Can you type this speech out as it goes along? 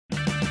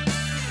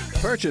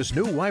Purchase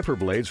new wiper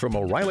blades from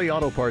O'Reilly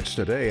Auto Parts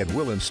today and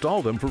we'll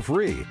install them for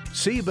free.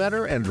 See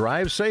better and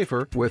drive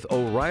safer with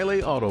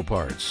O'Reilly Auto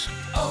Parts.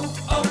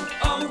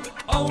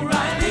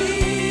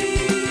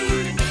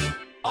 O'Reilly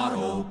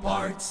Auto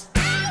Parts.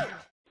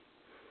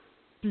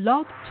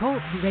 Blog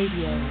Talk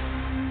Radio.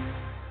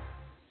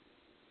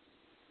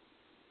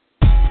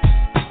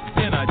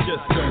 And I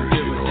just don't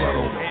give a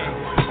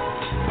damn.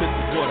 This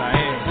is what I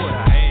am,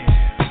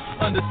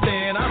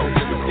 Understand, I don't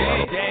give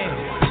a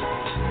damn.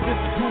 This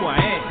is who I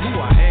am,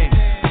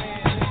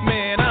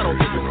 Man, I don't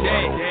give a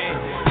damn.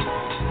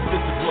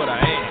 This is what I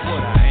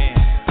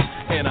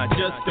am, And I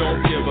just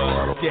don't give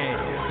a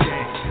damn.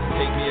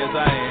 Take me as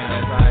I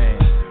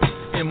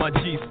am, And my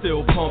G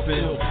still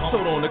pumping.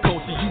 Sold on the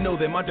culture, you know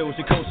that my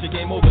Doja culture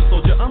game over,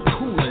 soldier. I'm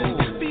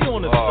coolin'. Be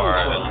on the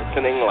social.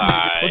 Listening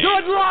live. Do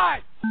it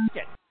right!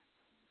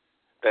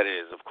 That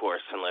is, of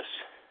course, unless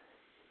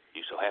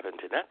you so happen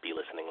to not be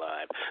listening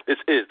live. This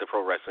is the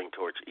Pro Wrestling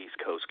Torch East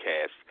Coast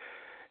Cast.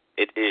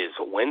 It is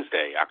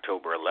Wednesday,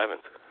 October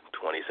 11th,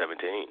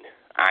 2017.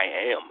 I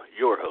am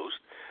your host,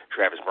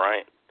 Travis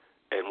Bryant,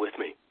 and with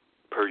me,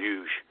 per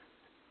usual,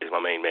 is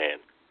my main man,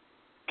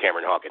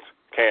 Cameron Hawkins.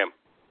 Cam,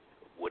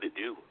 what it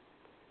do?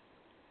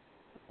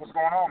 What's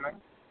going on, man?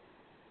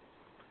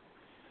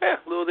 Yeah,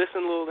 a little this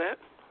and a little that.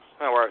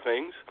 How are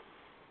things?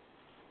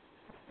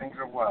 Things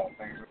are well.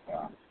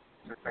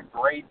 It's a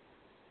great,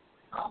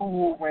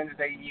 cool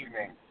Wednesday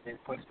evening. It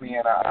puts me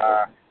in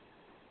a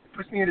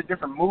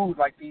different mood.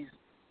 Like this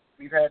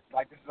is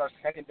our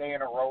second day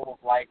in a row of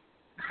like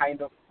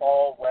kind of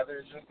fall weather.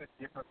 It's just a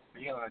different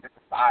feeling, a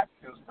different vibe. It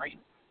feels great.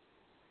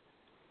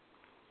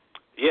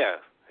 Yeah,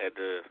 had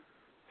to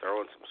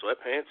throw in some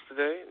sweatpants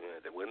today.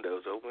 The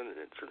windows open and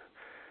it's a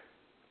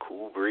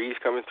cool breeze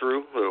coming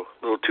through. A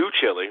little too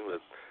chilly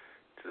with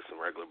just some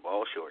regular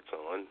ball shorts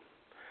on.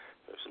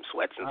 There's some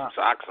sweats and some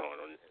socks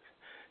on.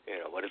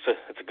 But it's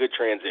a good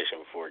transition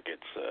before it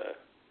gets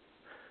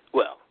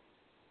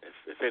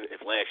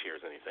if last year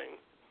is anything,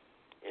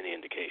 any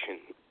indication,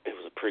 it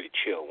was a pretty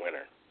chill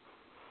winter.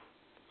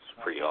 It's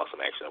pretty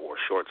awesome, actually. I wore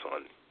shorts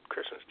on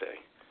Christmas Day.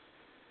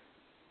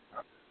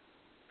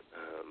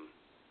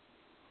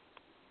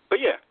 But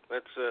yeah,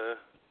 let's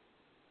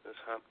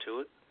hop to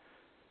it.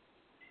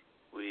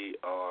 We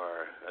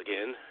are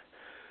again.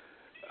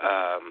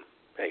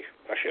 Hey,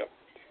 my show.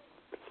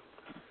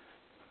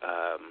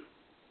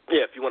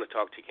 Yeah, if you want to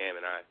talk to Cam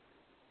and I,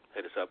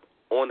 hit us up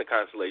on the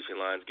Constellation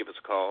lines. Give us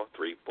a call,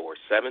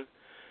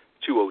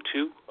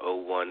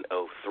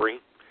 347-202-0103.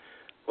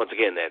 Once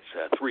again, that's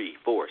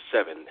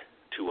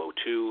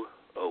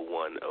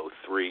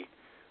 347-202-0103.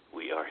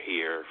 We are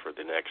here for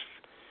the next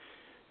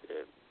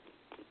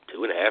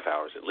 2.5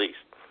 hours at least.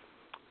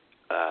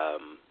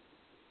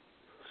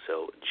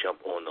 So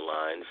jump on the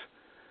lines.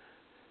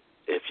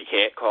 If you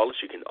can't call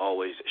us, you can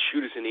always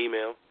shoot us an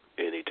email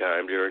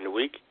anytime during the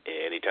week,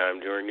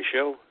 anytime during the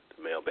show.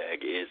 The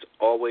mailbag is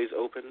always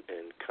open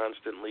and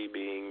constantly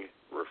being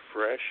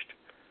refreshed.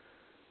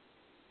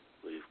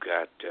 We've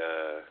got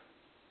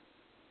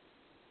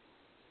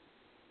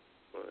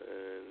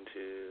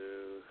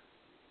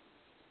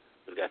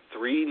we've got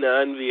 3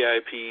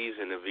 non-VIPs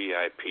and a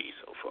VIP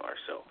so far.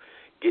 So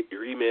get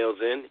your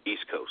emails in,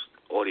 East Coast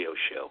Audio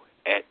Show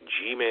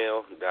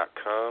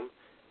 @gmail.com,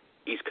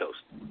 East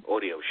Coast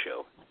Audio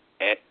Show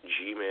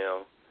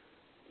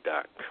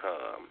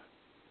 @gmail.com.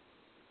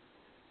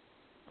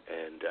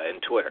 And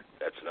Twitter.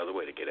 That's another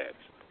way to get at us.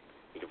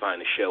 You can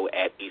find the show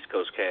at East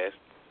Coast Cast,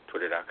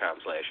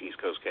 twitter.com/East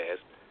Coast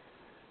Cast.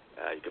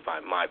 You can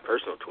find my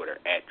personal Twitter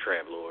at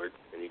Travlord,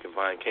 and you can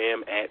find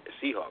Cam at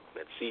Seahawk.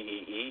 That's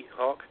CEE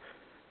Hawk.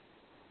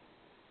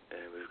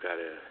 And we've got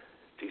a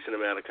decent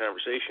amount of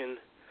conversation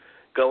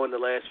going the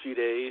last few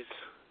days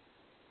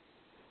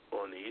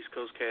on the East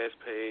Coast Cast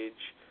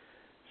page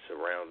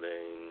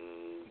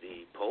surrounding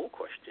the poll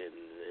question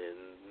and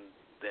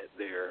that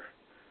they're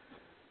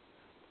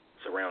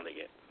surrounding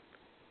it.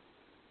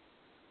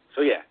 So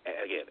yeah,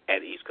 again,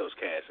 at East Coast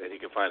Cast, and you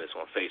can find us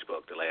on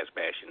Facebook, The Last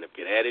Bastion of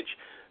Get Adage.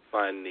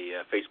 Find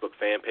the Facebook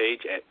fan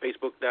page at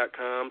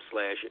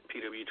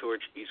facebook.com/PW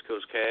Torch East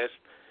Coast Cast,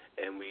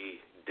 and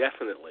we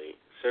certainly,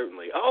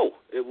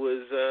 it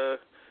was,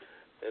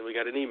 and we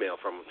got an email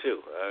from him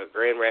too.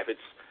 Grand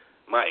Rapids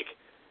Mike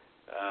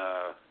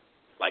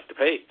liked the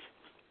page.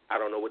 I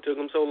don't know what took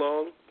him so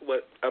long,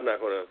 but I'm not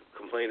going to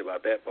complain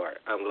about that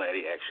part. I'm glad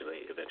he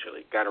actually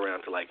eventually got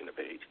around to liking the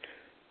page,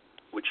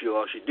 which you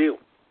all should do.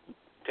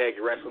 Tag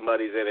your wrestling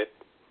buddies in it.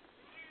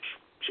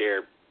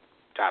 Share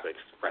topics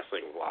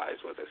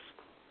wrestling-wise with us.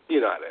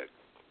 You know how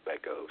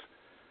that goes.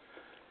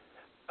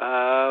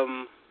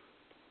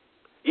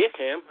 Yeah,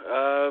 Cam.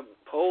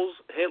 Polls,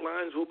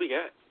 headlines, what we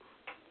got?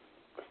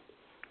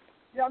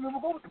 Yeah, we'll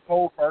go with the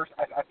poll first.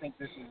 I think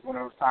this is one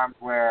of those times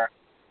where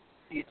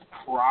it's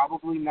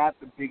probably not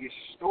the biggest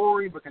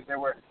story because there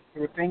were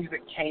things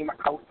that came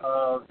out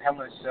of Hell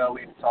in a Cell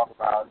we had to talk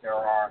about. There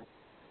are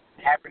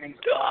happenings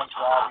on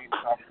Raw we had to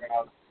talk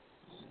about,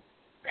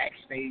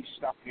 backstage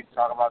stuff we had to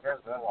talk about.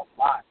 There's a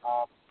lot.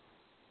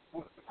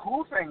 The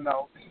cool thing,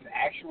 though, this is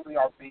actually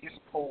our biggest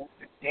poll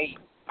to date.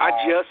 I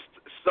just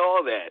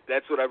saw that.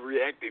 That's what I'm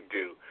reacting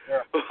to.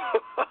 Yeah.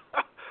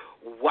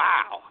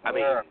 Wow. I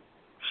mean,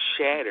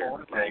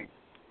 shattered. Like,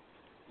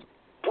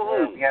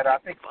 boom. Yeah, I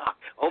think fuck.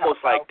 Almost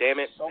like, damn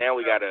it, now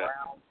we got to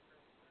around,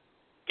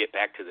 get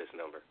back to this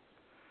number.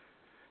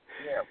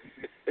 Yeah,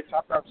 we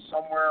talked about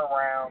somewhere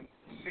around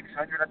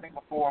 600, I think,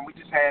 before, and we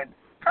just had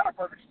kind of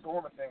perfect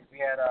storm of things. We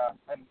had a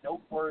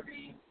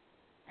noteworthy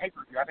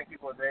pay-per-view. I think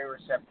people are very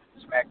receptive to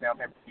SmackDown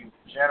pay-per-view in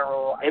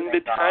general. And the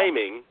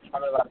timing,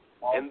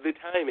 and the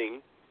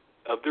timing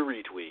of the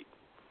retweet.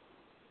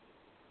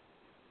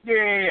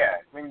 Yeah.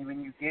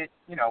 When you get,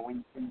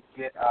 when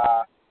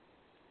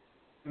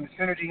the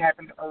synergy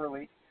happens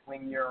early,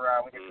 when your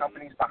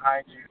company's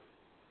behind you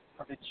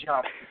from the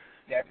jump, it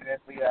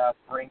definitely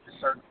brings a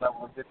certain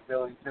level of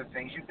visibility to the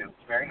things you do.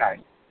 It's very nice.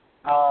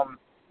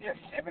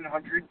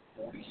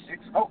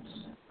 746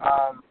 votes.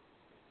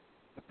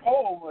 The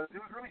poll was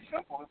really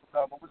simple. It was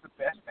what was the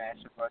best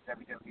match of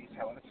WWE's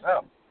Hell in a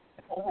Cell?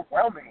 And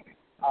overwhelmingly,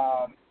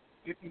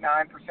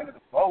 59% of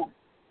the vote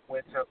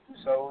went to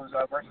Usos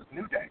versus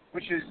New Day,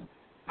 which is,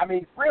 I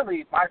mean,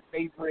 really my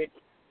favorite.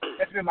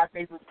 That's been my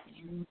favorite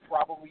feud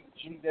probably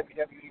in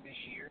WWE this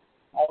year.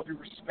 All due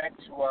respect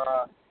to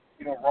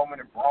Roman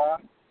and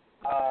Braun.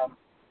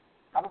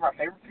 Probably my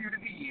favorite feud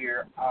of the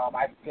year.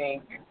 I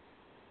think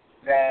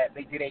that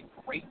they did a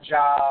great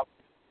job,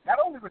 not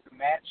only with the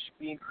match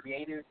being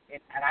creative,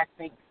 and I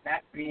think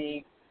not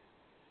being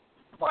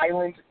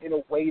violent in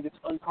a way that's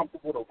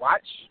uncomfortable to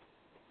watch.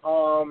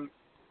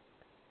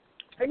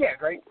 And yeah,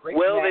 great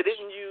well, match.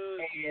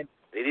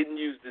 They didn't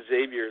use the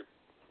Xavier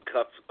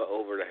cups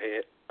over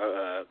his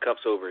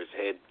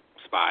head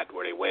spot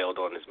where they wailed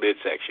on his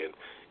midsection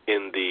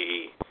in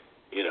the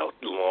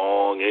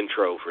long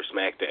intro for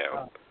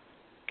SmackDown.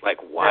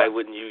 Like, why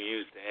wouldn't you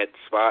use that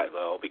spot?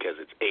 Well, because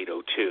it's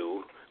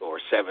 8:02 or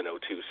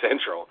 7:02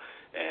 Central,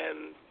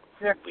 and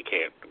we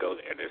can't go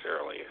there this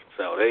early.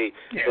 So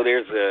so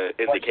there's an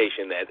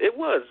indication that it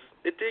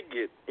did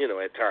get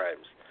at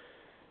times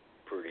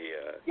pretty.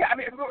 Yeah, I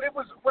mean, it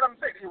was what I'm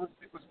saying. It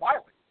was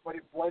violent, but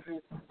it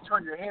wasn't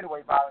turn your head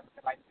away violent.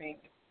 And I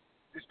think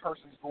this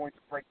person's going to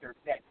break their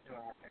neck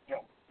doing what they're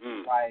doing.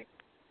 Like,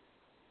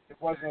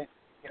 it wasn't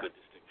good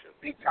distinction.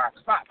 Big time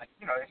spot. Like,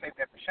 they saved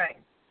that for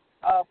Shane.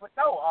 But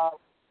no,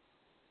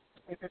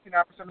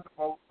 59% of the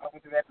vote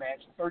went to that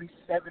match.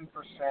 37%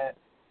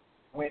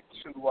 went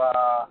to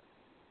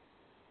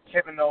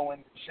Kevin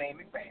Owens and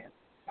Shane McMahon,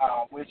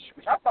 which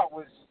I thought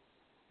was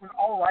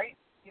all right,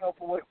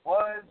 for what it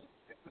was.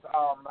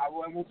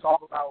 We'll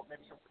talk about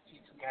maybe some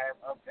critiques we have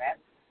of that.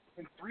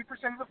 And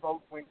 3% of the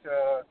vote went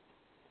to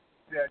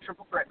the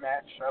triple threat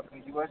match for the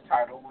U.S.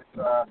 title with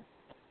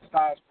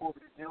Styles,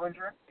 Corbin, and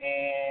Dillinger,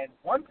 and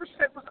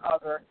 1% was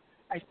other.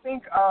 I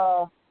think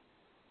 2%.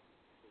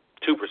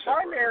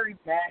 Primary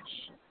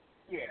match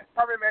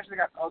they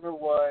got other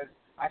was,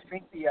 I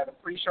think, the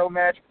pre-show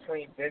match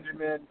between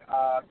Benjamin,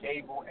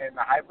 Gable, and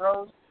the Hype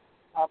Bros.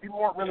 People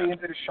weren't really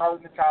into the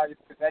Charlotte and Natalya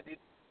because that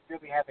didn't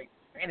really have a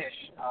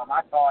finish.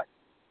 I thought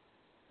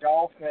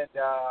Dolph and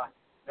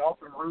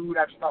Rude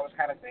I just thought was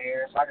kind of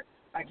there. So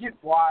I get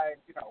why, I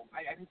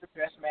think the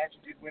best match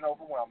did win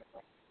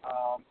overwhelmingly.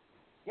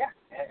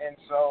 And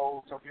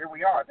so here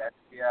we are. That's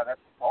the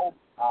poll.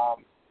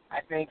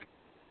 I think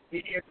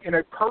in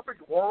a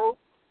perfect world,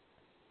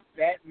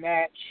 that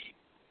match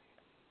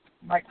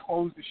might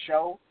close the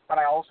show, but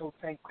I also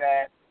think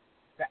that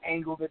the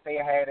angle that they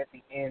had at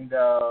the end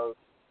of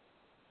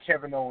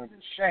Kevin Owens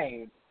and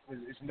Shane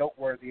is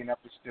noteworthy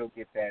enough to still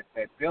get that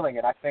billing.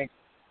 And I think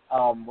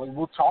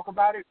we'll talk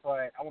about it,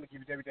 but I want to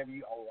give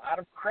WWE a lot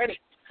of credit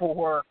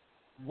for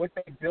what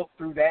they built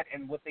through that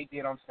and what they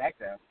did on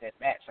SmackDown, that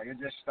match. Like, it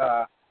just,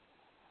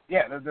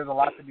 there's a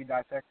lot to be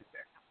dissected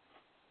there.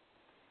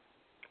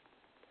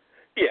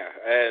 Yeah,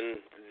 and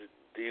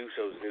the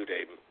Usos New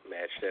Day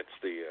match, that's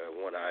the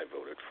one I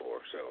voted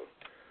for, so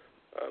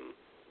I'm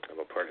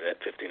a part of that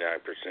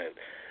 59%.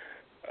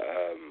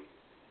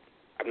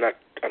 I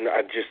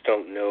just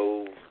don't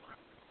know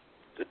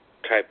the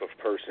type of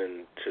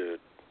person to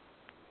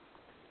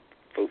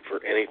vote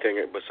for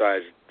anything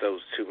besides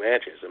those two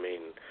matches. I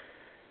mean,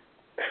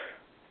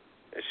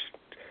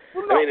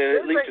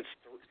 at least it's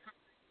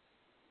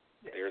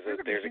there's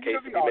a case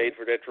to be made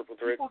for that triple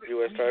threat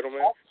U.S. title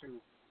match.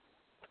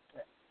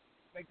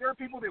 Like, there are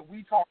people that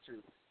we talk to,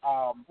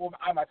 I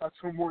might talk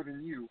to more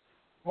than you,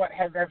 but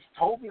have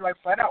told me, like,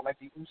 flat out, like,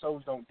 the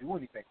Usos don't do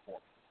anything for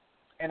them.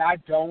 And I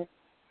don't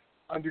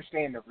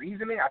understand the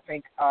reasoning. I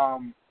think,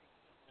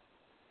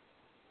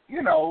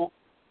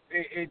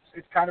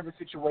 it's kind of a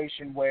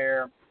situation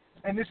where,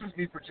 and this is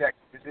me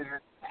projecting, this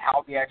isn't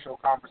how the actual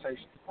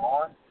conversation is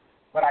on,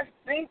 but I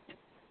think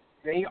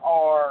they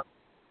are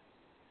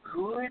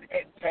good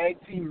at tag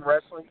team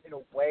wrestling in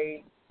a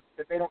way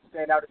that they don't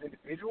stand out as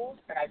individuals,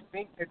 and I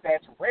think that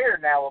that's rare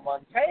now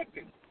among tag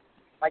teams.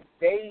 Like,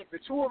 the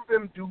two of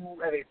them do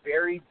have a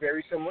very,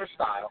 very similar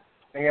style.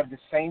 They have the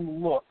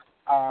same look.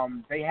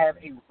 They have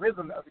a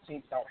rhythm that other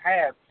teams don't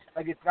have.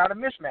 Like, it's not a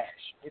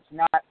mishmash. It's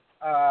not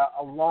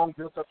a long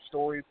built-up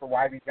story for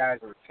why these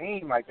guys are a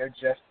team. Like, they're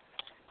just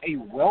a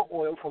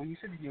well-oiled,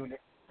 cohesive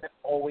unit that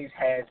always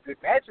has good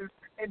matches,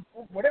 and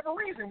for whatever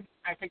reason,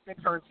 I think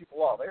that turns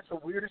people off. It's the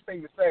weirdest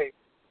thing to say,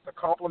 to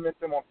compliment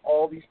them on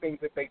all these things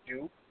that they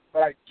do,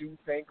 but I do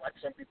think, like,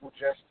 some people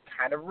just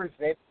kind of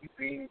resent you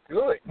being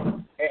good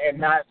and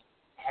not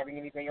having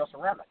anything else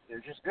around it. They're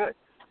just good.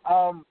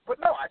 But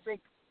no, I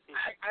think,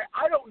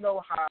 I don't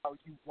know how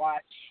you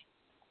watch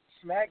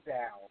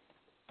SmackDown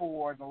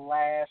for the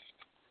last,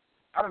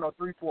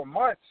 3-4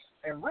 months,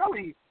 and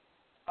really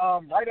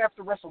right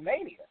after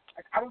WrestleMania.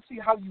 Like, I don't see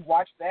how you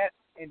watch that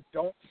and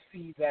don't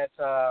see that,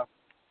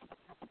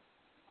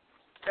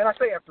 and I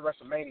say after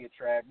WrestleMania,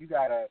 Trav, you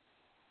got to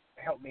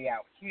help me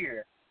out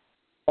here.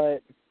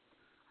 But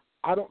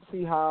I don't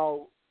see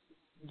how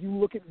you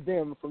look at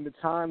them from the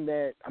time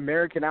that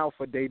American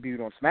Alpha debuted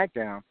on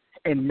SmackDown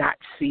and not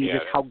see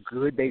just how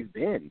good they've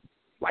been.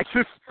 Like,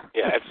 just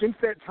since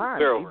that time,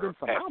 they've been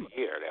phenomenal.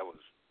 Year. That was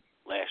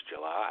last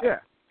July. Yeah.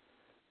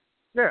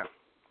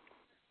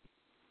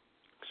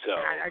 So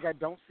I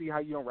don't see how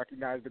you don't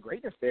recognize the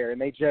greatness there,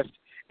 and they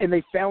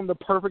found the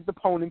perfect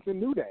opponents in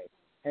New Day,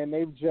 and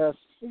it's just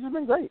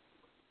been great.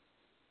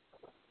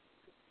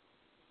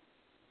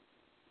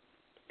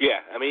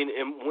 Yeah, I mean,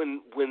 and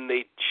when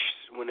they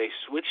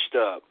switched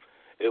up,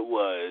 it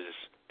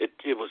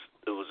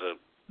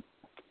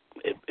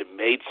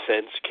made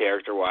sense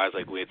character-wise.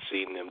 Like, we had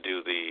seen them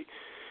do the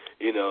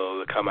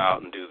come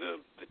out and do the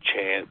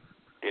chant,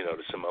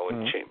 the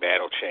Samoan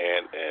battle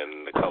chant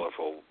and the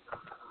colorful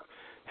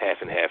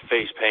half and half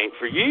face paint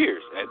for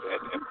years at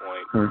that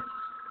point.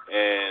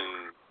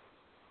 And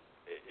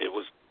it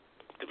was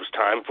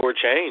time for a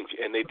change,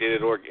 and they did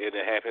it. It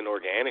happened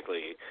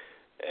organically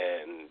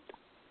and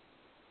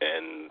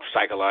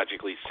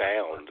psychologically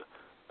sound.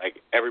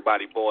 Like,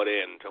 everybody bought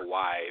into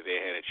why they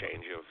had a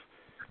change of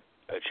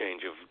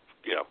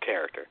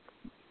character.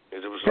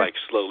 It was like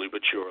slowly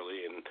but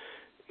surely, and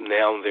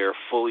now they're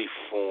fully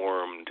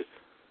formed,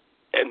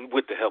 and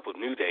with the help of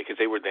New Day, because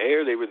they were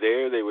there,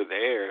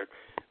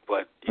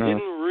 but you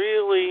didn't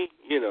really,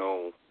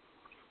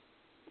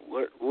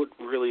 what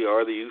really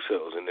are the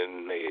Usos? And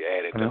then they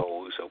added the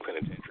whole Uso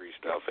penitentiary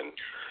stuff and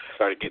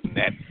started getting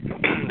that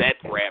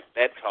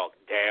talk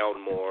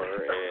down more,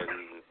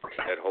 and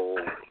that whole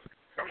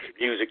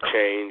music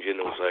change, and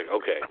it was like,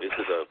 okay, this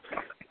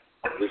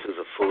is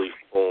a fully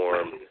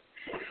formed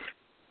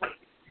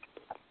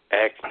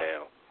act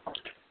now.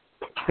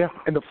 Yeah,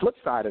 and the flip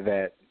side of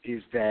that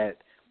is that,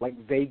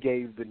 like, they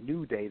gave the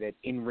New Day that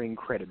in-ring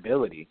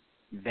credibility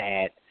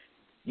that,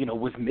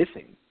 was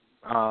missing.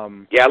 I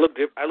look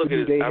at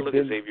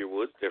Xavier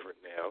Woods different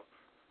now.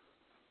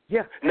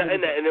 Yeah,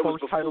 and it was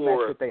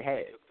before that they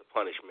had. He took the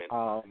punishment.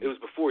 It was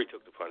before he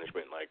took the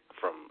punishment, like,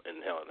 from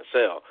in Hell in a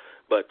Cell.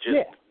 But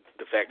just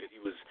the fact that he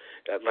was,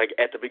 like,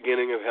 at the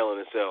beginning of Hell in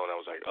a Cell, and I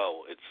was like,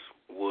 oh, it's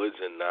Woods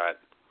and not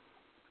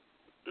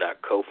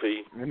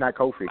Kofi. Not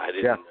Kofi. I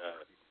didn't.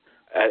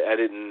 I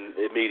didn't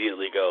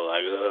immediately go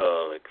like,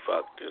 oh, like,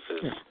 fuck, this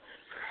is.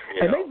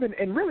 And they've been,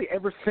 and really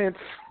ever since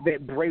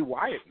that Bray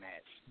Wyatt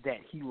match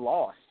that he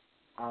lost,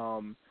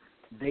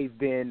 they've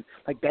been,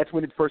 like, that's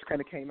when it first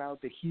kind of came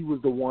out that he was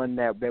the one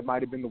that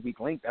might have been the weak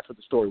link. That's what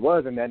the story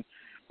was. And then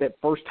that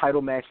first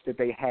title match that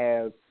they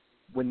have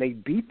when they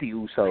beat the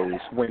Usos,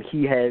 when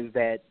he has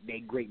that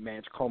great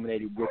match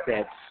culminated with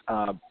that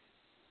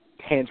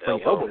handspring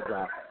elbow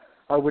drop,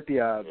 or with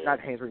the not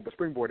handspring but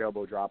springboard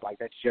elbow drop. Like,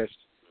 that's just,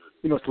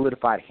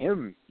 solidified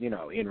him,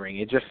 in ring.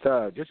 It just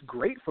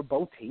great for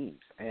both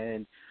teams.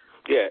 And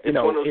it's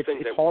one of those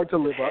things it's hard to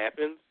live up.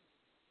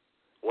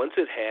 Once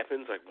it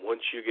happens, like,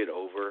 once you get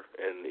over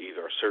in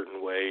either a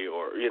certain way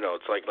or,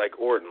 it's like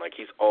Orton, like,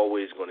 he's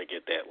always going to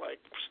get that, like,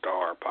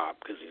 star pop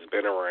because he's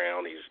been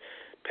around, he's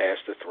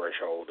past the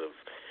threshold of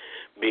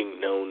being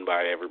known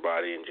by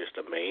everybody and just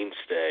a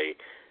mainstay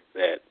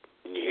that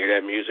when you hear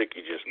that music,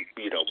 you just,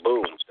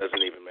 boom. It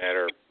doesn't even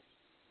matter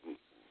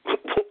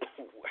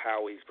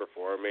how he's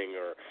performing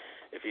or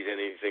if he's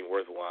in anything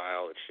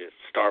worthwhile. It's just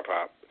star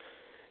pop.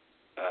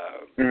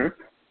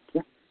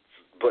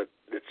 But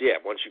it's,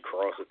 once you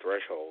cross the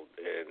threshold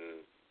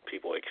and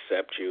people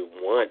accept you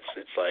once,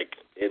 it's like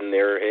in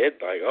their head,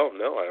 like, oh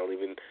no, I don't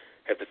even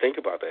have to think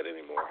about that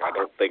anymore. I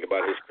don't think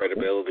about his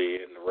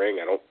credibility in the ring.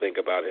 I don't think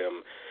about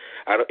him.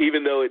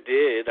 Even though it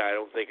did, I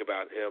don't think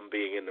about him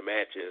being in the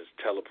matches,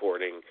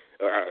 teleporting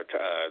or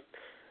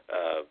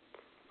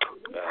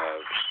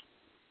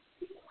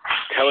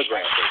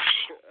telegraphing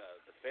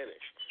the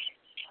finish.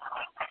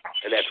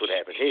 And that's what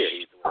happened here.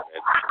 He's the one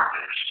that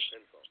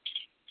pinfall.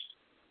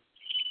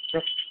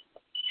 Good.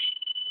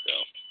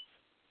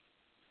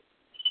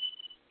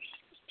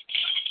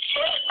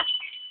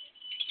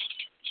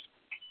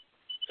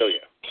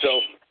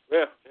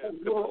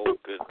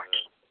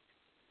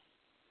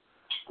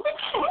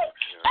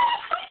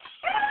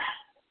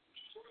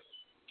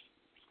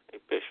 Hey,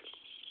 Bishop.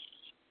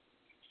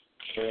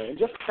 And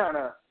just kind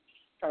of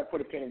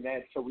put a pin in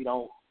that so we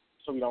don't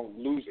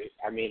lose it.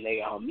 I mean,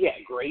 they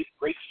great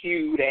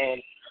feud,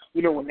 and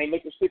when they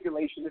make the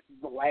stipulation, this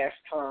is the last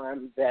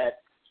time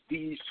that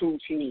these two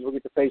teams will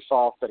get to face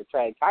off for the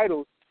tag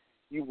titles.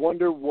 You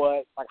wonder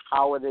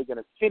how are they going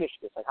to finish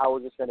this? Like, how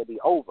is this going to be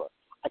over?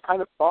 I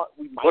kind of thought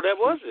we might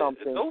see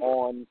something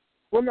on.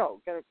 Well,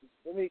 no, let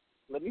me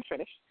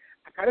finish.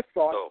 I kind of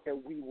thought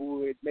that we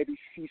would maybe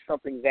see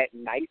something that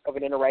night of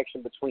an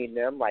interaction between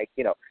them, like,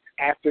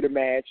 after the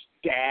match,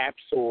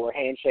 daps or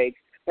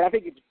handshakes. But I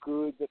think it's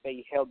good that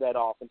they held that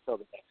off until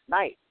the next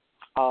night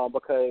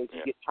because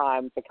you get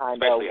time to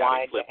kind of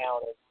wind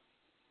down.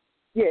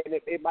 And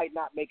it might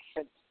not make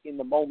sense in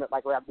the moment,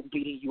 like where I've been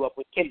beating you up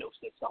with kendo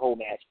sticks the whole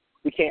match.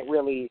 We can't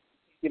really,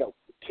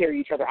 carry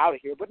each other out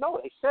of here. But no,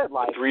 they said,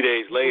 like, 3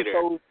 days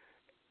later.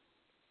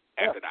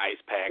 After the ice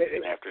pack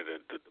and after the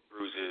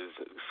bruises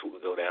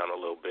go down a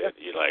little bit,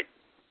 you're like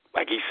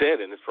he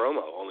said in his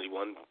promo, only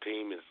one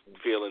team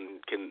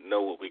can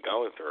know what we're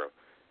going through.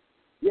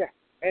 Yeah,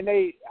 and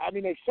they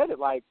said it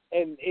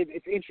and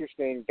it's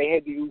interesting. They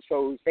had the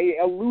Usos. They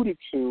alluded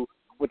to,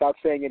 without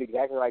saying it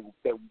exactly, like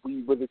that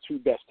we were the two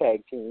best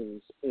tag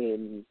teams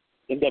in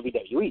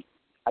WWE.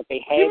 Like they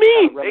had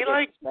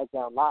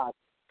SmackDown Live.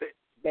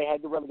 They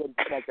had to relegate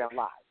SmackDown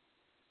Live.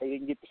 They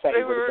didn't get to say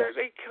they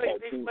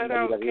flat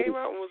out came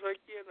out and was like,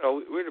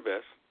 we're the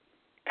best.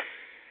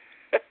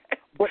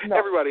 But no,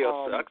 everybody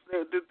else sucks.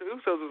 The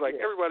Usos was like,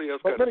 everybody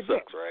else kind of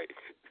sucks, right?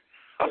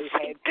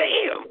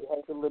 They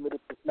had to limit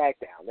it to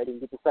SmackDown. They didn't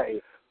get to say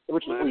it,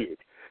 which is weird.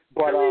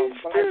 But I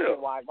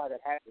understand why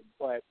that happened.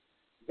 But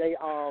they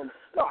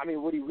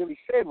what he really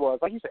said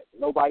was, like you said,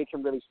 nobody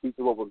can really speak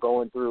to what we're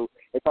going through.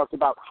 They talked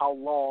about how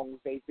long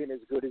they've been as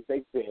good as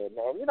they've been,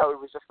 and it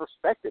was just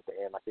respected to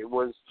him. Like it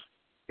was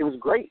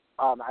great.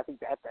 I think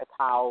that's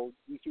how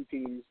these two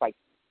teams, like,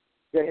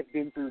 that have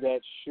been through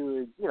that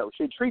should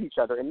treat each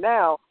other. And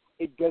now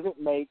it doesn't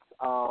make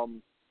the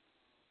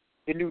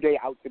New Day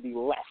out to be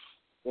less.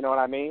 You know what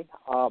I mean?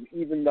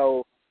 Even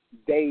though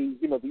they,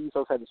 the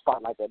Usos had the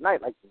spotlight that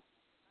night, like,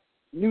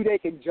 New Day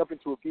can jump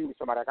into a feud with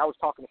somebody. Like, I was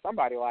talking to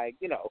somebody, like, I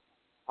think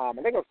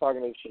I was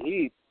talking to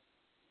Shahid,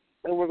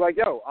 and was like,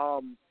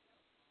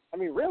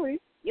 really,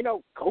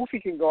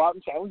 Kofi can go out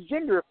and challenge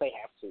Jinder if they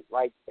have to.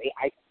 Like,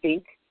 I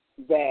think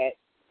that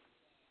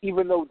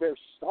even though they're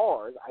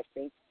stars, I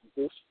think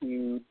this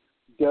feud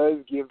does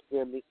give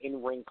them the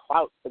in-ring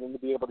clout for them to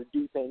be able to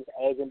do things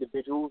as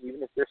individuals,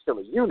 even if they're still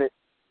a unit,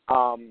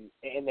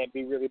 and that'd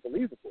be really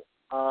believable.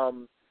 I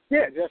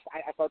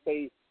thought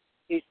the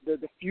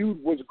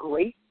feud was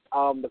great.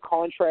 The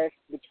contrast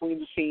between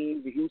the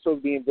teams, the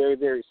Usos being very,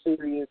 very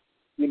serious,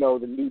 the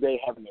New Day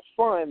having their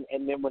fun,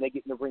 and then when they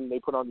get in the ring, they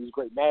put on these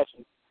great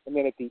matches, and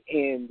then at the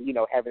end,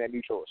 having that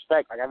mutual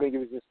respect. Like, I think it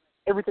was just,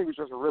 everything was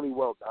just really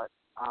well done.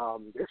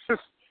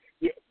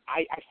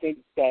 I think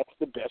that's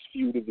the best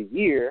feud of the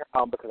year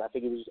because I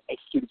think it was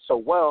executed so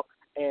well,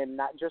 and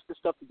not just the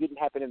stuff that didn't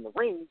happen in the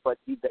ring, but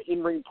the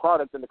in-ring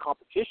product and the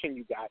competition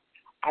you got.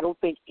 I don't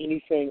think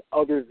anything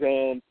other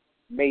than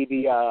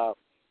maybe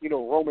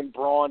Roman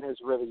Braun has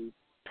really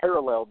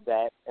paralleled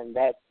that, and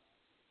that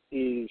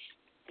is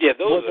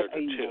those are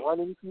the two.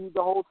 Running feud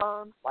the whole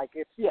time. Like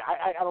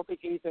I don't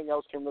think anything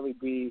else can really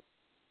be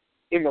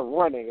in the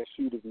running as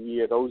feud of the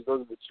year. Those are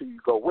the two you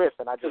go with,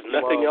 and I just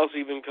nothing else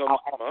even comes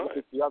to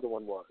mind. The other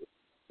one was.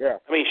 Yeah.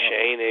 I mean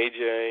Shane,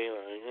 AJ,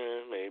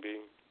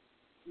 maybe.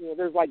 Yeah,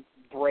 there's like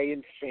Bray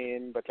and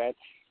Finn, but that's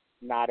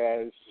not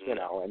as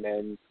and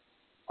then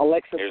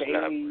Alexa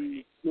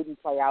Bailey didn't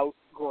play out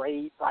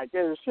great. Like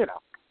there's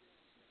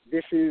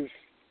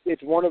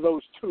it's one of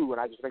those two,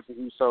 and I just think the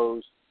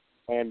Usos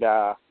and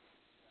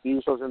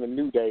the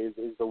New Day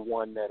is the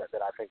one that I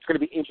think it's going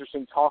to be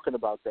interesting talking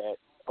about that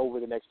over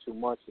the next 2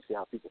 months to see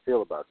how people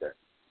feel about that.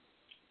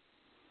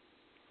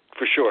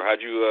 For sure.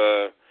 What'd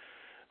you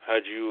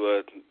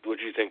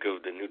think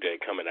of the New Day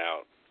coming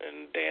out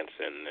and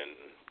dancing and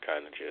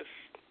kind of just,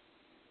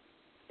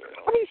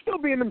 still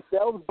being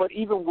themselves, but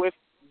even with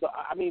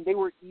they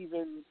were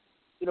even,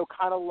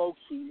 kind of low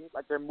key.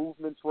 Like their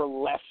movements were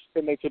less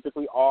than they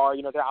typically are.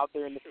 They're out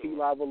there in the sea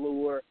live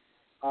allure,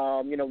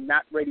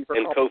 not ready for competition.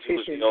 And Kofi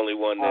was the only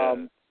one that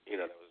was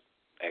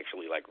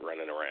actually like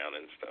running around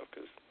and stuff.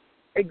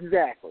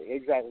 Exactly.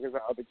 Because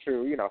the other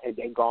two,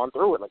 had gone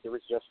through it. Like it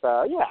was just,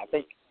 I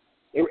think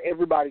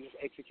everybody just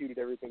executed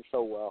everything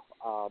so well.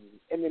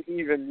 And then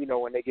even,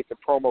 when they get to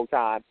promo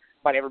time,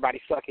 about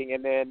everybody sucking,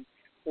 and then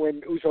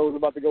when Uso was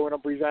about to go in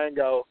on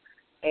Breezango,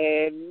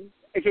 and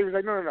AK was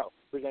like, no,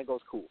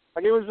 Breezango's cool.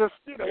 Like it was just,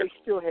 they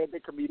still had the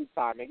comedic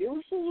timing. It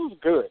was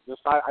good.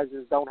 I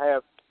just don't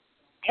have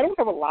a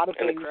lot of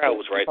things. And the crowd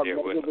was right there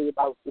with them.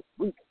 About this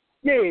week.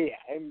 Yeah,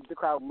 and the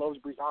crowd loves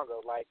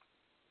Breezango. Like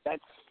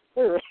that's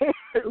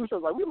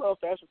Uso's like, we love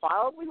Fashion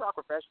Files. We rock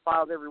with Fashion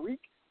Files every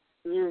week.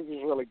 It was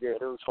just really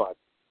good. It was fun.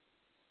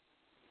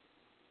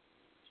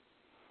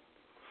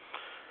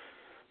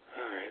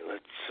 All right,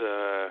 let's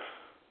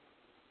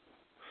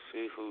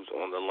see who's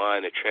on the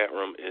line. The chat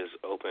room is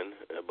open,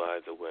 by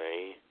the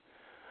way.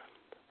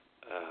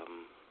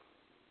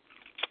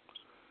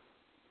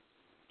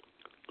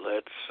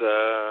 Let's,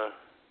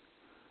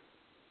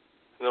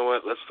 you know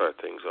what? Let's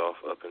start things off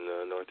up in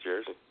North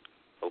Jersey.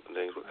 Open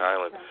things with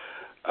Kylan.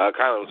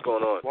 Kylan, what's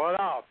going on? What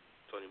up?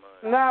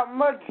 Not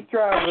much,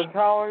 Travis.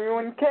 How are you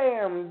and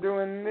Cam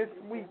doing this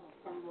week?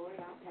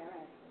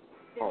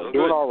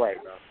 Doing all right,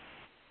 man.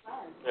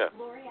 Yeah.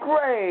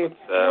 Great.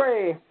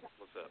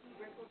 What's up?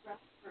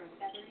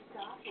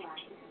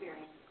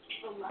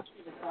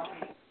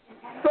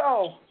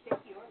 So,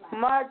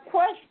 my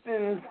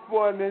questions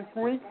for this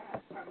week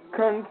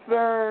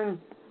concern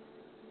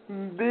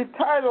the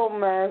title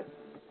match,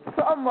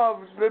 some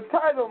of the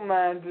title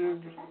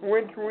matches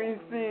which we've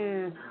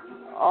seen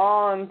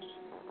on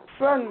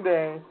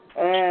Sunday,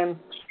 and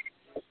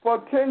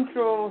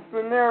potential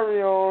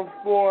scenarios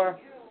for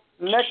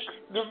next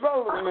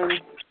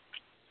developments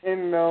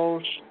in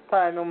those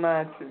title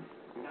matches.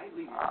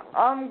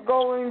 I'm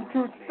going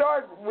to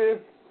start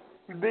with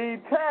the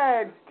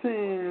tag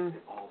team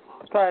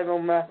title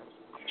match.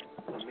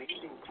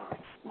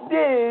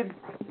 Did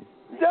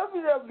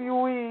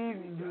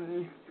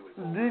WWE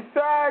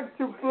decide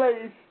to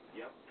place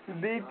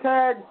the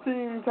tag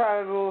team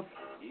titles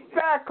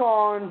back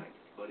on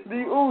the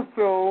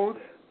Usos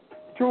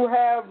to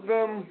have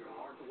them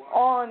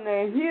on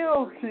a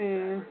heel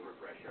team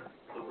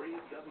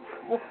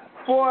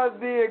for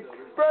the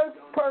express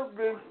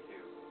purpose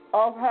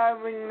of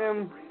having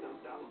them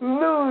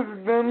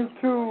lose them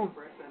to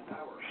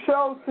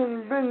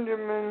Shelton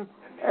Benjamin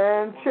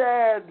and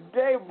Chad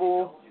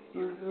Gable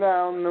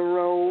down the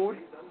road?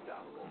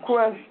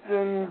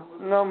 Question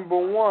number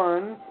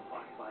one.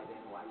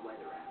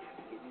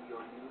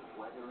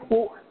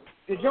 Well,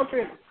 to jump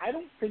in, I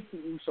don't think the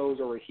Usos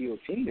are a heel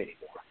team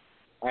anymore.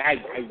 I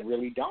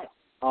really don't.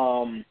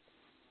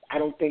 I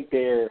don't think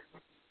they're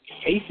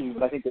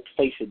faces. I think they're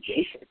face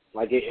adjacent.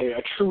 Like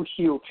a true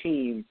heel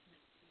team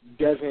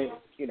doesn't,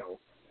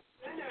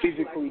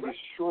 physically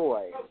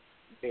destroy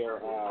their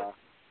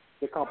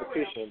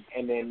competition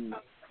and then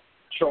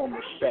show them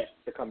respect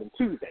the coming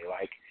Tuesday.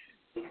 Like,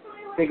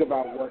 think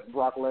about what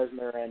Brock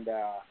Lesnar and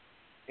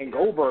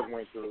Goldberg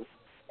went through,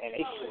 and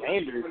they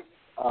slandered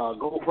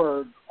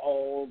Goldberg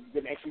all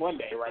the next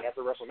Monday right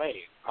after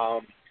WrestleMania.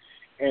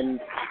 And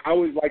I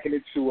always liken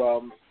it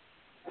to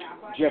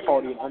Jeff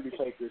Hardy and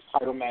Undertaker's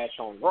title match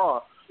on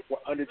Raw, where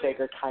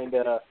Undertaker kind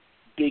of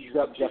bigs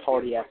up Jeff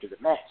Hardy after the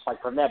match.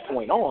 Like, from that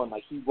point on,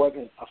 like, he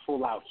wasn't a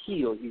full-out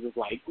heel. He was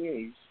like,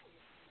 he's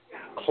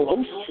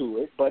close to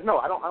it. But no,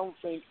 I don't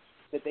think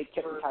that they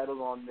kept the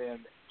titles on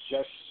them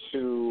just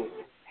to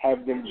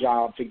have them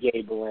job to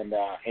Gable and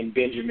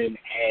Benjamin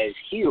as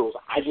heels.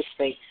 I just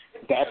think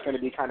that's going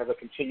to be kind of a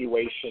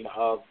continuation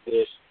of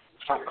this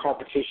top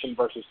competition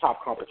versus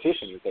top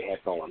competition that they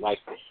have going. Like,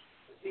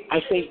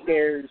 I think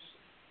there's,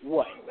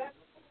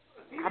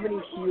 how many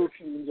heel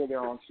teams are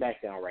there on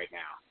SmackDown right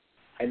now?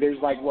 And there's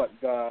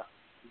the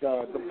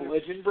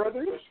Bludgeon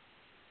Brothers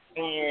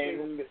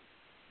and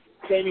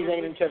Sami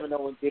Zayn and Kevin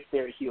Owens if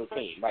they're a heel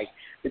team. Like,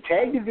 the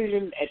tag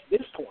division at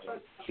this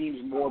point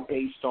seems more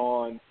based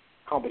on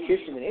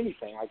competition than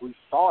anything. Like, we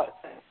thought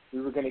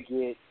we were going to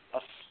get a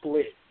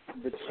split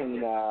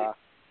between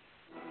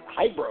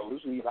Hype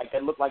Bros.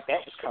 That looked like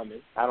that was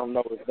coming. I don't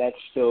know if that's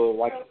still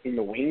in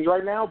the wings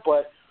right now,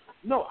 but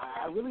no,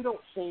 I really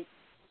don't think,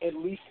 at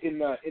least in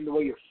the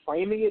way you're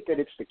framing it, that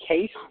it's the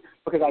case,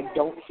 because I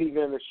don't see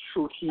them as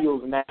true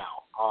heels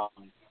now,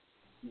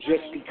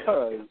 just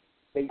because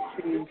they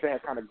seem to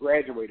have kind of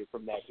graduated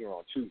from that here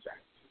on Tuesday.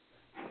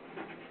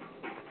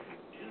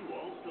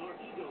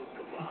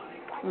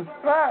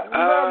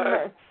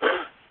 That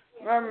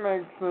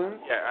makes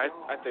sense. Yeah,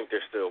 I think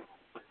they're still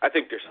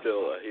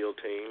a heel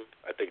team.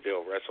 I think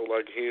they'll wrestle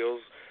like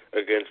heels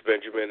against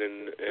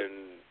Benjamin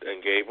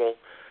and Gable.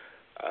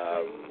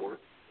 I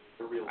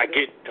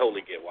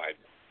totally get why.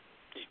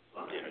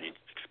 You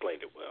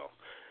explained it well.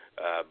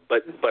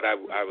 But I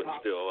would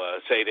still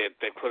say that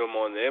they put them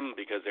on them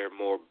because they're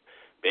more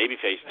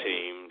babyface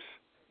teams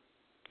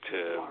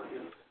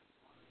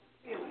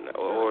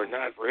or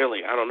not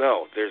really. I don't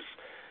know.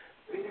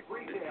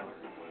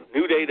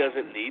 New Day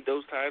doesn't need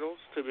those titles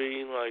to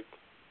be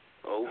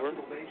over,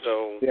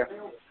 so yeah,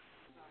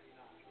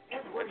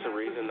 that's a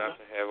reason not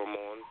to have them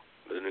on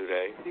the New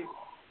Day.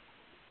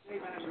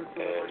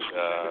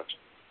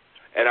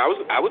 And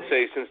I would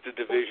say, since the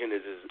division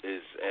is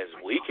as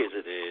weak as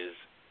it is,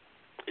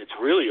 it's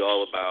really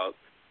all about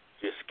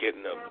just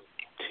getting a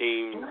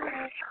team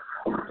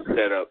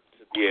set up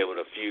to be able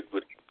to feud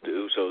with the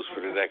Usos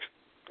for the next,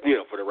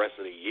 for the rest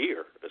of the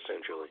year,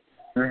 essentially.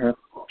 Mm-hmm.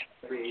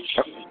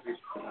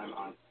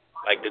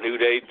 Like, the New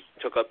Day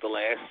took up the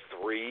last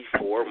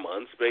 3-4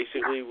 months,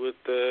 basically, with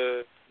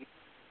the,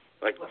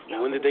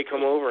 when did they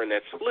come over in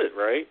that split,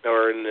 right?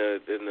 Or in the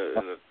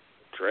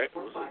track?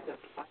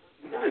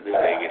 When did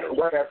they get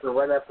over?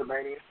 Right after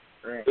Mania.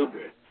 Right.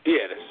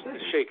 Yeah, the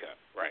shake-up,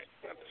 right?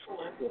 Not the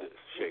split, the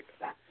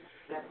shake-up.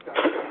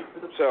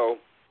 So,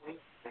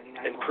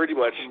 and pretty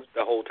much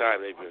the whole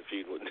time they've been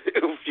feud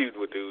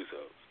with the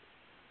Usos.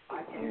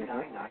 I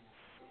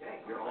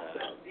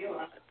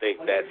think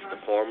that's the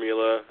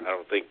formula. I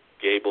don't think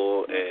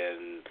Gable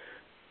and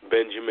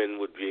Benjamin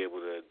would be able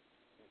to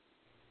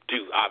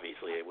do.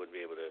 Obviously, they wouldn't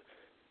be able to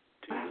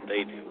do what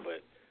they do,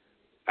 but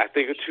I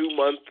think a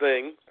 2-month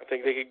thing. I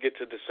think they could get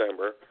to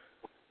December.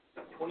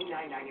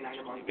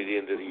 Be the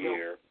end of the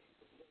year,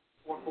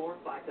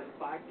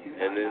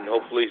 and then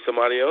hopefully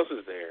somebody else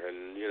is there,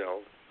 and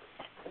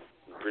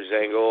present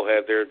Breezango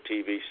had their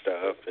TV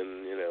stuff, and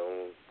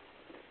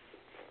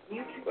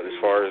but as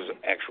far as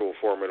actual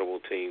formidable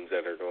teams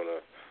that are going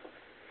to,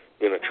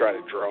 try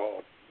to draw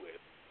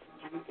with,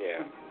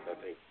 yeah,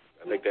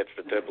 I think that's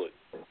the template.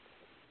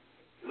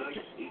 Tonight's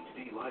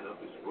HD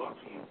lineup is brought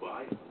to you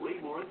by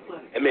Raymore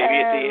Athletic. And maybe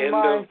at the end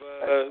of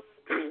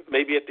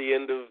at the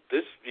end of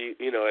this,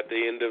 at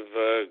the end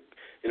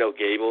of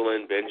Gable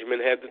and Benjamin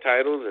had the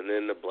titles, and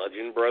then the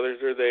Bludgeon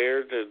Brothers are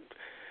there to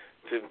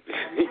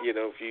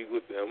feud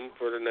with them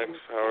for the next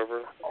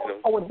however.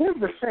 Oh, and here's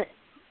the thing: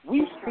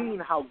 we've seen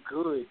how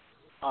good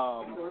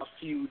a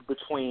feud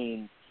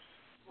between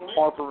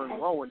Harper and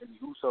Rowan and the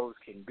Usos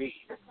can be.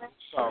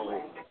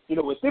 So,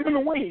 with them in the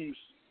wings,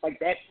 like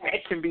that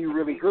can be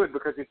really good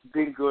because it's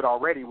been good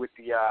already with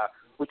the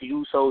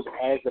Usos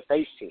as the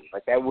face team.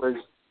 Like that was,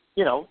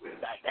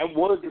 that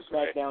was the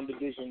SmackDown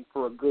division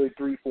for a good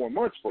 3-4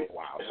 months for a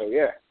while. So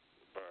yeah.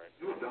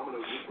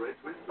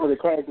 Or the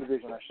Clash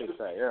division, I should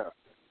say. Yeah.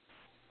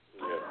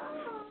 Yeah.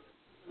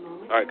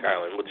 All right,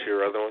 Kylan, what's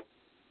your other one?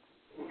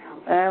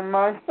 And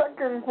my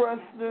second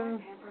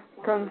question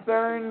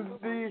concerns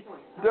the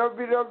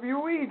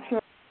WWE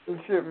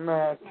Championship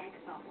match.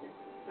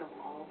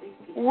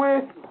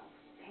 With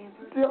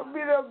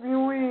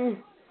WWE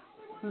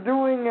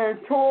doing a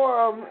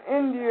tour of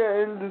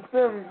India in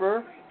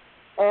December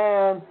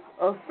and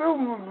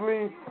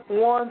assumably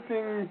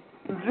wanting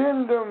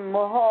Jinder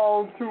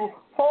Mahal to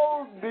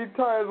hold the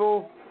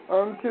title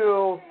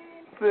until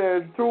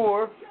said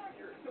tour,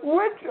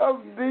 which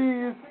of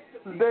these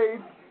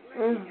dates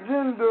is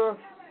Jinder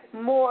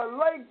more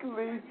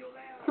likely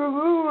to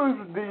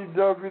lose the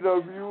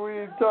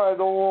WWE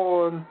title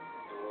on?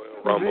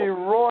 The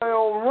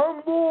Royal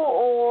Rumble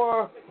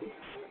or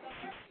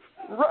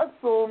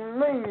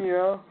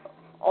WrestleMania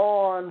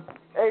on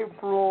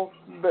April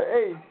the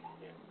 8th?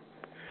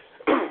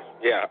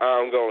 Yeah,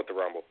 I'm going with the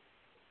Rumble.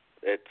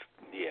 I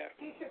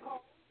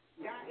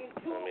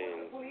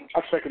mean,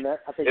 I'll second that.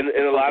 I think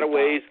in a lot of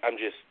ways, I'm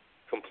just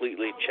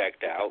completely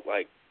checked out.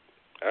 Like,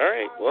 all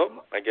right,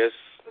 well, I guess,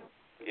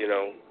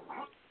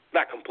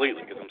 not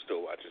completely because I'm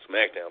still watching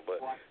SmackDown, but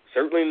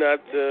certainly not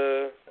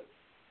to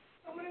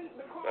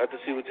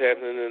see what's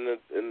happening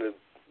in the.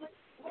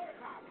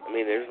 I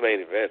mean, there's main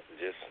events.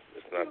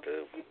 It's not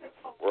the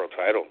world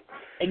title.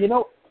 And I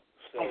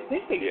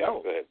think they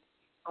know. Go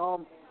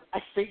ahead. I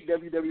think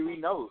WWE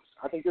knows.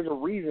 I think there's a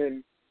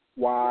reason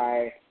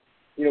why,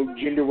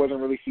 Jinder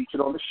wasn't really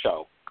featured on the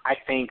show. I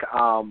think,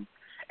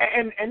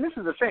 and this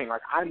is the thing.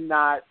 Like, I'm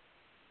not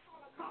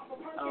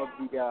of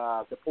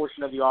the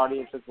portion of the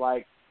audience that's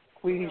like,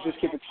 please just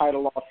get the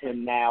title off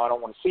him now. I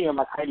don't want to see him.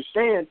 Like, I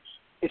understand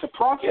it's a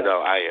process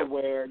I am.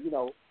 where,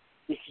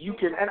 if you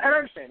can, and I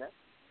understand that.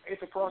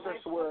 It's a process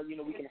where,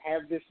 we can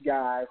have this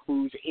guy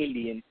who's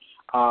Indian.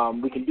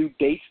 We can do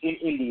dates in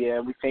India,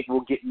 and we think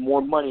we'll get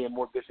more money and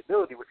more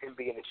visibility with him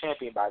being the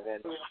champion by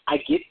then. I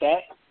get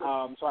that.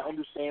 So I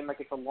understand, like,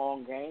 it's a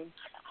long game.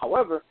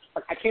 However,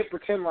 like, I can't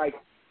pretend like,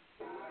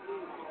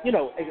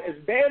 as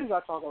bad as I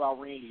talk about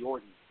Randy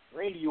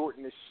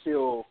Orton is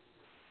still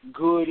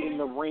good in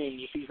the ring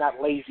if he's not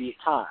lazy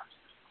at times.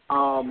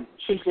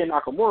 Shinsuke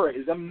Nakamura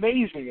is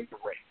amazing in the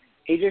ring.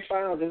 AJ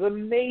Styles is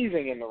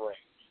amazing in the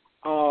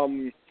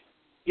ring.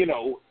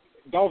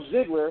 Dolph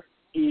Ziggler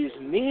is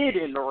mid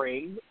in the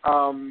ring,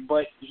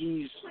 but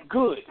he's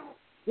good.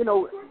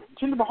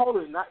 Jinder Mahal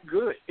is not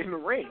good in the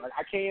ring. Like,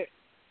 I can't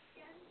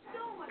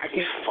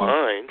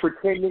fine.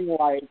 Pretending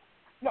like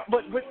no,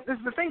 but this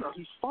is the thing though.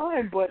 He's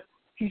fine, but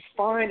he's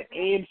fine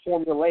and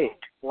formulaic.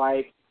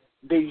 Like,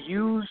 they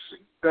use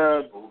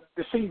the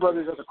Singh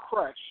brothers as a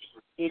crutch.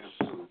 It's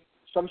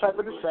some type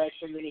of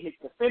distraction, then he hits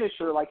the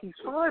finisher. Like, he's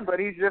fine, but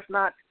he's just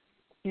not.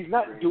 He's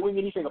not doing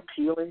anything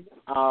appealing.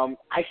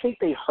 I think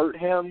they hurt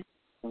him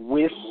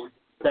with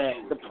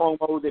the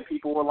promo that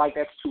people were like,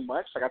 that's too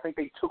much. Like, I think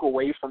they took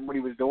away from what he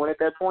was doing at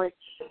that point.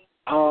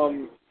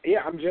 I'm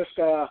just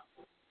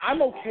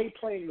I'm okay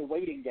playing the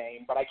waiting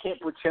game, but I can't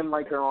pretend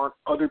like there aren't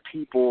other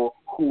people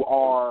who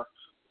are,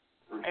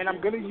 and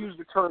I'm going to use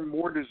the term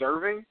more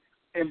deserving,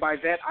 and by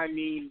that I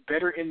mean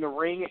better in the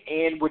ring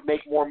and would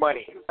make more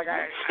money. Like,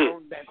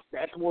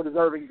 that's more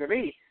deserving to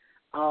me.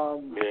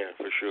 Yeah,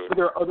 for sure.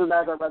 There are other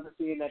guys I'd rather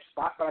see in that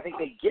spot, but I think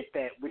they get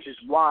that, which is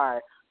why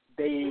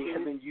they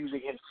have been using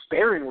him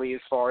sparingly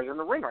as far as in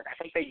the ring. Like, I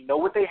think they know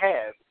what they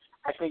have.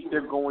 I think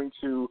they're going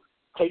to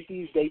take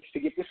these dates to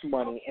get this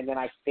money, and then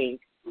I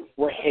think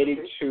we're headed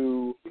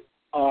to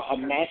a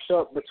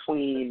matchup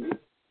between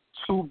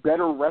two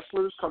better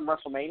wrestlers come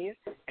WrestleMania,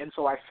 and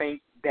so I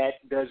think that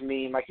does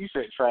mean, like you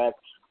said, Trav,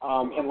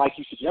 and like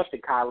you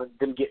suggested, Kylan,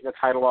 them getting the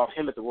title off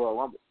him at the Royal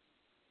Rumble.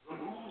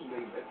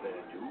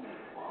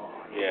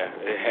 Yeah,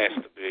 it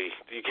has to be.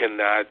 You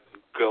cannot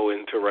go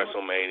into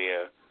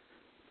WrestleMania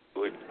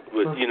with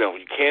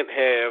you can't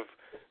have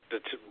the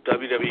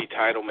WWE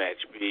title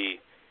match be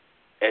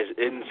as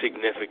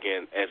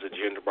insignificant as a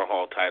Jinder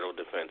Mahal title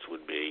defense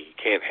would be. You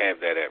can't have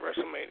that at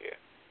WrestleMania.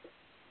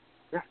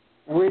 Yeah.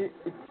 We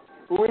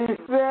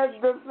said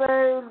the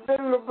same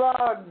thing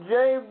about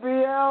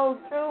JBL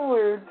too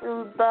in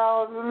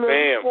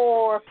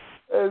 2004.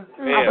 As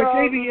Man. But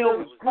JBL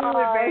was good,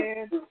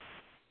 man.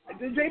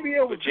 The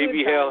JBL was But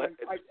JBL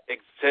good. Like,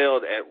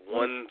 excelled at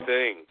one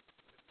thing,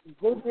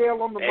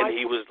 JBL on the and mic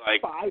he was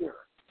like fire.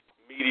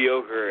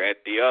 mediocre at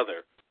the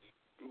other,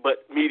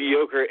 but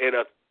mediocre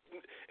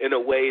in a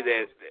way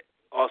that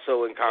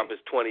also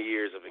encompassed 20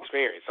 years of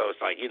experience. So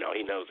it's like, he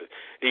knows it.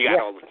 He got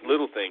all the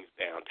little things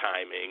down,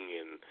 timing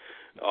and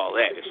all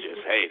that. It's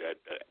just, hey, the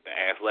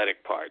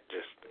athletic part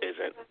just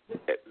isn't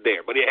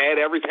there. But he had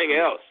everything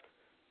else.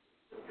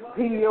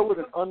 PDO was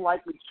an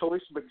unlikely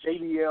choice, but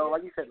JBL,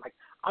 like you said, like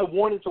I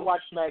wanted to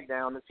watch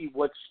SmackDown and see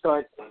what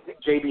stunt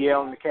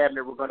JBL and the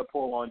cabinet were going to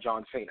pull on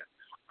John Cena.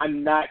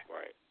 I'm not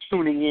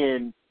tuning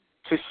in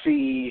to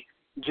see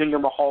Jinder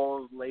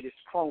Mahal's latest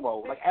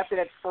promo. Like after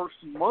that first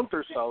month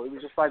or so, it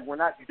was just like we're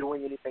not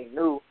doing anything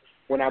new.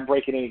 We're not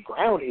breaking any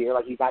ground here.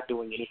 Like he's not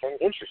doing anything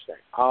interesting.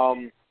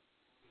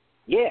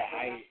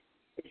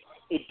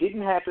 It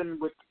didn't happen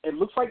with. It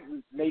looks like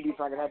maybe it's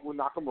not gonna happen with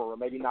Nakamura.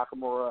 Maybe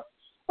Nakamura.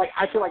 Like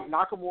I feel like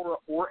Nakamura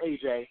or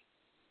AJ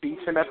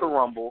beats him at the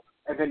Rumble,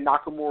 and then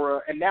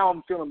Nakamura. And now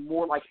I'm feeling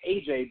more like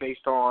AJ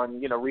based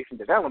on recent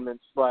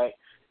developments. But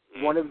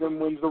one of them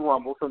wins the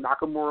Rumble, so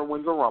Nakamura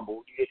wins the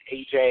Rumble. You get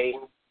AJ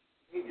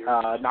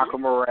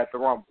Nakamura at the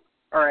Rumble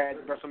or at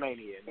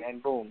WrestleMania,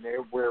 and boom,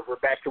 we're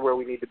back to where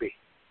we need to be.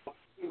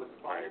 He was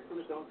fired from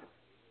his own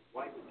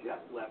wife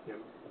just left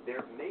him.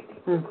 There may be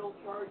criminal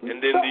charges.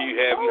 And then do you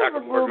have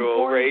Nakamura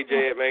go over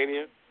AJ at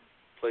Mania?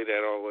 Play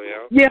that all the way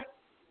out? Yeah.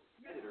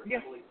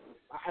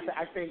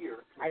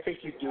 I think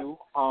you do.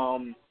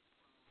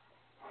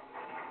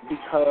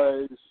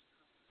 Because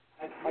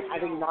I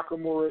think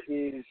Nakamura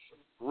is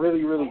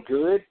really, really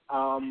good.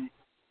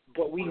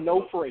 But we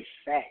know for a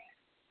fact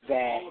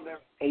that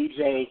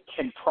AJ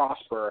can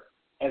prosper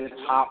as a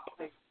top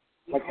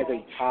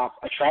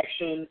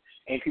attraction,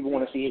 and people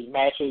want to see his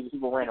matches.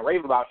 People rant and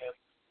rave about him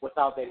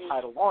without that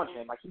title on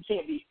him. Like he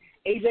can't be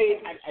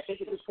AJ. I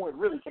think at this point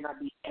really cannot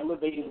be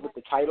elevated with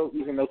the title,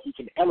 even though he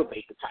can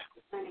elevate the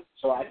title.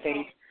 So I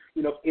think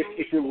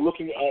if you're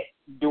looking at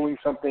doing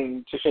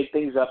something to shake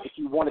things up, if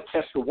you want to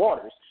test the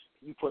waters,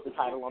 you put the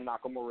title on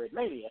Nakamura at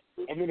Mania,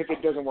 and then if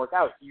it doesn't work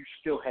out, you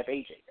still have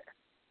AJ there.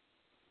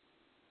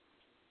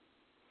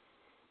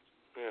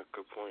 Yeah,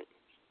 good point.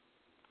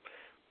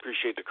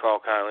 Appreciate the call,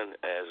 Kylan.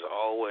 As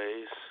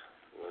always,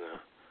 I'm going to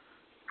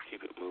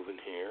keep it moving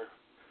here.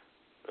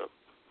 Oh,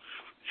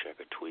 check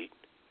a tweet.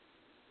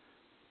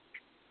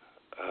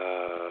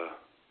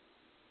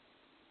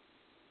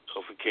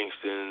 Kofi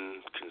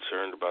Kingston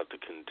concerned about the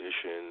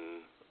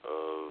condition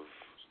of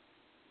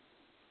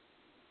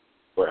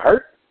What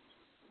hurt?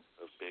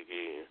 Of Big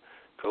E.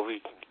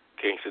 Kofi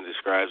Kingston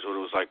describes what it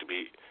was like to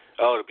be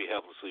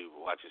helplessly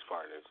watch his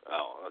partners.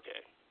 Oh, okay.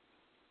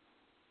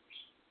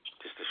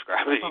 Just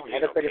describe it. I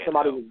had to think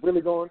somebody was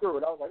really going through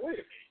it. I was like, wait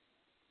a minute.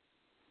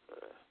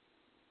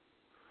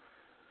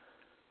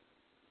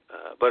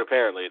 But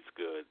apparently it's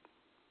good.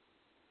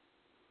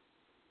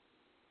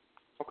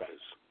 Okay.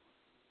 Because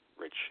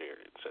Rich shared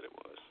it and said it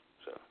was.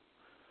 So,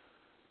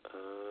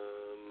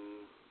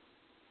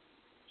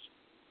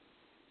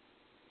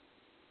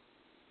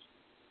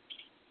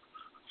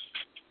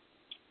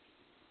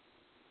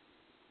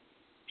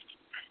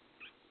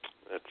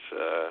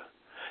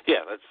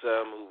 let's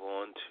move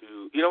on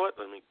to. You know what?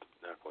 Let me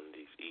knock one of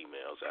these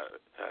emails out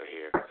of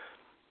here.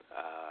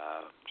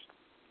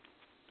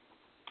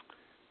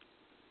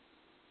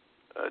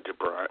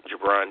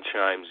 Jabron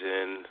chimes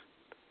in.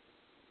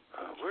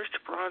 Where's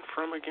Jabron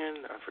from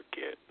again? I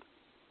forget.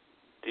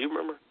 Do you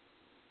remember?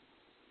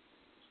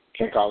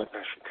 Can't call it.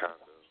 Not Chicago.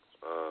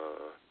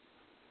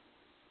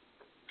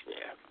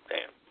 Yeah,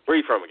 damn. Where are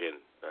you from again,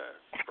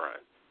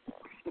 Jabron?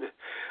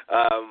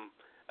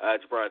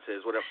 Jabron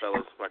says, "What up,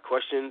 fellas? My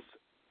questions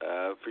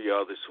for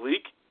y'all this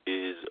week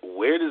is: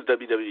 where does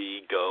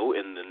WWE go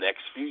in the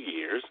next few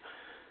years?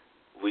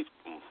 We've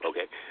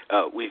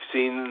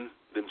seen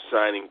them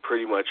signing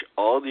pretty much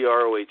all the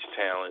ROH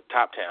talent,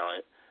 top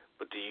talent,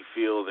 but do you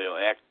feel they'll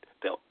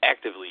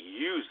actively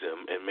use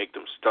them and make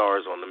them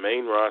stars on the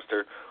main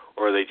roster,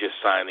 or are they just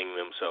signing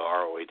them so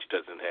ROH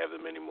doesn't have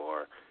them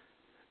anymore?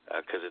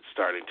 Because it's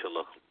starting to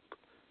look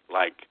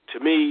like, to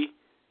me,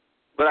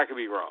 but I could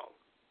be wrong.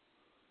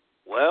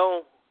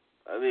 Well,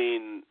 I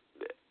mean,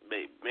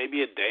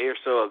 maybe a day or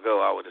so ago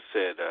I would have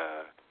said,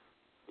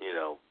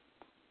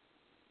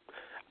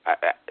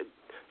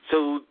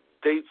 so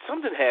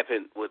something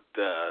happened with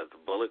the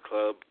Bullet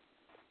Club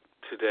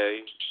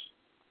today.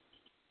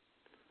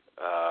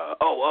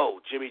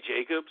 Jimmy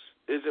Jacobs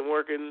isn't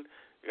working.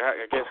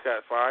 I guess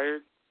got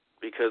fired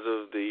because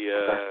of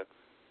the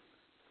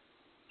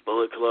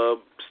Bullet Club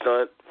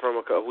stunt from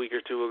a week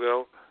or two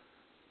ago.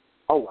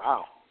 Oh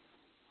wow!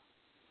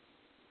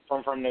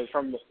 From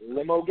the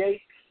limo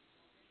gate.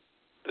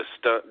 The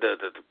stunt,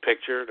 the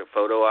picture, the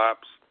photo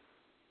ops.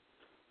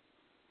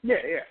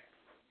 Yeah.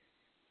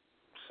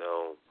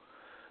 So,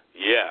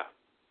 yeah,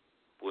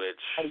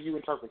 which. How do you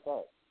interpret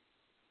that?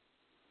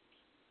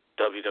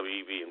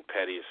 WWE being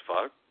petty as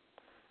fuck.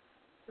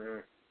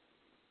 Mm.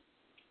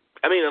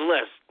 I mean,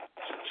 unless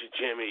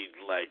Jimmy,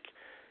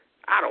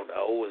 I don't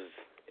know, was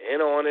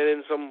in on it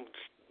in some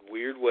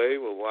weird way.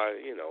 Well, why?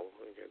 You know,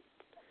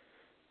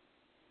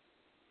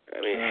 I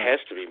mean, it has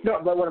to be.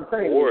 No, but what I'm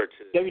saying more is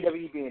to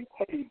WWE being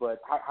petty,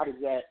 but how does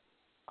that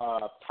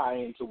tie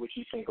into what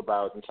you think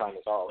about in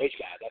China's ROH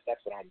guy?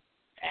 That's what I'm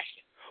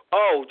asking.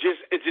 Oh,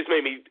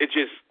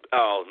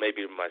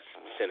 maybe my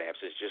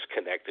synapses just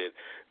connected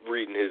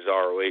reading his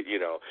ROH, you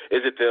know.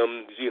 Is it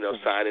them, you know,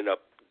 signing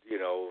up, you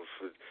know,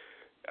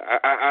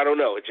 I don't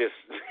know. It just,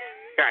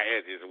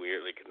 I just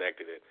weirdly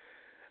connected it.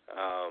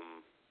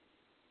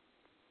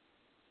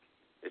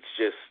 It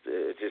just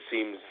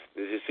seems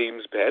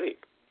petty.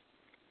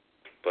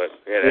 But,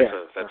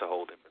 yeah, that's a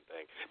whole different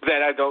thing. But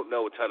that I don't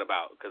know a ton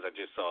about because I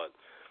just saw it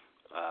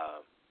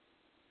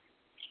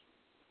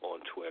on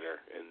Twitter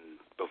and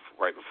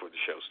right before the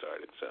show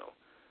started. So,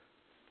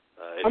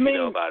 if you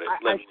know about it,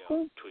 let me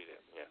know. Tweet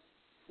it.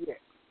 Yeah.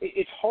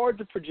 It's hard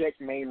to project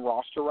main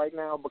roster right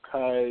now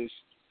because,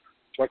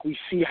 like, we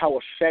see how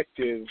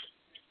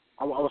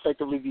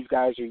effectively these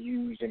guys are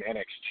used in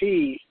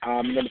NXT,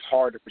 and then it's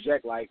hard to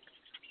project. Like,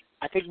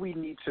 I think we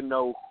need to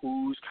know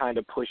who's kind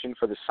of pushing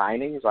for the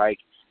signings. Like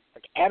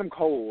Adam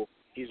Cole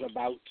is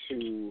about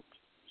to,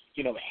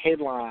 you know,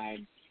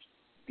 headline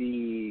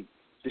this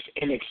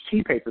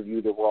NXT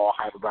pay-per-view that we're all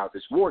hype about,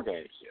 this War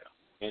Games here.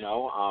 You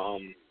know,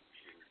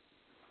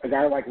 a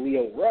guy like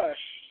Lio Rush,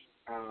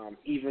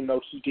 even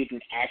though he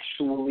didn't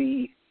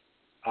actually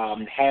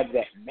have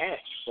that match,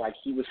 like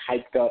he was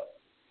hyped up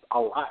a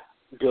lot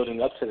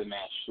building up to the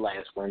match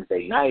last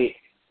Wednesday night.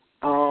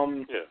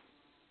 You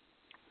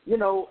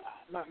know,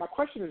 my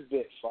question is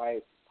this,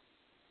 like,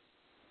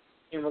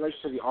 in relation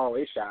to the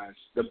ROH guys,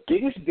 the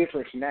biggest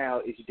difference now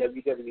is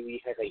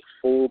WWE has a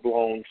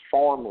full-blown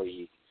farm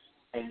league,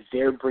 and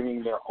they're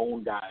bringing their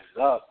own guys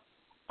up,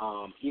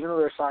 even though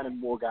they're signing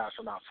more guys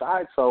from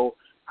outside. So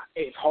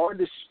it's hard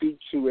to speak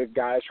to if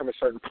guys from a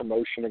certain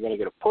promotion are going to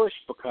get a push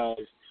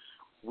because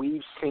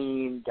we've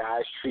seen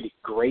guys treated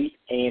great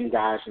and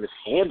guys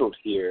mishandled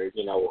here,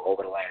 you know,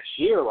 over the last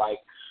year. Like,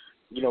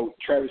 you know,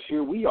 Travis,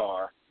 here we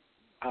are,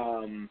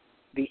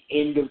 the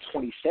end of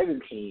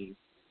 2017,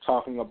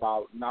 talking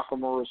about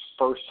Nakamura's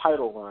first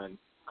title run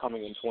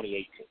coming in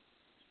 2018.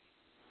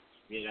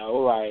 You know,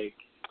 like...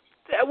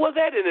 Well,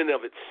 that in and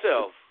of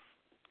itself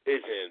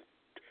isn't...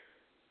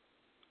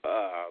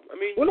 I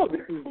mean, well, no,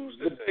 who's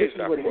to say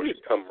Nakamura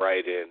should come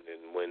right in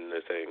and win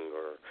the thing?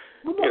 Or,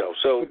 you know,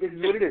 so that in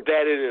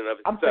and of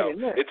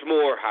itself, it's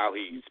more how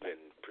he's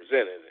been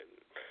presented.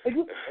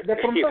 And,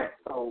 that's what I'm saying.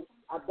 So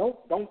I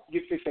don't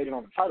get fixated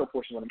on the title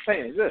portion. What I'm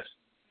saying is this.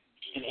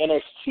 In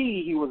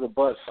NXT, he was a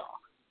buzzsaw.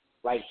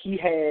 Like, he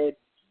had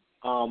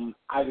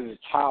either the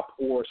top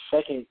or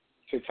second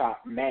to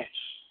top match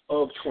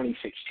of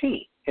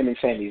 2016, him and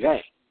Sami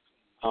Zayn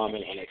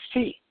in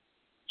NXT.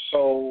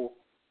 So,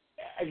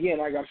 again,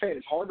 like I'm saying,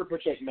 it's hard to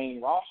project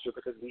main roster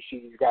because we see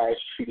these guys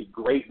treated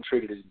great and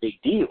treated as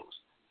big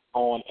deals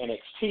on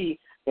NXT.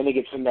 Then they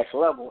get to the next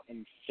level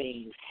and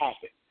things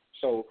happen.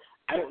 So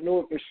I don't know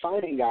if they're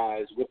signing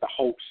guys with the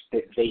hopes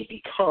that they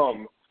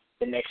become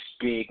the next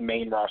big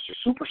main roster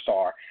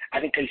superstar. I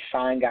think they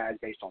sign guys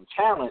based on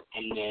talent,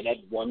 and then at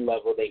one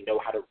level they know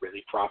how to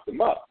really prop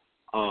them up.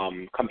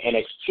 Come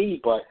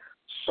NXT, but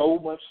so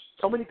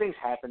many things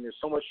happen. There's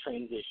so much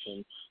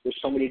transition. There's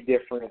so many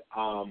different,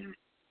 so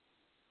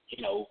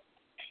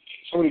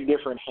many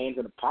different hands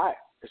in the pot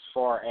as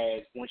far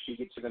as once you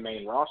get to the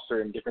main roster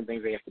and different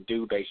things they have to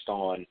do based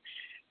on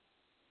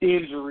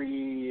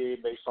injury,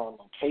 based on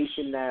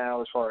location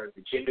now, as far as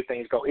the gender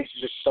things go. It's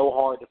just so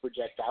hard to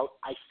project out.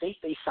 I think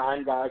they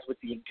sign guys with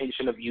the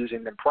intention of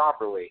using them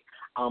properly,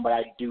 but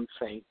I do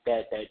think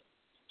that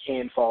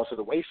can fall to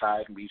the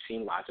wayside, and we've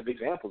seen lots of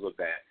examples of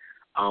that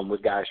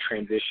with guys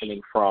transitioning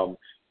from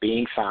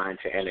being signed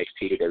to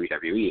NXT to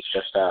WWE. It's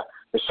just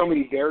there's so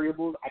many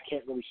variables, I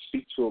can't really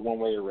speak to it one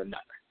way or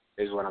another,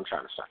 is what I'm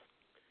trying to say.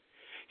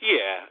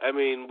 Yeah, I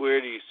mean, where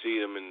do you see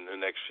them in the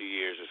next few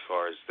years as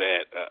far as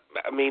that?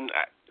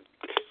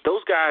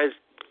 Those guys,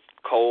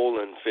 Cole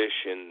and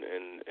Fish and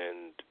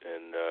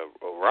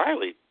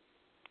O'Reilly,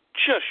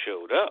 just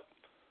showed up.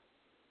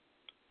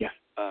 Yeah.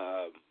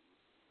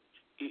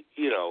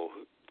 You know,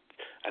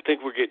 I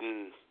think we're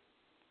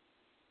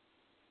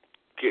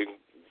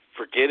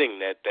forgetting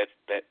that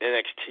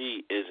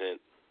NXT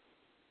isn't.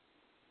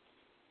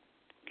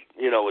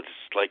 You know, it's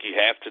like you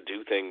have to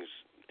do things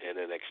in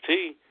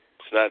NXT.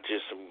 It's not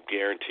just some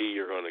guarantee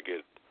you're going to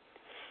get.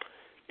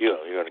 You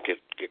know, you're going to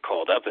get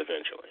called up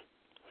eventually.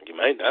 You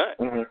might not.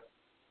 Mm-hmm.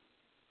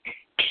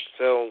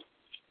 So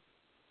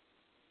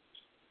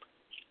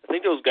I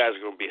think those guys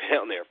are going to be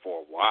down there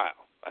for a while.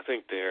 I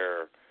think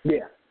they're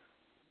going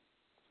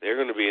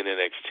to be in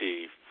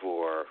NXT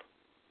for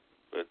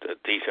a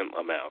decent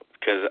amount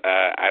because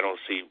I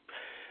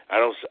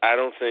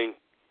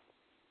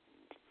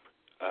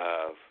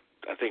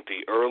think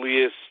the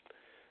earliest.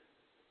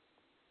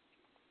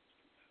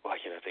 Why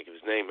can't I think of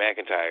his name?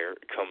 McIntyre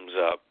comes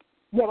up.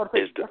 Yeah,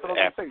 is the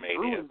After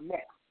Mania.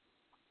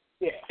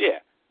 Yeah.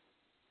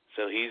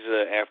 So he's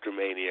an After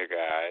Mania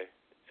guy,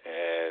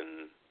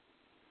 and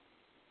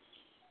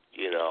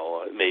you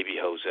know maybe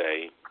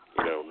Jose.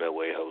 You know, no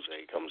way Jose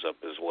comes up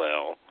as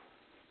well.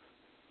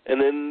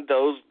 And then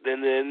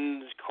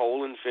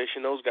Cole and Fish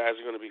and those guys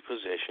are going to be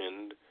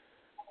positioned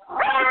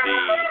to be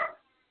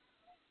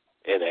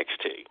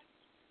NXT.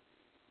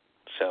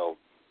 So,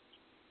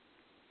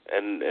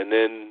 and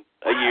then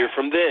a year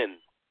from then,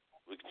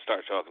 we can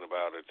start talking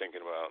about or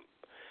thinking about,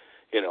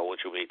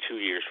 which will be 2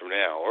 years from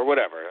now or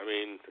whatever. I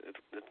mean,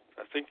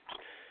 I think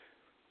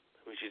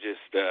we should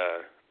just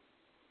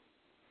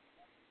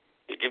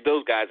give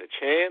those guys a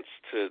chance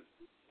to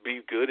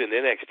be good in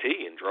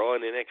NXT and draw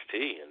in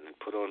NXT and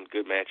put on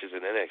good matches in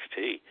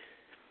NXT,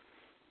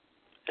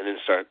 and then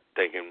start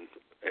thinking,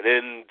 and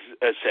then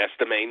assess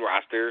the main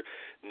roster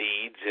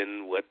needs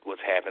and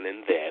what's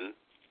happening then,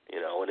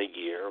 in a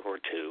year or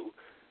two,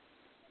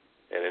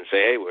 and then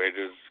say, hey, where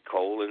does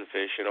Cole and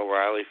Fish and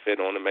O'Reilly fit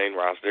on the main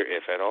roster,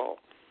 if at all?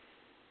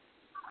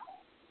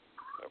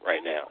 But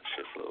right now, it's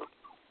just a little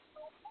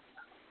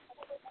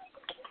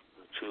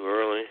too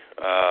early.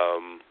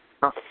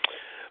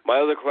 My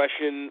other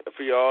question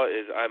for y'all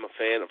is, I'm a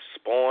fan of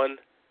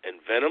Spawn and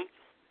Venom.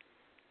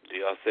 Do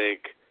y'all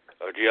think,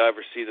 or do y'all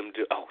ever see them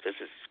do? Oh, this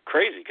is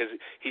crazy because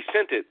he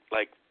sent it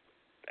like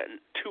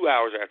 2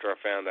 hours after I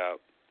found out.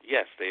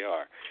 Yes, they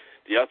are.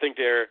 Do y'all think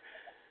they're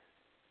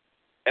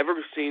ever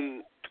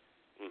seen?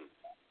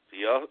 Do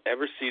y'all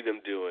ever see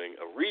them doing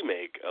a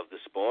remake of the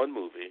Spawn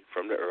movie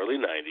from the early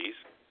 '90s,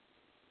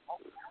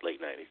 late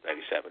 '90s,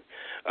 '97,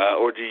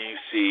 or do you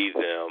see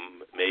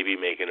them maybe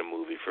making a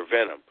movie for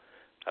Venom?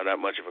 I'm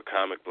not much of a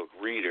comic book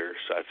reader,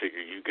 so I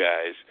figure you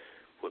guys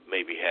would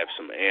maybe have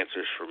some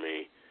answers for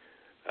me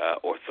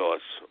or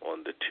thoughts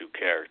on the two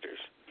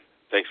characters.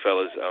 Thanks,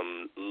 fellas.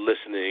 I'm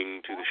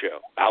listening to the show.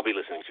 I'll be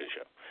listening to the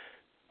show.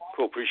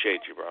 Cool.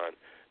 Appreciate you, Brian.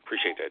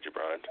 Appreciate that,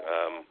 Jabron,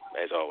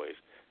 as always.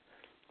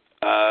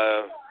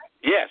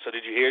 Yeah, so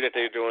did you hear that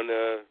they're doing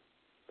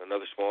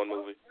another Spawn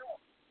movie?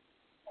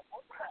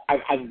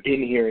 I've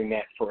been hearing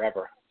that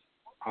forever.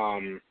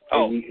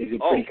 Is it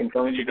pretty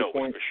confirmed at this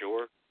point? For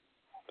sure?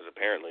 Because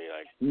apparently,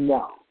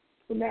 No.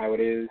 So now it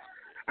is.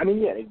 I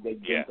mean, yeah, they've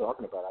been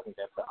talking about it. I think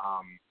that's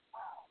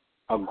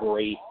a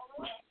great...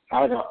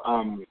 I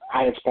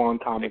had Spawn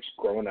comics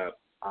growing up.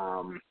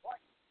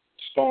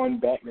 Spawn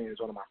Batman is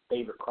one of my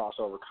favorite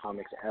crossover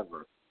comics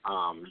ever.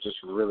 Just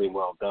really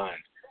well done.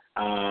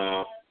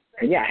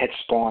 And yeah, I had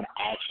Spawn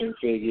action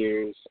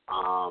figures.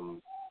 I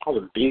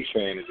was a big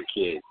fan as a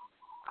kid.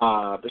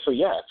 But so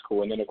yeah, it's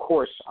cool. And then of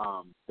course,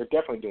 they're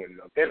definitely doing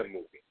a Venom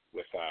movie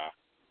with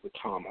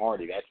Tom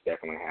Hardy. That's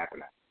definitely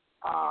happening.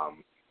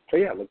 So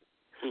yeah, look,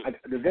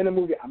 the Venom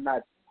movie I'm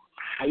not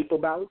hype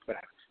about, but I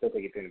still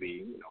think it's going to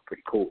be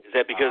pretty cool. Is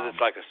that because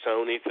it's like a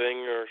Sony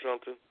thing or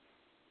something?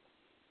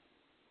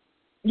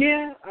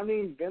 Yeah, I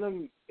mean,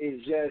 Venom is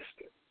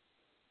just,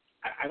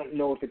 I don't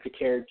know if it's a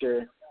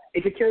character.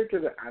 It's a character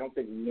that I don't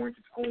think warrants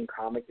its own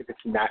comic if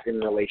it's not in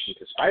relation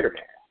to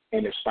Spider-Man.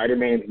 And if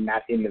Spider-Man is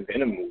not in the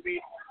Venom movie,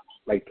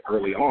 like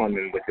early on,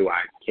 then what do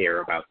I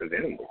care about the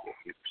Venom movie?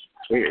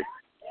 It's weird.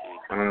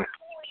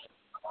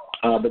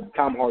 But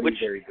Tom Hardy's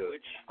very good.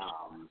 Which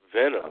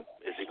Venom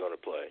is he going to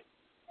play?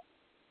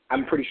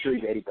 I'm pretty sure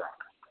he's Eddie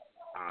Brock.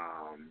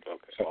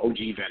 Okay. So OG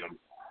Venom.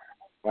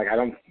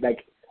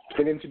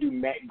 For them to do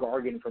Matt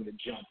Gargan from the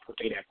jump,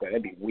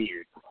 that'd be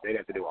weird. They'd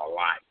have to do a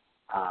lot.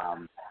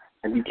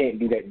 And you can't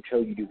do that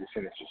until you do the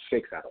Sinister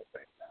Six, I don't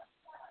think.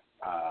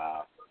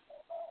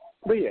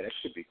 But yeah, that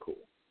should be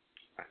cool,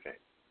 I think.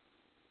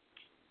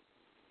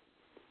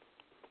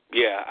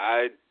 Yeah,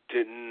 I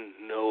didn't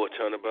know a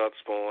ton about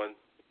Spawn.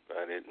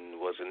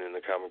 Wasn't in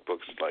the comic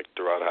books like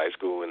throughout high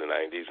school in the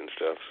 90s and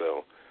stuff,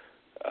 so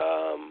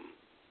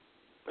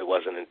it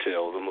wasn't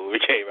until the movie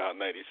came out in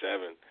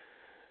 97.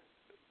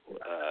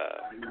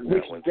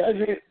 Which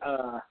doesn't,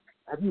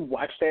 have you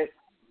watched that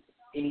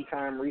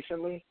anytime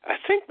recently? I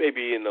think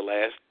maybe in the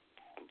last,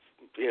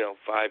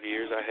 5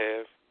 years I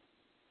have.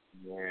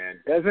 Yeah,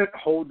 it doesn't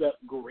hold up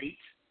great.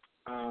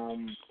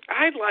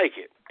 I like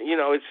it.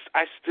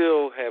 I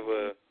still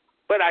have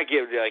but I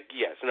get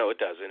yes, no, it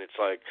doesn't. It's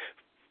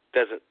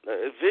doesn't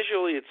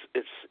visually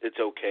it's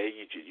okay.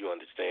 You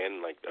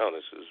understand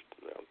this is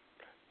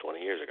 20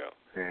 years ago.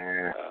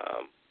 Yeah.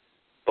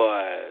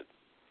 But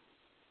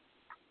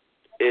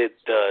it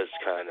does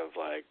kind of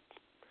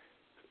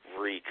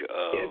reek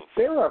of. Yeah,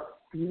 there are a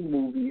few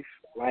movies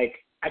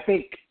I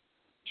think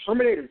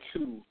Terminator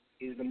 2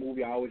 is the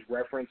movie I always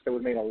reference that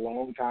was made a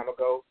long time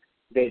ago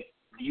that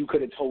you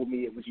could have told me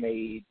it was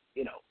made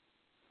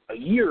a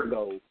year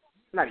ago.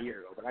 Not a year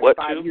ago, but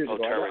 5 years ago.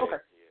 Terminator.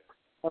 Okay.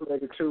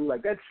 Terminator 2,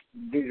 that's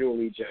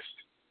visually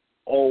just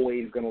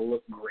always going to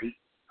look great.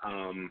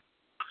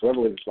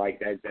 Whatever it's like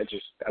that, that's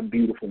just a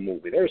beautiful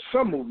movie. There's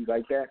some movies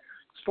like that.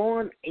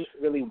 Spawn ain't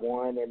really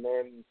one, and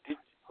then did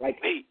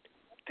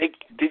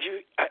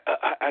you?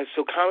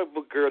 So Comic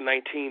Book Girl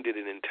 19 did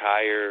an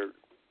entire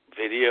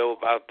video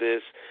about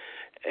this,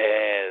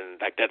 and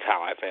that's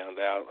how I found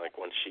out.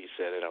 Once she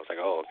said it, I was like,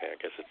 oh, okay, I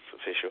guess it's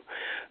official.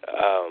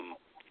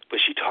 But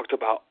she talked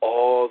about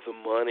all the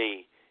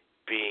money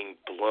being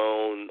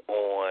blown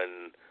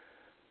on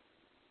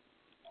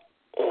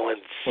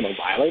the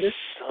Violators?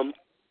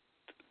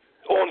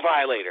 On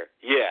Violator,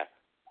 yeah.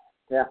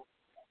 Yeah.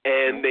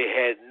 And they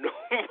had no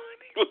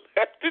money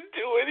left to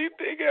do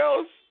anything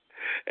else.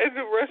 And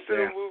the rest of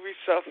the movie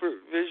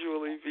suffered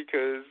visually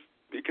because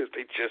they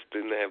just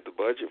didn't have the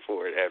budget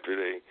for it after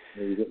they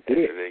did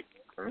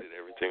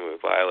everything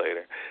with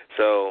Violator.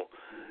 So,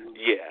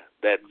 yeah,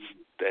 that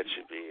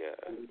should be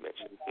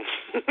mentioned.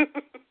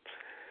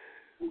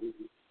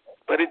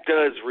 But it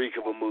does reek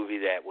of a movie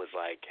that was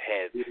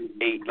had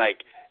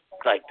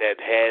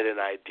an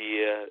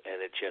idea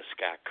and it just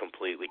got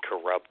completely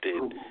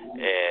corrupted,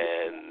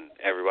 and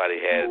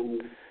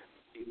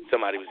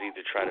somebody was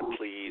either trying to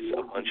please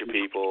a bunch of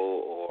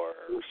people or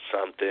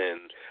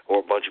something, or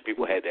a bunch of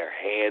people had their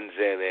hands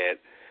in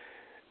it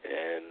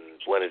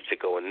and wanted to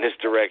go in this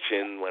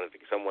direction,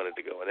 some wanted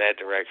to go in that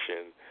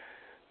direction.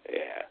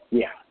 Yeah.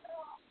 Yeah.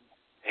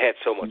 It had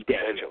so much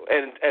potential.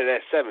 And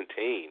at 17,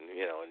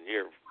 and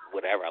you're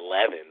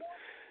 11.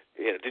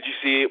 Did you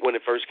see it when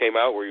it first came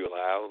out? Were you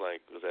allowed?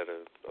 Was that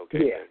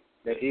okay? Yeah,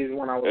 that is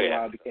one I was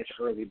allowed to catch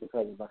early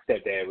because my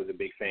stepdad was a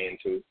big fan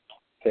too.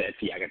 So I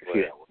got to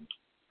see that one.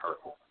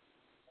 Perfect.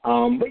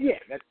 But yeah,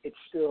 it's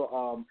still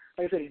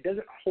like I said, it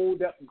doesn't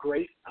hold up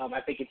great.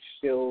 I think it's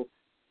still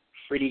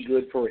pretty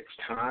good for its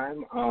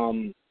time.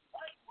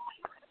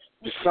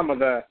 Just some of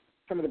the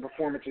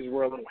performances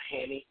were a little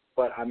hammy.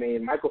 But, I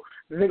mean, Michael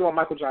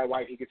Jai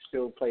White, he could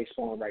still play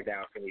Spawn right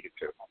now if he needed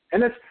to.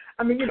 And that's,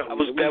 I mean, that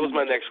was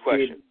my next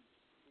question.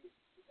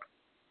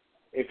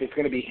 If it's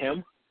going to be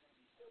him?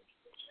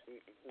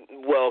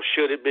 Well,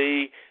 should it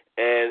be?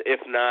 And if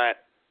not,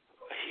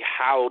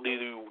 how do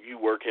you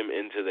work him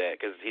into that?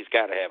 Because he's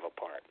got to have a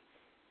part.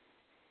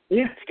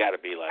 Yeah. It's got to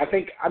be I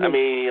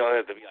mean, you don't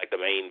have to be the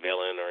main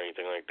villain or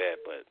anything like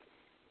that, but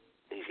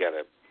he's got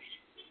to.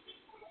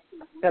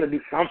 Got to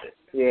do something.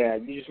 Yeah,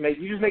 you just make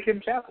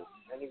him Chapel.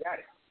 And you got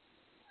it.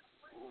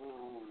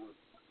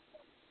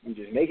 You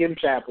just make him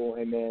Chapel,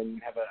 and then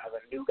have a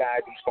new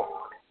guy be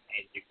Spawn,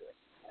 and you're good.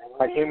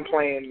 Like him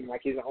playing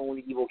his own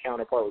evil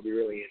counterpart would be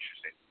really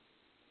interesting.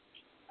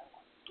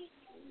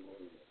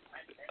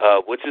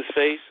 What's his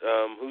face?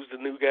 Who's the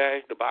new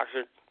guy? The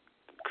boxer,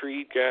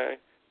 Creed guy.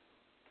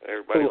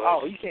 Everybody.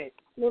 You can't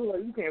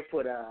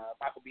put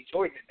Michael B.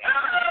 Jordan in there.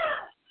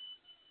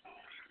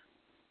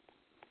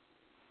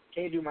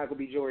 Can't do Michael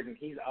B. Jordan.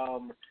 He's I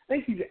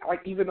think he's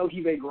even though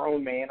he's a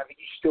grown man, I think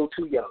he's still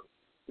too young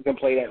to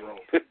play that role.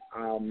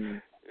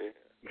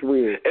 It's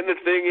weird. And the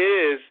thing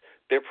is,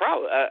 they're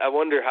probably. I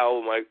wonder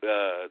how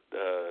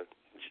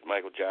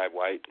Michael Jai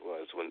White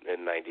was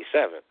in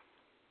 '97.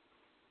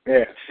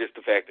 Yeah. It's just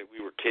the fact that we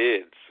were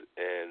kids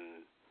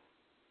and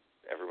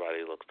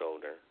everybody looked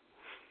older.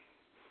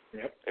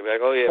 Yep. They'd be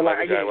like, oh yeah,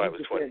 Michael Jai White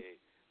was 28.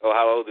 Oh,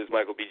 how old is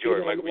Michael B.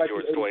 Jordan? Michael B.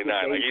 Jordan's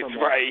 29. He's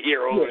probably a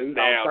year older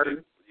now.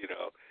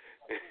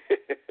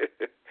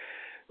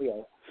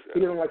 Yeah. He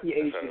doesn't he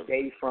aged a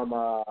day from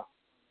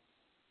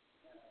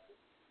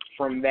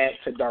that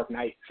to Dark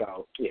Knight,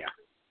 so yeah.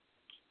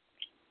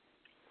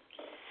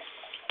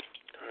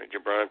 All right,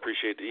 Jabron,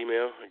 appreciate the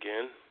email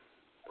again.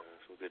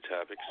 Some good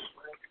topics.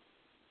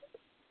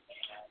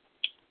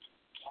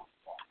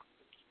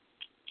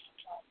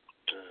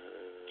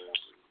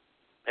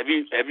 Have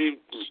you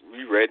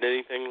read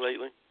anything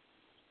lately?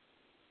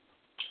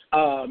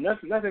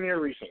 Nothing here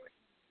recently.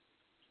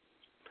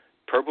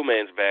 Purple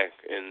Man's back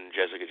in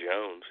Jessica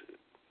Jones.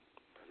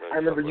 I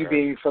remember you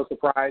being so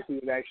surprised he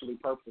was actually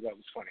purple. That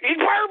was funny. He's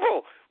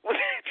purple!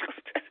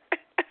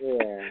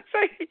 Yeah.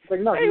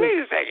 No, hey, wait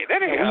a second. That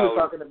ain't how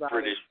about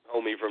British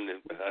homie from the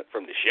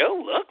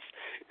show looks.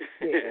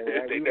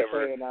 Yeah, they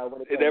never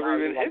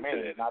even hinted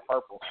at it. Not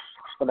purple.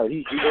 But no, or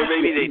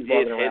maybe they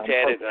did hint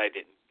at it, and I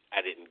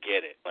didn't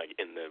get it.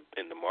 In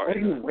the market.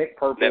 I think he went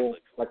purple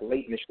Netflix.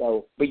 late in the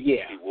show. But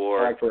yeah, he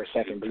wore for a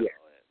second. But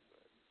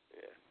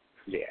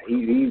yeah,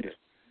 he's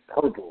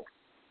purple.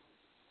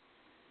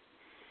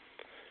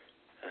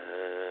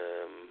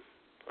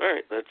 All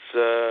right, let's.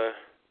 I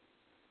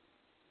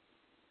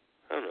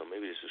don't know.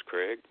 Maybe this is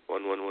Craig.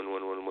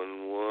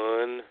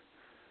 11111111.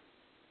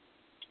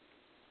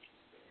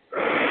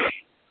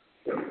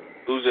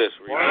 Who's this?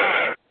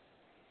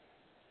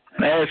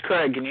 Man, it's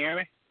Craig. Can you hear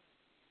me?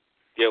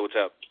 Yeah. What's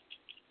up?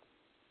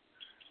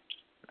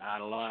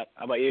 Not a lot.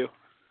 How about you?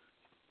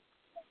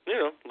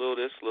 A little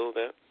this, a little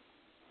that.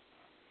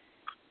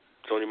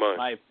 It's on your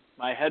mind.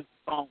 My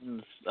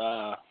headphones,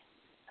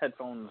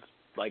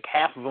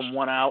 half of them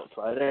went out,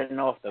 so I didn't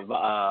know if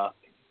the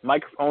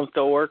microphone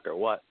still worked or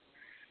what.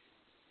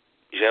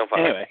 You sound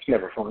fine. Anyway, it's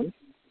never fun.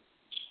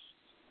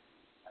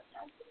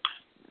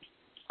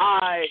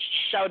 I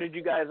shouted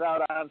you guys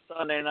out on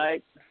Sunday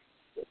night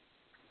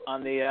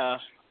on the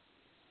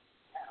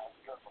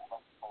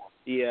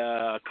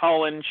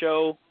call-in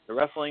show, the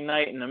Wrestling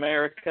Night in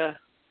America.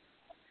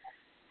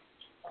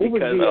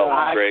 Because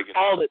I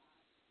called it.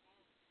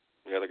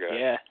 The other guy.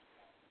 Yeah.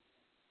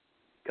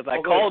 Because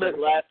I called it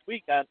last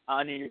week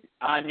on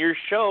your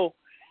show,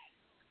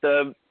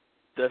 the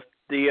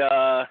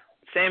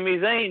Sami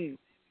Zayn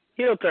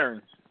heel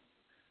turn.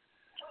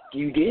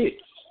 You did.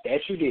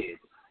 That you did.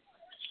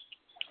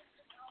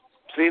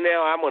 See,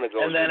 now I'm going to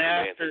go into then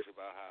semantics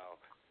about how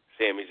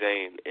Sami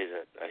Zayn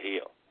isn't a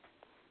heel,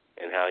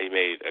 and how he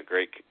made a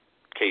great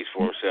case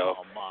for himself,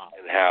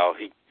 and how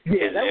his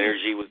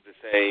energy was the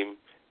same,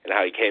 and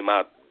how he came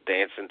out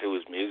dancing to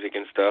his music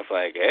and stuff.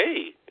 Like,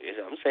 hey,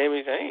 I'm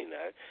Sami Zayn.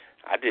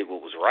 I did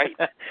what was right.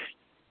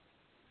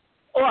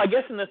 Well, I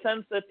guess in the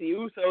sense that the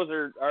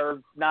Usos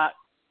are not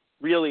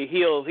really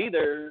heels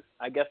either.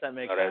 I guess that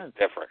makes sense. That's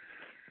different.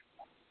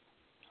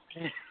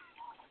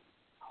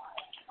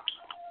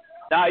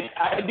 Now,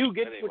 I do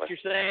get what you're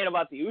saying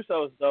about the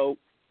Usos, though,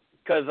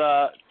 because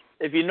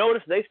if you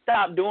notice, they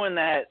stopped doing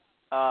that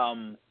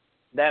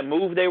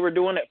move they were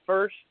doing at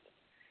first,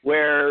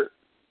 where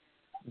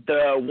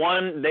the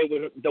one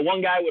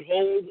guy would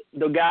hold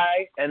the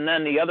guy, and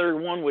then the other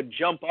one would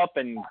jump up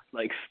and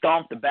like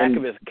stomp the back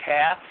of his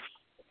calf.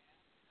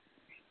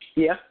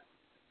 Yeah,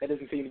 that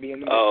doesn't seem to be in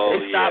the.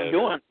 They stopped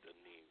doing.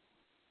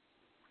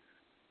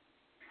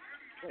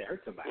 It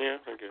hurt somebody. Yeah,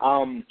 okay.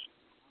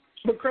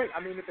 But Craig, I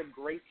mean, it's a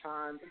great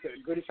time. It's a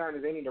good time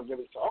as any to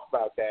really talk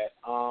about that.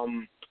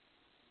 I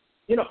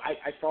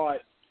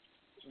thought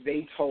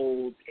they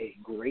told a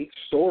great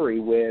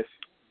story with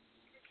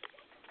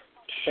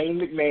Shane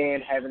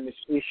McMahon having this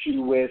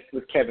issue with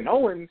Kevin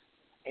Owens,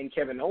 and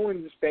Kevin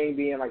Owens' thing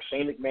being like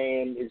Shane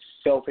McMahon is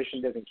selfish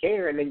and doesn't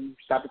care. And then you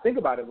stop to think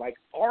about it, like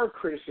our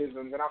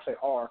criticisms, and I'll say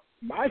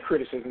my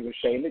criticisms of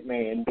Shane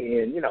McMahon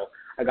being,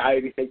 a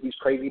guy who takes these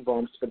crazy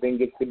bumps but then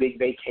gets the big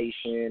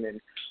vacation and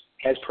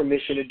has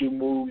permission to do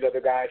moves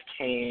other guys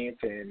can't,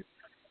 and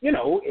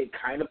it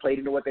kind of played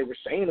into what they were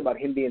saying about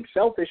him being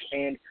selfish.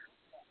 And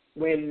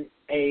when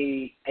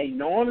a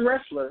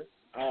non-wrestler,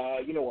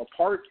 a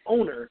part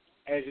owner,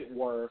 as it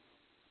were,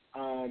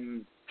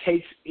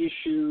 takes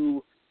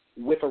issue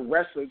with a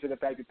wrestler to the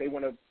fact that they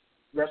want to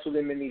wrestle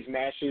them in these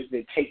matches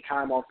that take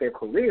time off their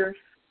career,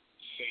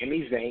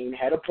 Sami Zayn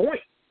had a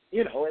point,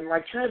 and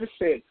like Travis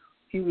said,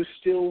 he was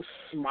still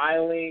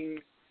smiling,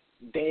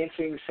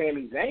 dancing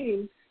Sami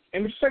Zayn.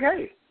 And it's just like,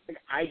 hey,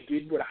 I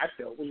did what I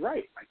felt was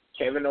right. Like,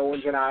 Kevin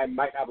Owens and I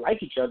might not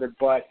like each other,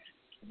 but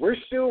we're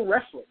still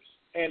wrestlers.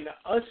 And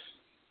us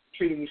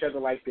treating each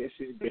other like this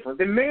is different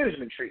than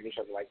management treating each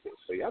other like this.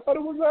 So, yeah, I thought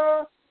it was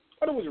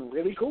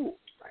really cool.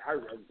 Like, I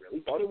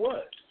really thought it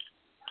was.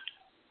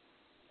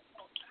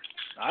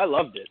 I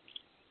loved it.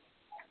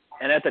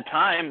 And at the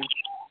time,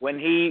 when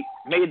he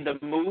made the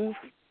move,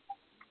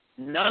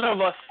 none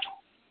of us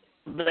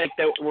that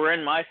were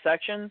in my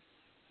section,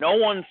 no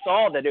one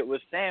saw that it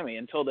was Sami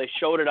until they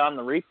showed it on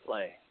the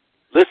replay.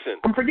 Listen,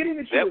 I'm forgetting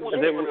that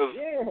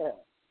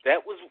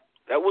that was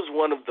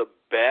one of the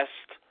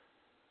best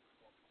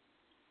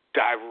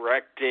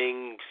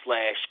directing /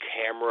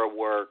 camera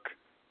work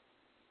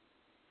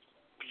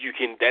you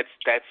can. That's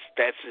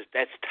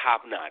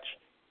top notch.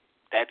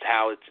 That's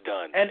how it's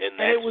done in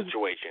that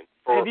situation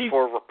for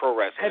pro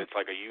wrestling. It's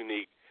like a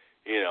unique,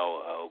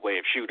 way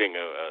of shooting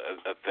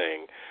a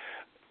thing.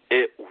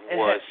 It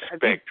was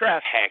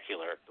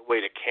spectacular. The way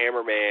the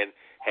cameraman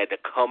had to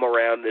come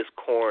around this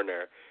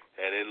corner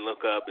and then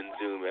look up and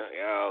zoom out.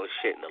 Oh,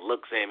 shit. And the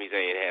look Sami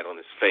Zayn had on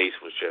his face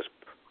was just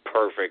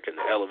perfect and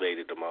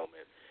elevated the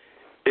moment.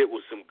 It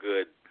was some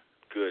good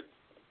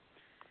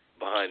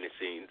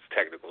behind-the-scenes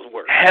technical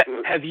work.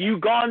 Have you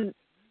gone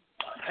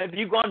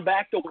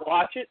back to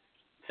watch it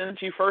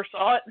since you first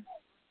saw it?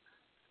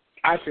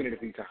 I've seen it a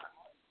few times.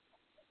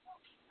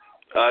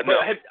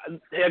 No.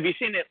 Have you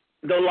seen it?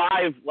 The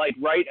live, like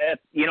right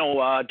at,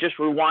 just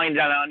rewind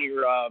on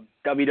your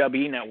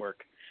WWE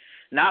network.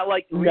 Not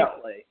like the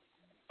replay.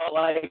 But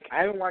like, I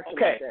haven't watched it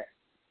like that.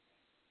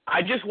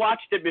 I just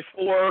watched it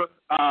before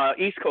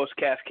East Coast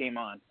Cast came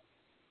on.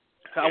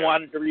 So I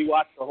wanted to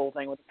rewatch the whole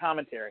thing with the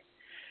commentary.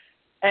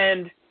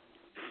 And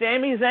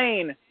Sami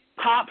Zayn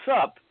pops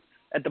up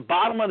at the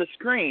bottom of the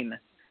screen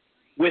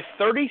with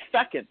 30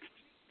 seconds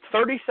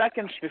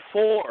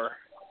before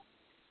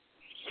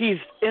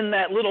he's in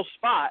that little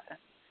spot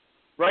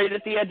right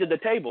at the edge of the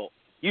table.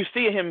 You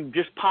see him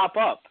just pop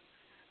up.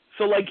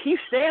 So, like, he's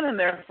standing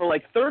there for,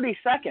 like, 30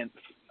 seconds,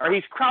 or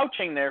he's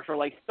crouching there for,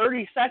 like,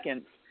 30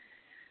 seconds.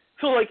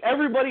 So, like,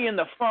 everybody in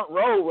the front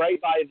row right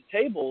by the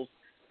tables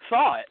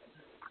saw it.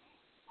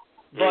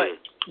 But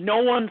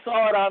no one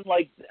saw it on,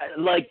 like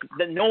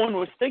no one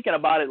was thinking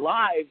about it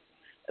live.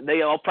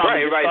 They all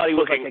probably just thought he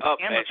was, like, a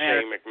cameraman.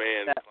 Shane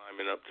McMahon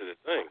climbing up to the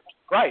thing.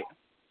 Right.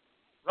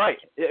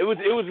 It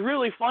was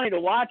really funny to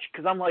watch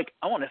because I'm like,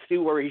 I want to see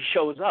where he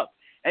shows up.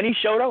 And he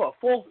showed up a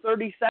full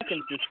 30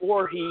 seconds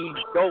before he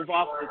dove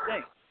off the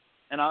thing.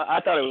 And I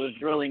thought it was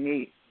really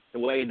neat the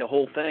way the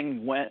whole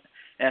thing went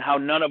and how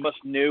none of us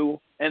knew.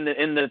 I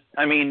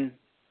mean,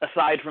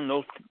 aside from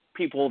those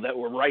people that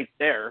were right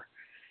there,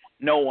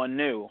 no one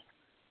knew.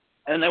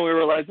 And then we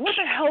were like, what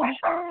the hell just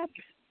happened?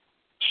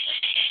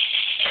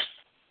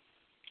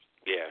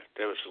 Yeah,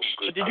 there was some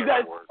good. Did you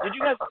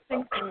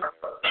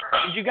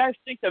guys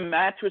think the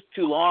match was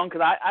too long?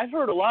 Because I've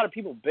heard a lot of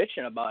people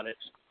bitching about it.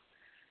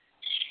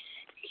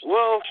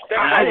 Well,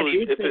 I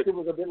did think it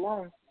was a bit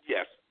long.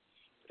 Yes,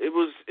 it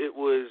was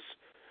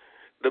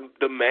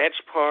the match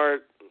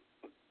part.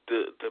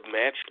 The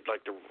match,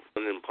 like the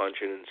running and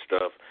punching and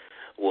stuff,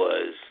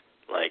 was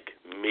like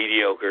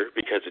mediocre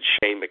because it's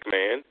Shane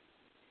McMahon,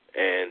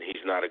 and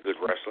he's not a good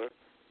wrestler,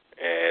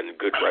 and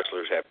good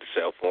wrestlers have to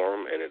sell for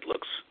him, and it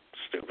looks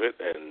stupid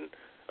and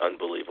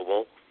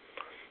unbelievable.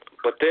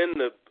 But then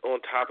on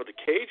top of the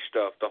cage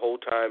stuff, the whole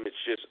time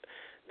it's just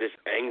this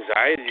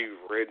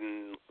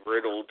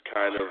anxiety-riddled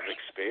kind of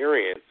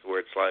experience where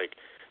it's like,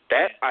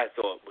 that I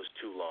thought was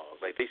too long.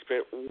 Like, they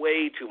spent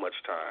way too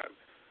much time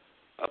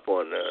up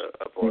on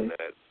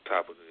that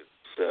top of the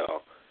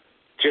cell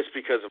just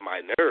because of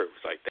my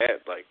nerves like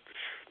that. Like,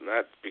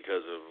 not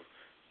because of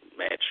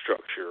match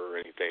structure or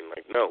anything.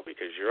 Like, no,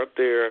 because you're up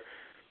there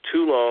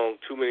too long,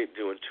 doing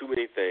too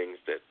many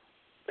things that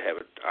have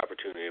an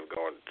opportunity of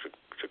going to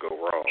go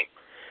wrong.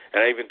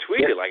 And I even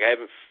tweeted, like, I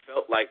haven't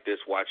felt like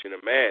this watching a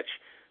match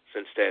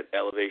since that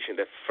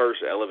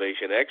first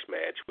Elevation X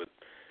match with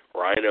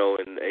Rhino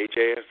and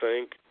AJ, I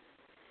think.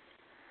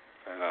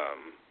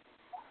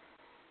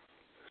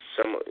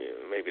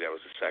 Maybe that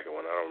was the second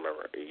one. I don't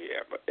remember.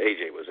 Yeah, but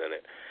AJ was in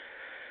it.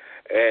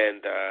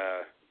 And,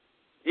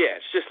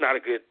 it's just not a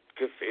good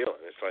feeling.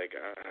 It's like,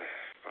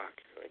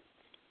 fuck. Like,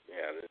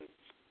 yeah.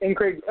 And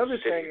Craig, the other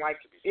thing, like,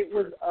 it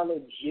was a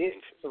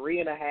legit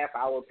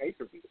 3.5-hour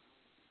pay-per-view.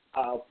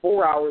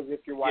 4 hours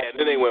if you're watching.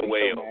 Yeah, then they went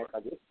way over.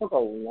 Like, it took a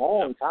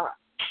long time.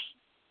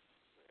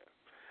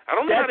 I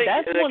don't know how they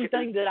that's one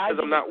thing that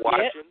I'm not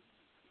watching.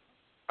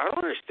 I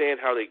don't understand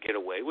how they get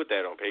away with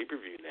that on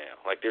pay-per-view now.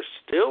 Like, there's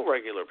still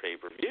regular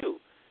pay-per-view.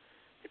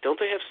 Don't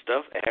they have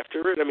stuff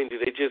after it? I mean, do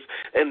they just...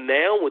 And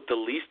now with the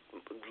least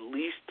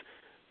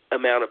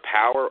amount of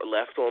power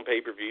left on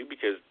pay-per-view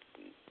because,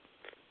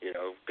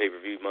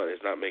 pay-per-view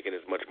is not making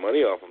as much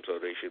money off them, so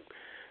they're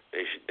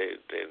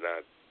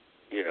not,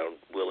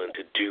 willing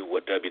to do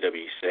what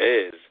WWE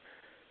says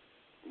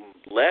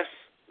less,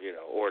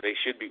 or they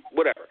should be,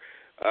 whatever.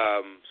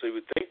 So you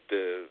would think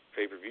the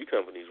pay-per-view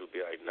companies would be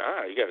like,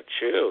 nah, you got to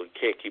chill. You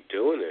can't keep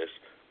doing this.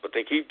 But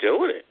they keep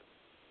doing it.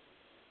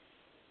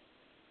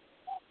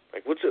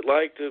 Like, what's it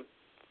like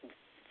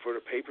for the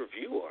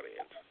pay-per-view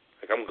audience?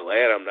 Like, I'm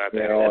glad I'm not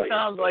that audience. That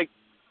sounds like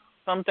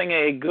something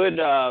a good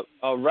a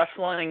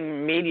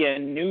wrestling media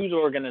news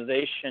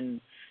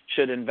organization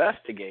should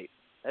investigate.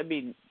 That'd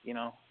be,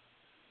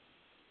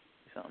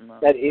 something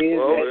else. That is,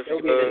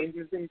 that'll be an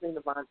interesting thing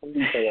to find some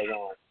details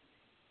on.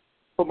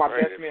 Put my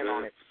best man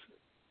on it.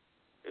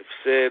 If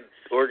said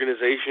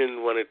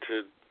organization wanted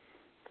to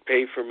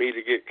pay for me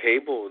to get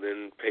cable and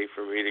then pay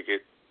for me to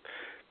get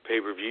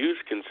pay-per-views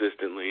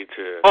consistently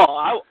to...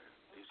 Oh,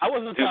 I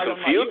wasn't do talking some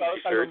about field you. I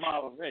was talking research.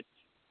 about Rich.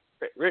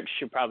 Rich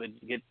should probably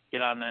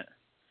get on that.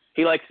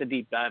 He likes to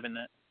deep dive in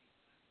that.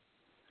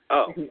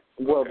 Oh.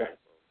 Well okay. done.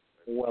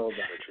 Well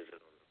done. Rich is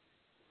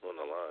on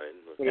the line.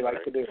 What do you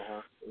like to do,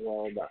 huh?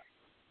 Well done.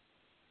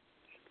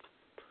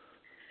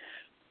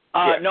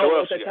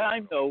 No, at the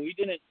time though, we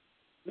didn't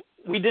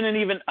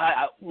even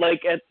I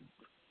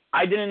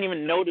didn't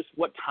even notice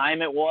what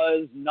time it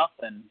was.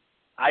 Nothing.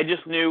 I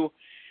just knew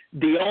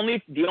the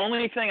only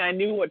thing I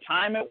knew what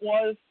time it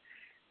was,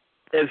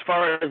 as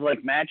far as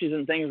like matches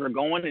and things were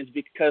going, is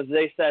because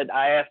they said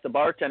I asked the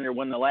bartender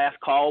when the last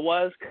call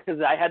was,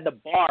 because I had the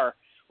bar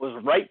was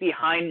right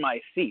behind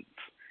my seats.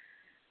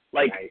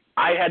 Like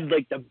I had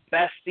like the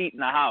best seat in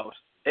the house.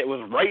 It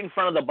was right in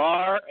front of the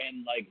bar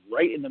and like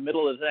right in the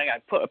middle of the thing. I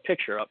put a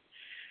picture up,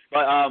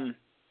 but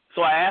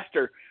so I asked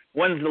her,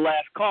 when's the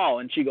last call?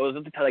 And she goes,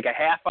 it's like a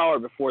half hour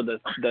before the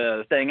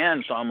thing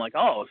ends. So I'm like,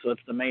 oh, so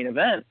it's the main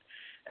event.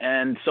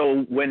 And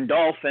so when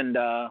Dolph and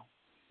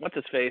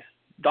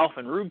Dolph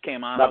and Rube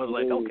came on, I was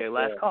like, okay,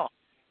 last call.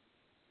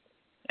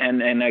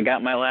 And I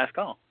got my last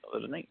call. So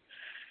it was neat.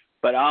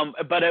 But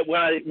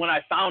when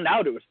I found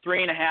out it was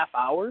 3.5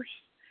 hours,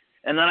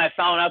 and then I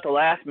found out the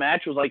last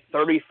match was like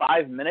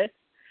 35 minutes,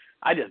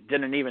 I just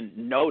didn't even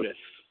notice.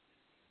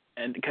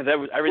 And because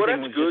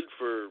everything was good just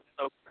for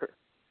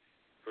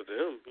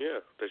them, yeah,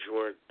 that you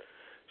weren't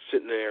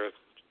sitting there,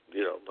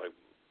 like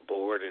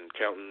bored and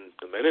counting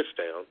the minutes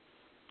down.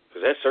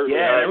 Because that's certainly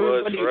how it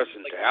was for us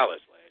in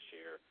Dallas last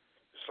year.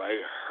 It's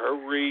like,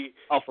 hurry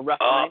up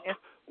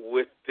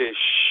with this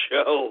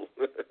show.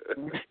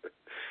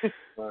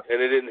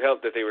 And it didn't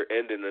help that they were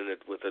ending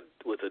it with a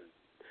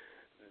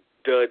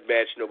dud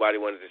match nobody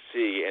wanted to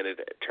see, and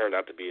it turned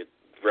out to be a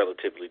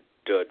relatively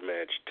dud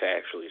match to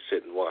actually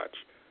sit and watch.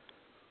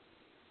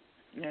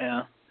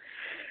 Yeah.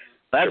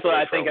 That's what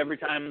I think every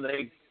time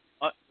they,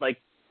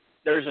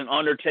 there's an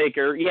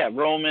Undertaker,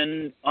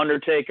 Roman,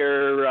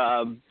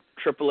 Undertaker,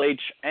 Triple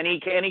H, any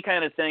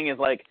kind of thing is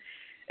like,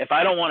 if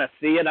I don't want to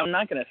see it, I'm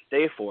not going to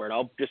stay for it.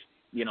 I'll just,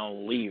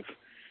 leave.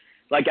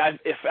 Like,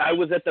 if I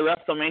was at the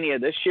WrestleMania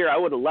this year, I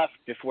would have left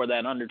before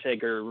that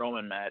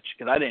Undertaker-Roman match,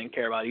 because I didn't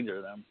care about either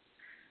of them.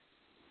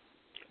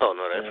 Oh,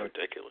 no, that's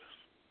ridiculous.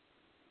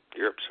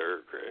 You're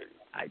absurd, Greg.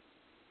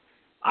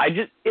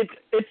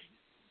 It's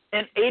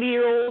an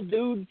 80-year-old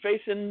dude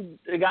facing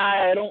a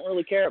guy I don't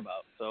really care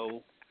about,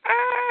 so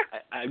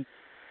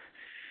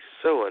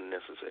so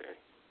unnecessary.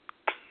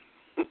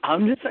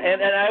 I'm just saying,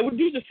 and I would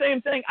do the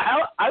same thing.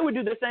 I would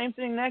do the same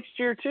thing next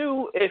year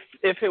too if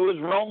it was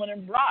Roman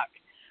and Brock.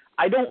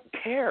 I don't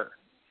care.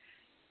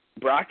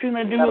 Brock's going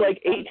to do like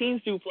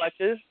 18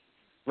 suplexes.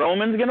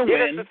 Roman's going to win.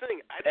 Yeah, that's the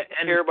thing. I didn't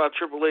care about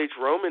Triple H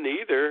Roman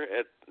either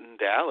in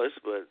Dallas,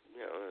 but,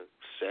 I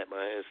sat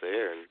my ass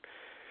there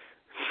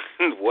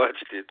and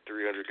watched it.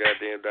 $300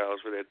 goddamn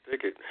for that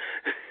ticket.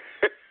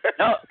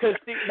 No, because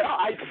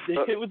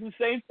it was the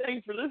same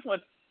thing for this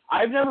one.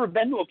 I've never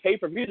been to a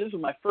pay-per-view. This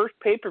was my first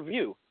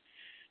pay-per-view.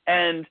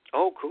 And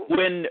oh, cool.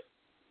 When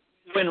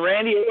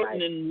Randy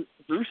Orton and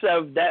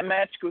Rusev, that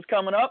match was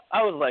coming up,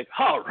 I was like,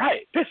 all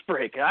right, piss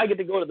break. And I get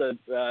to go to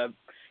the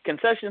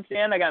concession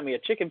stand. I got me a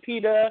chicken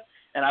pita,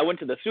 and I went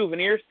to the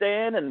souvenir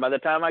stand, and by the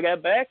time I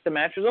got back, the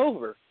match was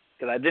over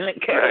because I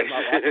didn't care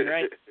about watching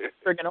Randy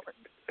friggin'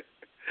 Orton.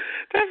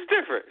 That's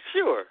different.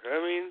 Sure. I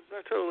mean,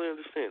 I totally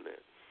understand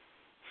that.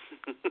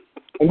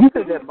 And you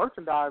said that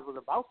merchandise was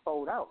about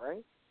sold out,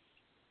 right?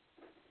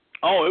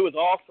 Oh, it was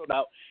all sold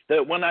out.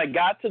 When I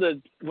got to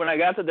the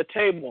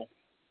table,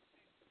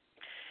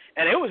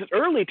 and it was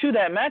early too.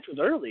 That match was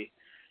early.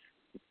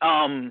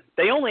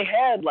 They only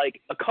had like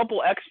a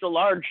couple extra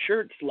large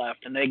shirts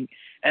left, and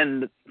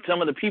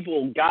some of the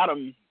people got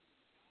them.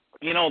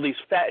 These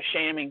fat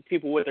shaming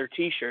people with their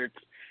T-shirts.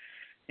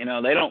 They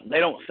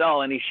don't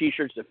sell any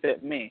T-shirts that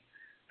fit me.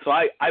 So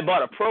I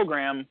bought a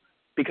program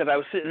because I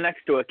was sitting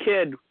next to a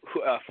kid,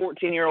 a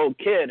 14-year-old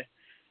kid,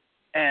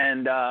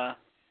 and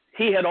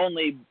he had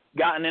only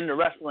gotten into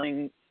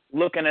wrestling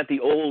looking at the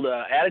old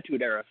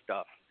Attitude Era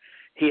stuff.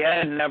 He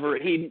hadn't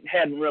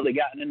really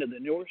gotten into the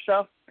newer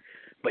stuff,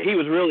 but he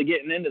was really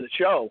getting into the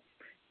show,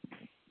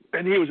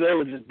 and he was there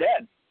with his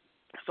dad.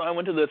 So I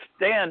went to the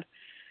stand,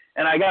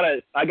 and I got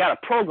a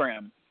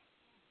program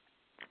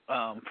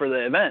for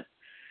the event.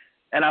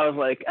 And I was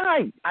like,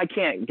 I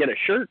can't get a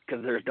shirt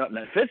because there's nothing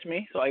that fits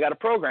me. So I got a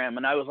program,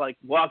 and I was like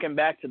walking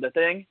back to the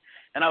thing,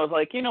 and I was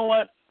like, you know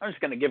what? I'm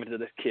just going to give it to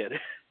this kid.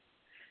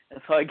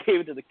 And so I gave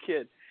it to the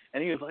kid,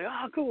 and he was like,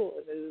 oh, cool.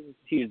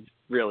 He was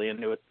really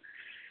into it.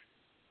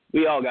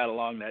 We all got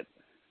along that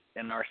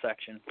in our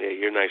section. Yeah,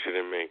 you're nicer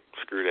than me.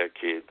 Screw that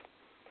kid.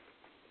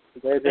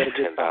 $10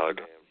 damn.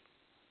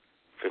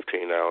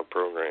 $15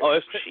 program. Oh,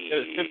 it was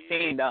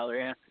 $15,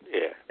 yeah.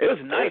 Yeah. It was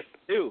nice,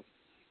 too.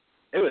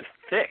 It was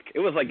thick. It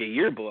was like a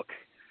yearbook.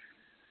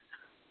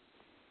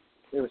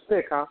 It was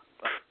thick, huh?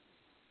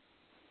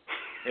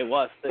 It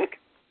was thick.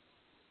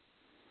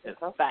 It's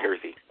fat.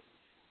 Girthy.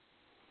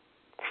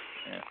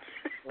 Yeah.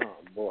 Oh,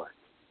 boy.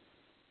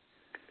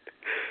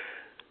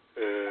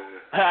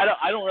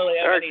 I don't really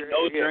have any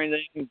notes or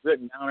anything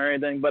written down or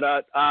anything, but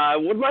I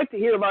would like to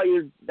hear about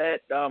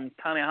that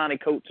Tanahani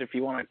coach if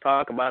you want to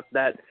talk about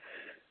that,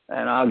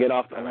 and I'll get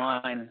off the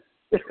line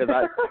because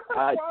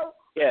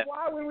yeah,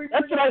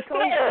 that's what I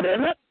said,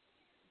 isn't it?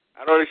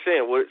 I don't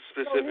understand. What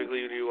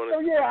specifically do you want to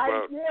talk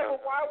about?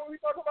 But why would we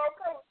talk about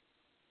Coach?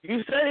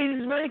 You said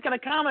he's making a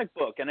comic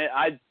book, and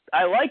I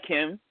like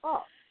him,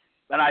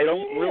 but I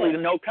don't really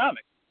know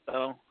comics.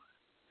 So.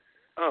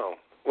 Oh.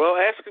 Well,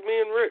 ask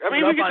me and Rick. I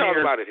mean, we can talk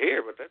about it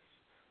here, but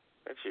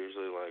that's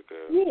usually like.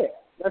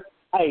 That's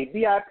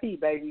VIP,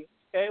 baby.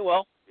 Okay,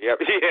 well. Yep.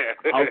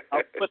 Yeah.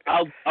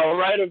 I'll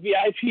write a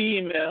VIP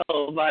email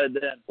about it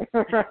then.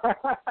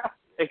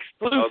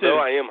 Exclusive. Although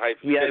I am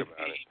hyped VIP.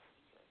 about it.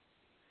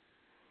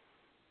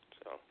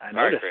 So. All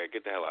right, Craig,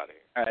 get the hell out of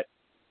here. All right.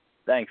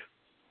 Thanks.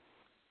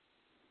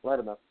 Let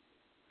him know.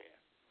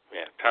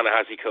 Yeah.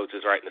 Ta-Nehisi Coates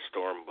is writing the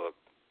Storm book.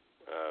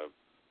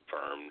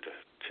 Confirmed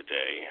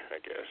today, I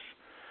guess.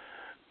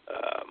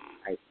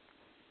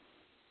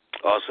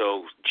 Also,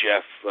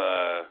 Jeff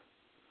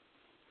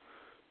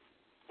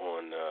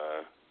on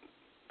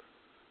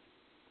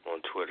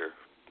Twitter,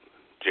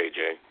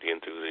 JJ, the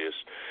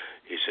enthusiast,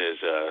 he says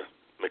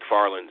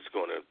McFarlane's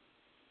going to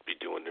be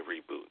doing the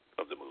reboot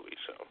of the movie.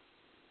 So.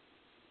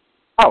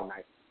 Oh,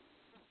 nice.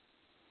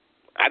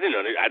 I didn't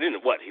know. He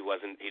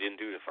didn't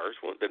do the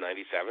first one, the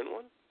 '97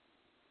 one.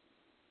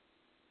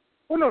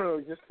 Well,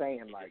 no, just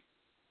saying like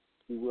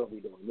he will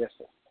be doing this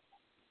one.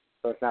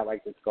 So it's not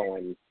like it's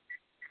going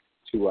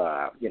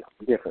to,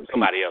 different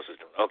Somebody people. else is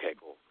doing it. Okay,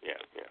 cool. Yeah.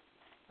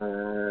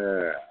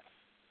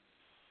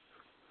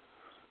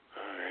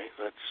 All right,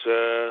 let's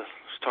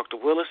talk to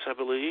Willis, I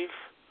believe.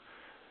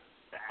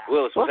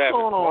 Willis, what's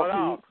happening? Going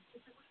on, Pete?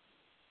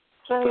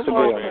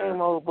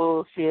 Same old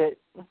bullshit.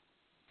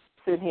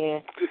 Sitting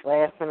here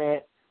laughing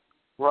at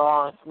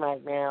Raw and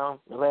SmackDown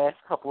the last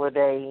couple of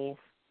days.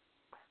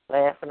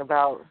 Laughing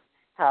about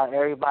how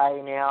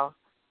everybody now,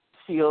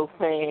 Shield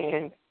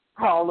fans,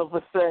 all of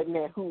a sudden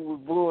that who was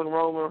booing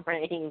Roman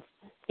Reigns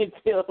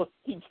until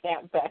he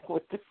got back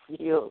with the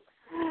Shield.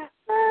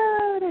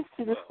 That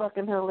shit is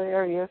fucking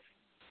hilarious.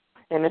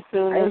 And as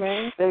soon as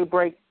they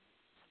break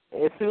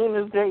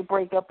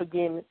up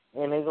again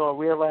and they're going to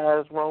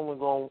realize Roman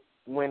going to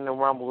win the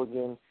Rumble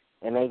again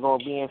and they're going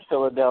to be in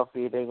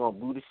Philadelphia, they're going to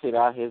boo the shit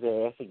out his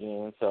ass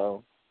again.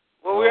 So.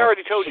 Well, we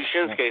already told you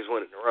Shinsuke's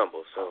winning the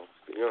Rumble, so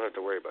you don't have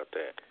to worry about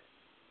that.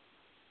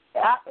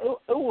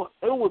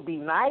 It would be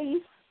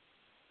nice.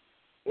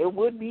 It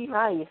would be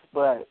nice,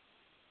 but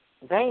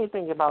they ain't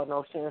thinking about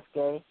no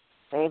Shinsuke.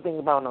 They ain't thinking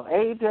about no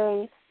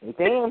AJ. They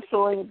damn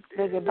sure ain't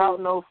thinking about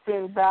no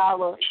Finn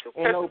Balor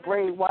and no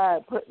Bray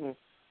Wyatt putting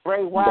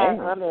Bray Wyatt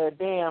under a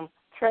damn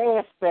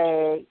trash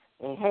bag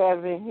and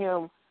having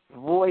him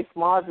voice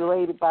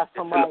modulated by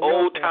somebody It's an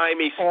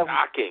old-timey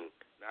stocking,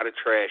 not a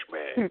trash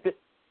bag.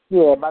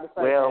 Yeah, by the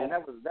time Well,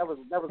 that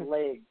was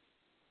legs.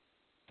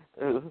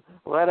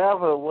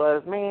 Whatever it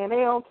was, man, they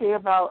don't care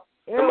about.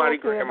 Somebody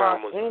grandma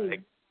was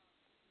like,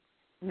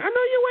 I know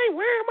you ain't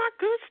wearing my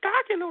good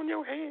stocking on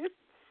your head.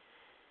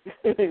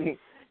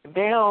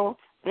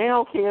 They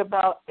don't care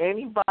about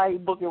anybody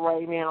booking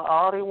right now.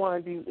 All they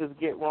want to do is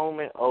get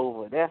Roman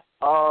over. That's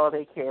all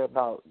they care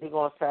about. They're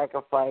going to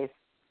sacrifice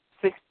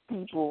 6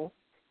 people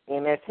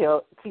in that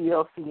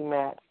TLC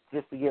match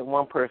just to get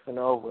one person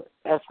over.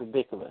 That's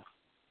ridiculous.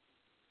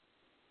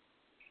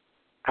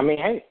 I mean,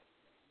 hey.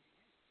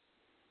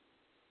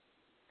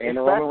 And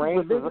the Roman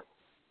Reigns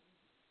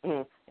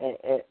and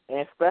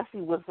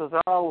especially with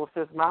Cesaro with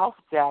his mouth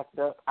jacked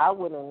up,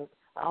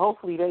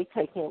 hopefully they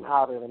take him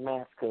out of the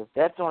match because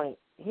that joint,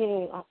 he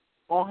ain't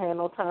gonna have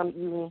no time to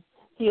even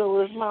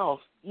heal his mouth,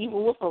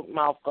 even with a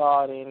mouth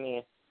guard in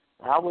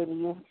there. I wouldn't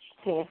even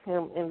chance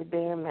him in the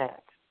damn match.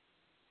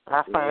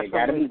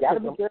 Gotta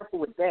be careful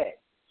with that.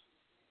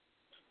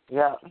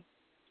 Yeah.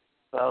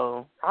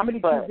 So how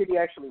many teams did he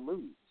actually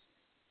lose?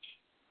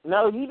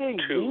 No, he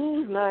didn't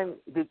lose none.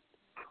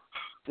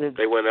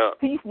 They went up.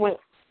 Teeth went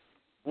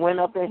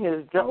up in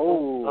his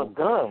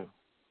gun.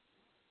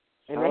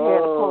 And they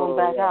had to pull him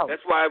back out.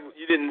 That's why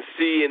you didn't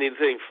see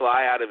anything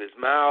fly out of his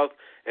mouth,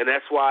 and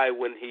that's why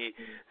when he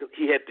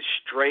had the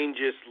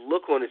strangest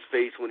look on his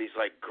face when he's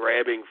like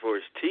grabbing for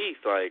his teeth,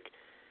 like,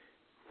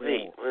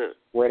 wait,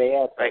 where they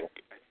at?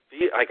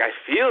 I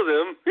feel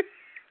them.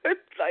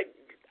 It's like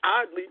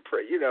oddly,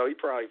 he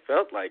probably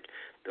felt like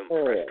them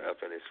pressed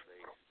up in his face.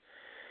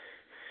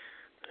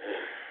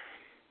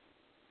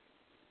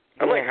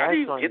 I'm like, how do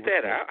you get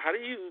that out? How do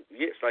you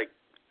get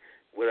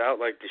without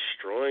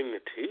destroying the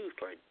tooth,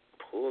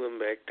 pull them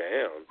back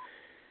down,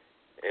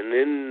 and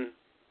then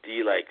do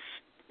you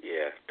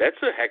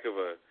that's a heck of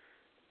a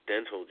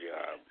dental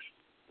job,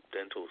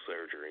 dental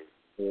surgery.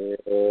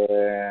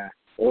 Yeah.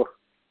 Oh,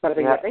 but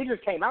they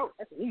just came out.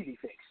 That's an easy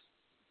fix.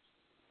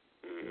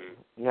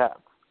 Mm-hmm. Yeah.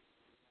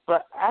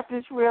 But I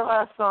just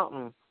realized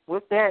something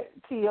with that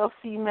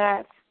TLC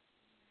match.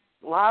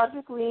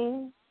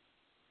 Logically,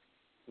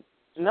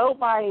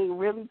 nobody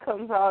really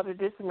comes out of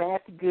this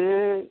match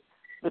good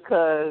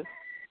because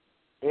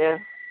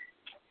if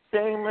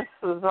Sheamus,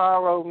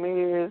 Cesaro,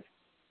 Miz,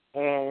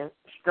 and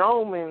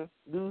Strowman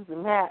lose the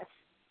match,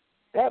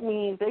 that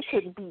means they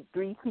couldn't beat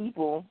 3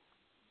 people.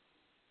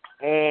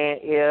 And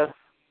if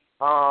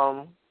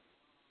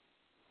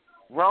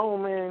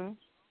Roman,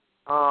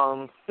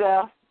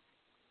 Seth,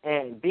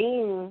 and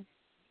Dean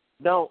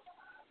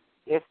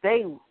if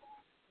they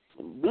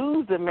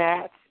lose the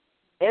match,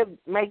 it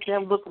makes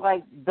them look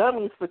like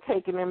dummies for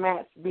taking the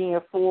match being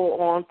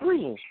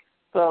 4-on-3.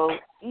 So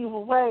either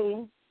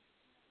way,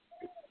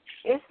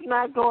 it's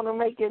not going to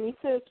make any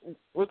sense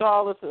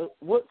regardless of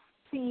what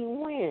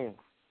team wins.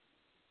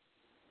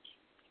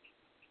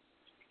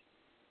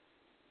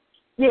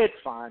 Yeah, it's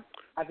fine.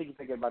 I think you're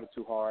thinking about it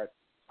too hard.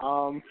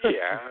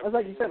 Yeah. It's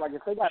like you said,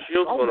 if they got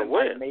Shield's going to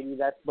win. Maybe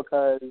that's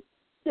because,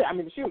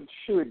 the Shield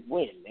should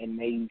win, and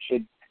they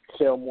should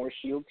sell more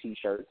Shield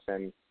T-shirts,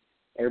 and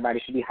everybody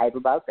should be hype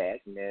about that.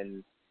 And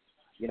then,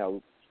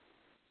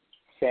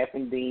 Seth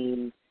and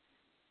Dean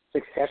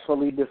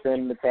successfully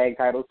defend the tag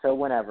titles till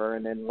whenever,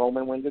 and then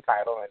Roman wins the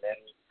title, and then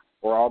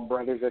we're all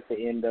brothers at the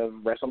end of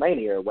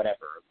WrestleMania or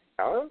whatever.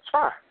 It's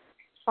fine.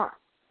 It's fine.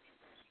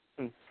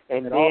 And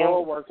it then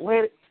all works.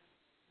 Where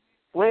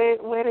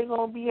they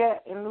gonna be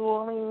at in New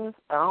Orleans?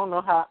 I don't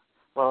know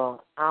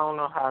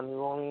how New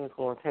Orleans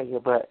gonna take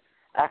it, but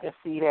I can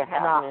see that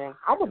happening.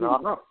 I'm gonna be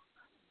drunk.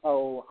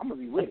 Oh, I'm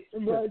gonna be with it.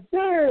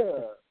 Yeah.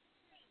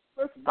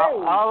 Let's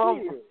go.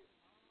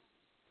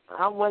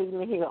 I'm waiting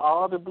to hear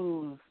all the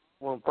boos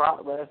when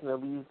Brock Lesnar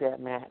leaves that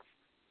match.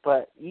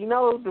 But the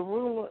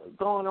rumor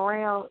going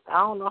around, I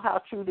don't know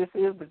how true this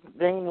is, but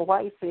Dana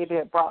White said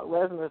that Brock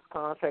Lesnar's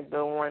contract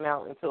don't run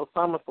out until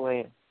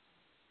SummerSlam.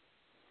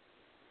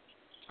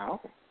 Oh.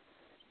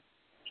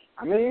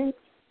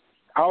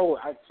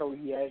 So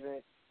he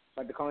hasn't,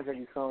 the contract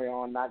he's currently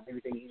on, not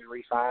everything he's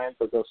re-signed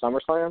until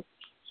SummerSlam?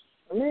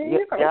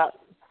 Yeah.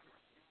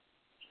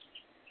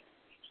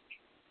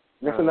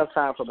 That's enough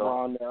time for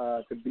Braun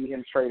to beat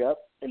him straight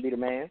up and be the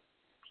man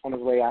on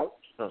his way out.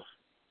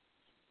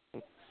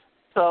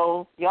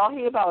 So, y'all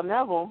hear about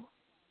Neville?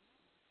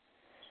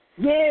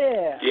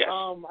 Yeah. Yes.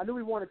 I knew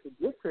we wanted to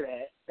get to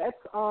that. That's,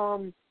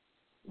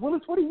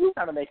 Willis, what do you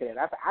kind of make of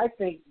that? I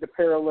think the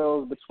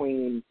parallels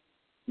between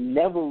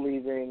Neville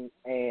leaving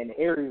and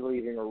Aries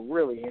leaving are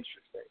really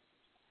interesting.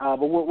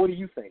 But what do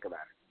you think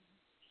about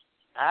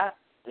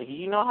it?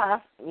 You know how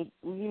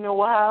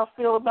I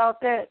feel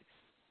about that?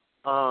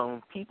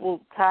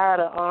 People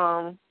tired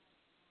of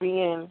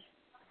being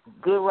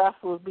good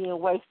wrestlers being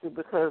wasted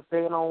because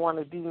they don't want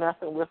to do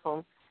nothing with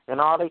them, and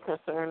all they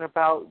concerned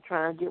about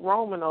trying to get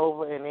Roman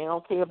over, and they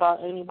don't care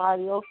about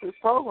anybody else's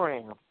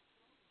program.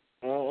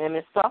 And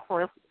it's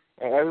suffering,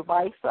 and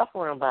everybody's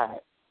suffering by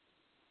it,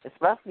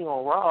 especially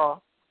on Raw.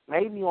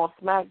 maybe on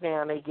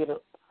SmackDown they get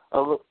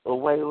away a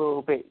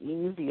little bit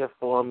easier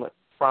from it,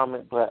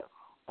 but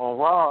on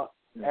Raw,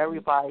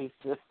 everybody's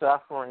just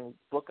suffering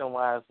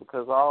booking-wise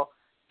because all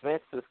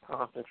Vince is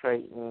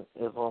concentrating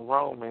is on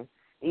Roman.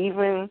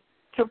 Even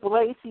Triple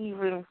H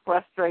even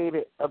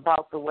frustrated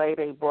about the way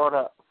they brought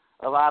up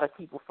a lot of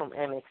people from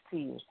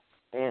NXT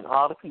and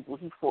all the people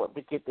he fought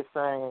to get the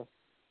sign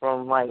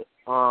from like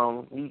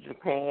New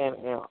Japan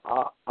and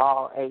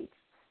ROH,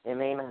 and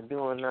they not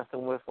doing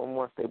nothing with them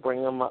once they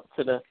bring them up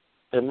to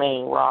the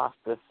main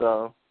roster.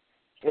 So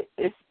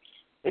it's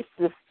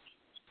just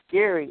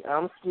scary.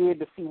 I'm scared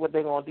to see what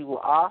they're gonna do with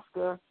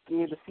Asuka.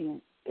 Scared to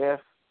see if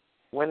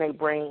when they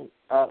bring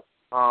up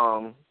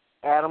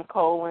Adam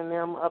Cole and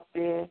them up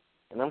there,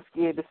 and I'm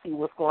scared to see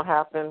what's gonna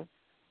happen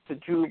to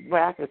Drew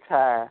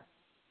McIntyre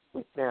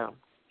with them.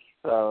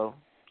 So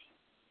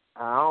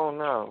I don't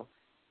know.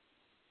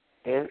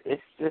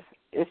 It's just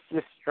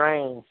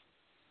strange.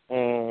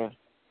 And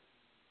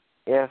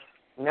if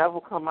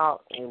Neville come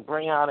out and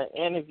bring out an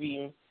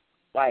interview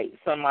like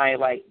somebody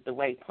like the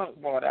way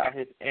Punk brought out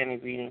his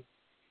interview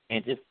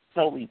and just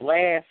totally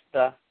blast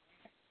stuff,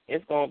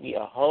 it's going to be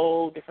a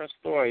whole different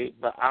story.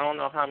 But I don't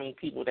know how many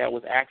people that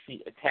was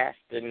actually attached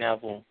to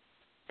Neville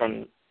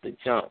from the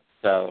jump.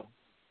 So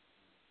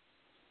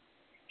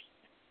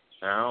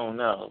I don't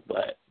know,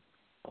 but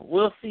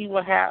we'll see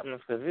what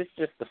happens because it's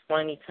just a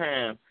funny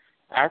time.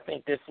 I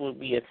think this would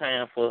be a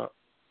time for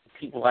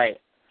people like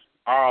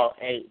ROH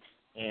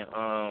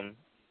and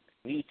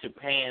New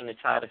Japan to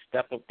try to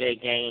step up their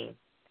game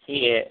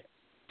here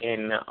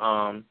in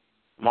the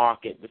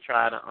market to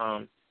try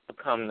to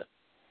become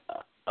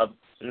a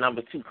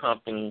number 2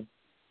 company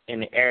in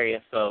the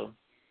area. So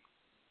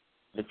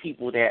the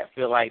people that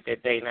feel like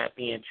that they're not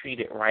being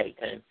treated right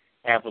can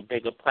have a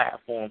bigger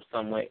platform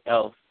somewhere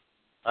else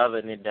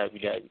other than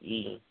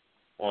WWE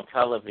on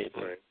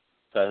television.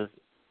 Because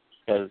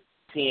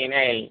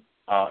TNA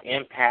or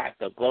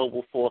Impact or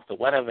Global Force or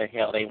whatever the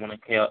hell they want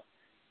to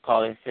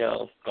call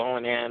themselves,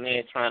 going down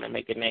there trying to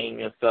make a name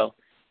yourself,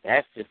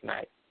 that's just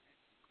not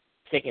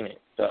kicking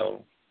it.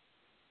 So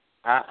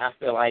I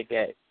feel like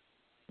that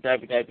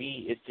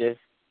WWE is just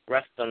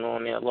resting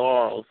on their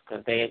laurels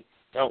because they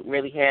don't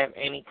really have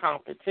any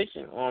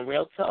competition on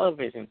real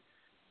television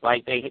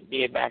like they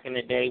did back in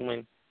the day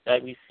when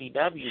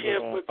WCW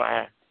was on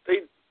fire.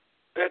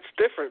 That's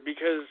different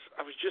because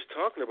I was just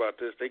talking about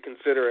this. They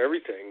consider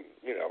everything,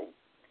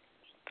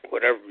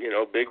 whatever,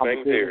 Big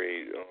Bang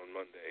Theory on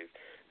Mondays.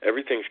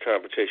 Everything's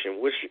competition,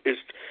 which is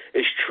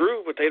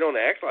true, but they don't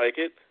act like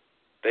it.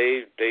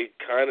 They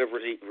kind of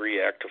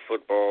react to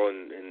football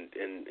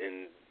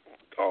in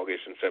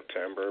August and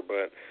September,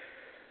 but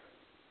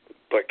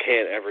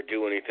can't ever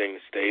do anything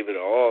to stave it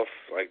off.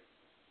 Like,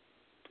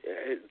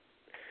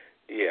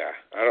 they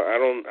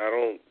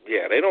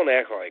don't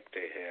act like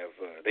they have.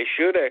 They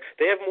should act.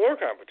 They have more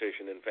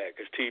competition, in fact,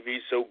 because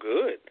TV's so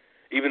good.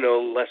 Even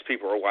though less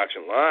people are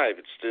watching live,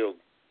 it's still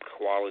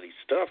quality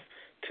stuff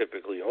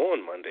typically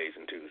on Mondays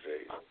and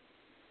Tuesdays.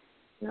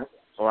 Yep.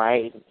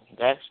 Right,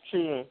 that's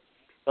true.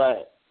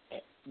 But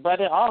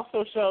it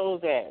also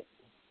shows that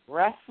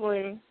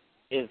wrestling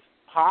is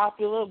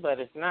popular, but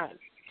it's not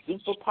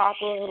super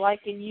popular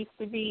like it used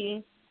to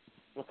be.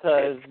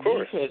 Because of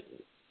course.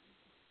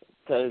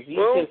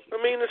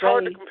 It's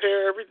hard to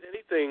compare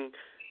anything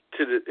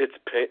to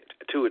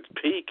its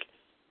peak.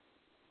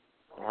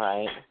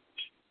 Right.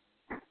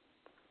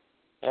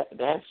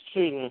 That's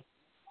true,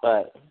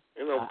 but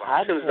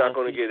boxing's not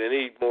going to get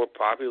any more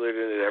popular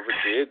than it ever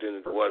did than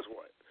it was.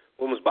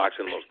 When was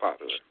boxing most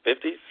popular?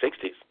 50s,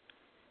 60s?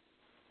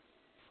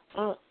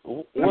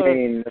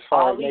 As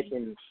far as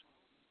making,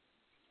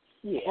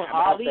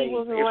 Ali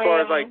was around. As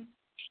far as like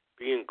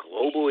being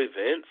global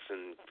events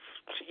and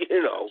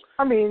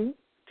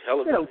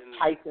television.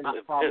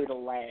 Tyson's probably the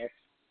last.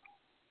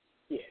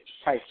 Yeah,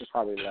 Tyson's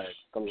probably the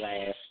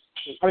last.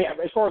 I mean,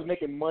 as far as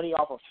making money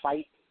off a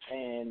fight,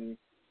 and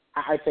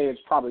I'd say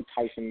it's probably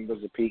Tyson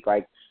was the peak.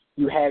 Like,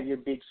 you have your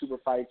big super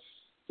fights,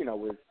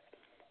 with.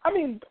 I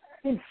mean,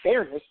 in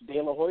fairness,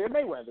 De La Hoya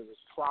Mayweather was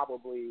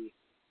probably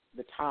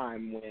the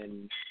time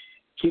when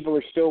people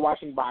are still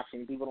watching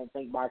boxing. People don't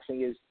think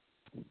boxing is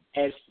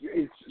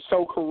it's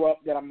so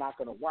corrupt that I'm not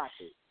going to watch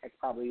it. That's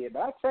probably it.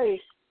 But I'd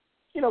say,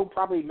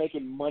 probably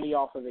making money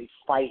off of a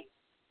fight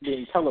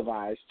being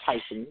televised,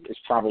 Tyson is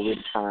probably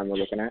the time we're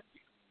looking at.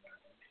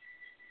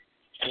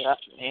 Yeah,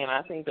 and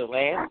I think the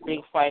last big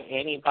fight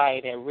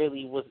anybody that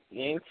really was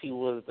into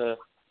was the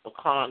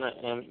Conor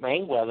and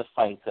Mayweather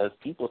fight because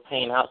people was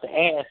paying out the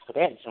ass for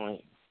that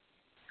joint.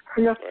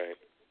 Yeah. Right.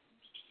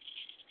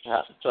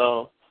 Yeah,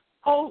 so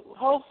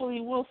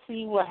hopefully we'll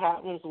see what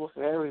happens with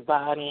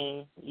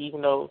everybody,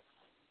 even though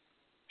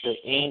the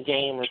end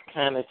game is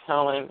kind of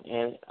telling.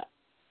 And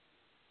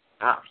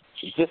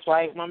just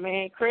like my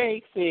man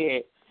Craig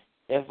said,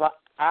 if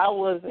I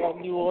was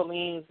at New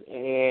Orleans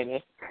and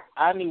if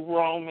I knew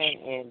Roman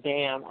and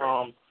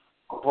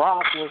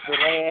Brock was the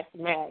last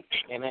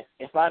match, and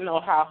if I know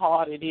how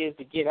hard it is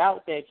to get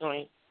out that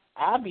joint,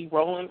 I'd be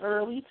rolling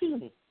early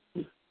too.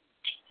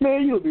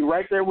 Man, you'll be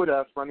right there with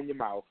us running your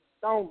mouth.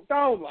 Don't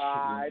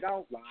lie.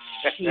 Don't lie.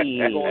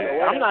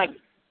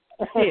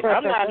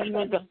 I'm not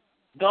even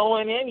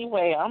going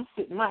anywhere. I'm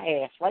sitting my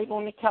ass right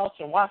on the couch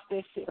and watch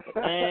that shit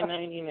for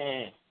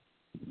 $9.99.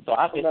 So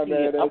I can see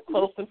it up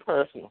close and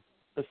personal.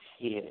 But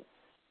shit,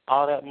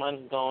 all that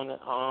money going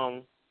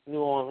to New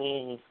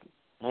Orleans.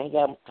 I ain't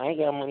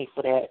got money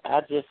for that.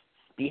 I just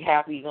be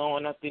happy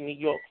going up to New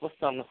York for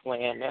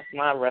SummerSlam. That's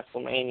my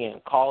WrestleMania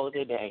and call it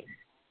a day.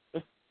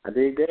 I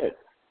did good.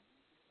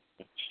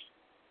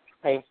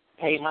 Pay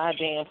my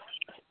damn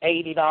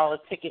 $80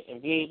 ticket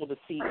and be able to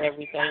see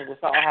everything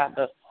without having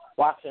to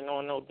watch it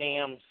on no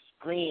damn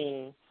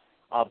screen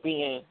or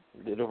being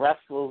the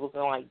wrestlers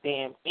looking like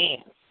damn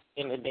ants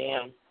in the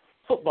damn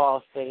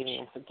football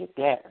stadium. Forget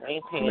that. I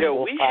ain't paying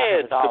 $400. We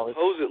had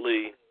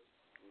supposedly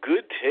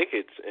good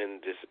tickets in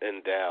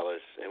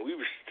Dallas, and we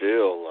were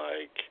still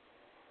like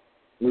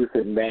we were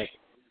sitting back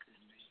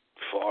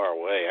far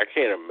away. I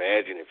can't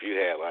imagine if you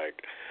had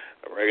like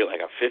a regular, like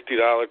a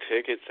 $50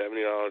 ticket,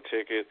 $70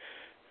 ticket,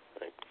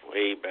 like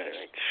way better.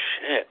 Like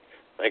shit.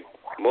 Like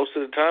most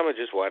of the time, I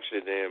just watched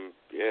the damn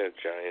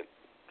giant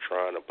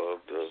Tron above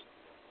the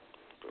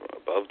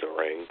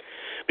ring,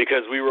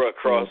 because we were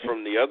across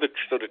from the other.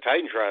 So the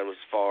Titantron was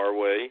far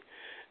away.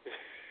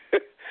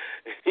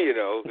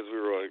 Because we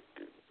were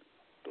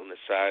on the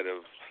side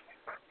of,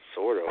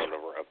 sort of on the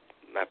ramp,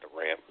 not the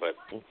ramp, but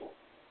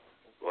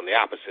on the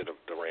opposite of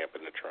the ramp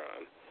in the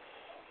Tron.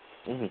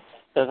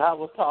 Because I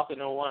was talking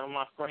to one of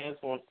my friends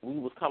when we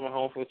was coming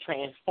home from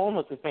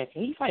Transformers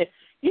convention. He's like,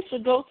 "You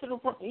should go to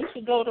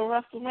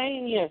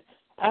WrestleMania."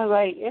 I was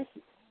like,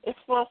 "It's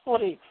fun for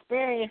the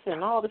experience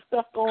and all the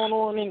stuff going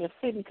on in the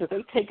city because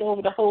they take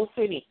over the whole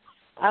city."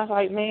 I was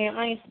like, "Man,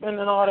 I ain't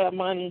spending all that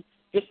money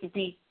just to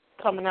be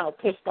coming out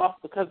pissed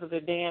off because of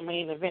the damn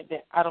main event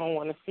that I don't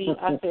want to see."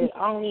 I said,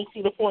 "I don't even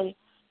see the point of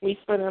me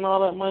spending all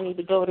that money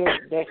to go there.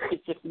 That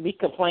shit just to be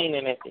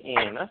complaining at the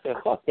end." I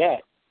said, "Fuck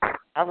that.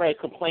 I'd rather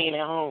complain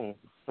at home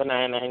for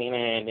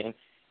 $9.99 than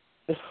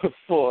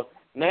for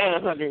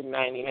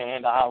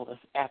 $999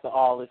 after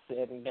all is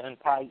said and done."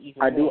 Probably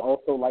even I do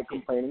also like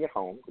complaining at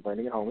home.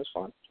 Complaining at home is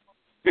fun.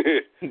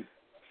 It's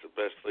the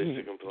best place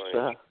to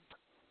complain.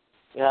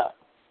 Yeah.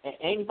 And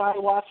anybody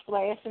watch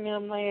Flash and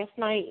them last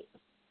night?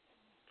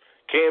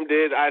 Cam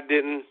did. I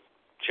didn't.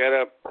 Shut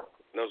up.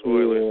 No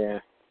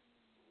spoilers.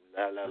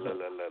 Yeah.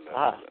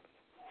 La.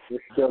 We're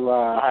still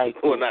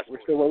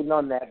we're still waiting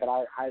on that, but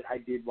I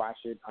did watch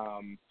it.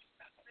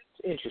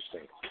 It's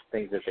interesting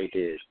things that they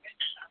did.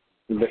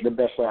 The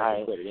best way I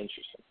can put it,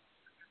 interesting.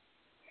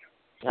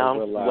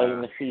 Now I'm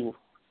waiting to see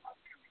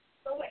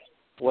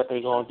what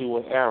they're gonna do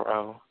with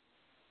Arrow.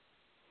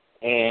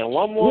 And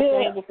one more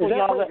thing before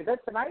is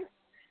that tonight?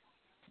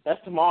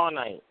 That's tomorrow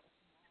night.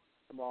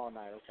 Tomorrow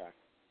night, okay.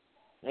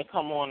 They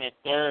come on at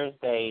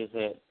Thursdays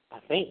at, I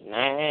think,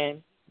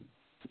 9.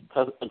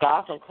 Because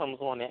Gotham comes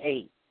on at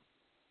 8.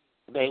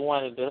 They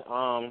wanted to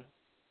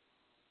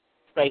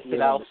space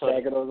it out so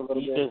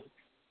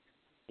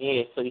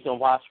so you can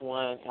watch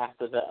one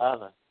after the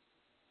other.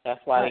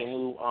 That's why they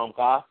moved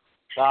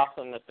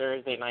Gotham to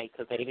Thursday night,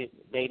 because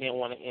they didn't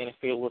want to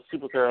interfere with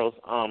Supergirl's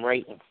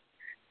ratings.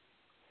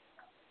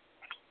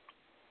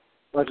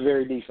 That's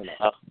very decent.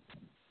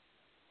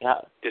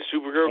 Yeah. Did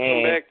Supergirl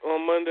come back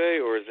on Monday,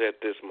 or is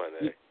that this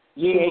Monday?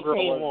 Yeah, it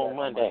came on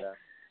Monday.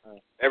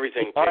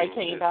 Everything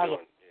came back.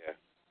 Yeah.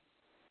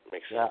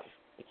 Makes sense. Yeah,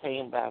 it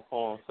came back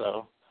on.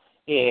 So,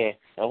 yeah.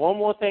 And one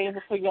more thing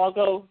before y'all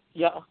go.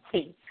 Y'all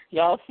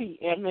see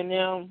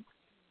Eminem?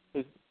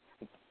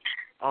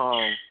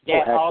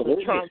 Got all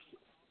the Trump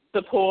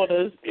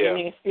supporters in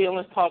their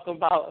feelings talking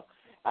about,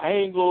 I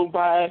ain't going to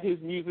buy his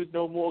music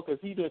no more because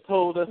he done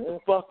told us to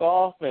fuck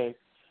off and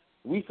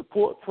we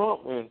support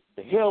Trump and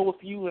the hell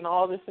with you and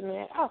all this and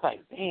that. I was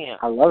like, damn.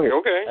 I love it.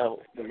 Okay.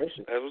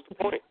 Delicious. That was the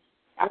point.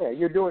 Yeah,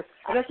 you're doing,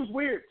 and that's what's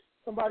weird.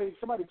 Somebody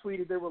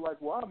tweeted, they were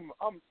like, well,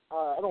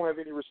 I don't have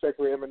any respect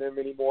for Eminem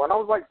anymore. And I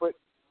was like, but,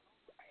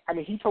 I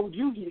mean, he told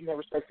you he didn't have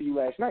respect for you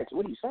last night, so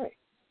what are you saying?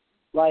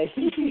 Like,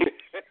 he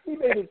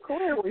made it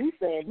clear what he's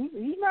saying.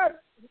 He's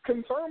not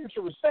concerned with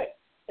your respect.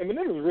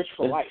 Eminem is rich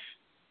for life.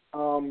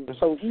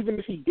 So even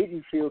if he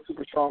didn't feel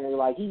super strongly,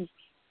 like, he's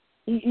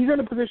in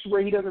a position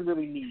where he doesn't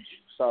really need you.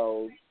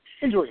 So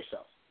enjoy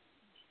yourself.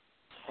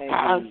 And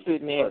I'm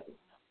sitting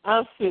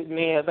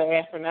there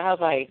laughing. I was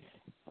like,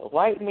 a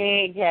white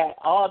man got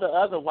all the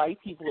other white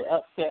people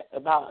upset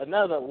about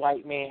another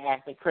white man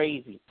acting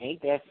crazy.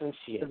 Ain't that some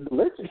shit? It's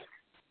delicious.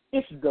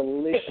 It's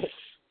delicious.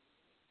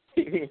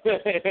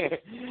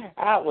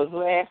 I was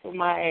laughing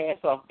my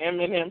ass off.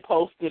 Eminem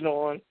posted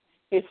on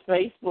his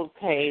Facebook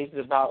page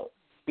about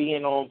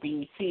being on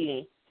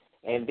BT,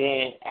 and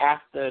then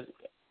after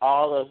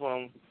all of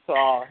them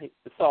saw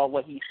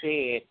what he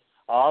said,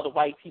 all the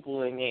white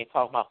people in there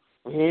talking about,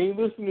 we ain't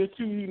listening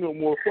to you no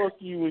more. Fuck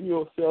you and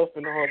yourself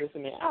and all this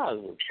and that. I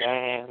was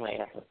dying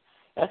laughing.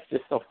 That's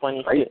just some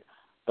funny shit.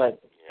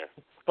 But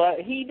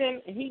he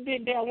did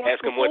that one.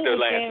 Ask him what their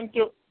last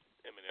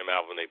Eminem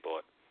album they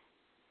bought.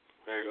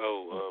 There you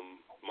go,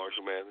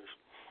 Marshall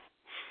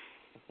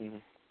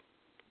Mathers.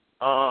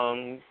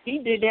 He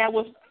did that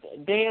with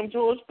damn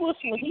George Bush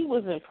when he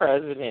was in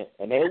president,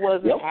 and they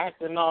wasn't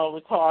acting all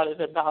retarded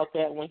about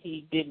that when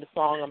he did the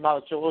song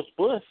about George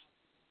Bush.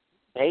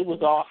 They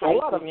was all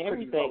hyped and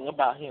everything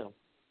about him.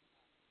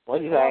 What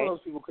do you say?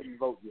 Those people couldn't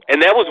vote yet.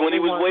 And that was when he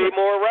was way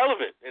more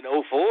relevant in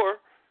 2004.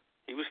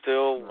 He was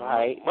still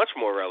much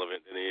more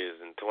relevant than he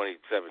is in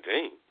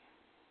 2017.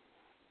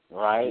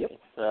 Right.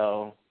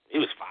 So he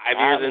was 5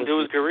 years into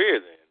his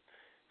career then,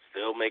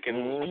 still making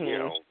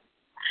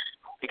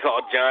He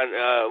called John.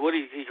 What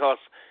did he call?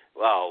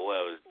 Well,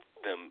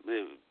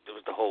 it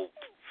was the whole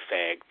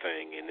fag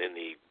thing, and then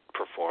he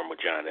performed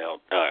with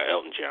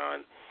Elton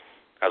John.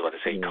 I was about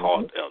to say he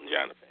called Elton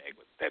John a fag,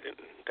 but that didn't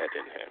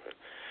happen.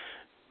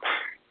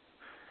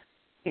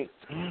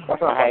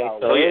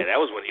 So yeah, that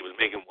was when he was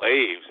making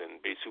waves and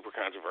be super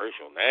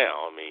controversial.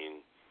 Now, I mean,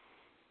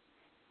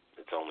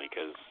 it's only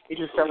because he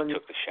took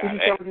the shot.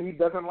 He's telling you he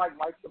doesn't like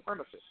white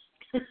supremacists.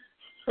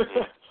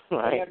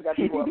 He hasn't got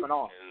people up and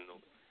on.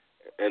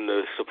 And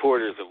the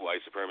supporters of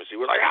white supremacy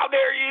were like, "How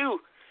dare you!"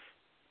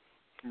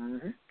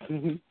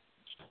 Mm-hmm.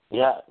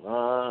 Yeah.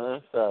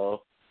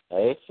 So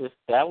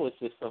that was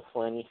just some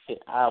funny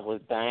shit. I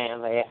was dying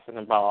laughing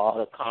about all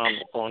the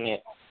comments on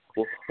it.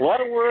 What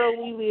a world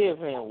we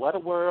live in. What a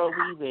world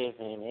we live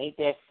in. Ain't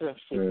that some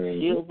shit?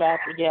 Shield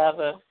back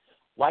together.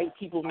 White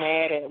people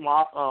mad at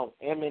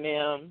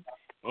Eminem,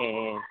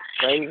 and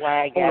Ray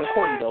White got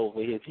a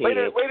over his head. Way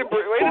to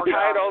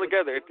tie it all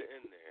together at the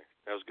end there.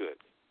 That was good.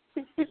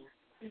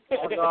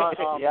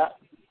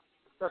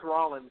 Seth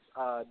Rollins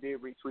did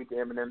retweet the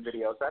Eminem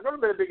video. So I've never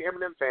been a big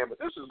Eminem fan, but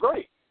this is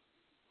great.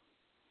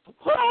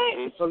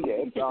 Right. So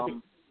yeah,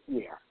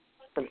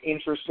 it's an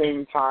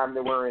interesting time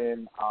that we're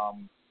in.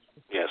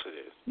 Yes, it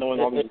is. Knowing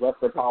all these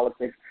Western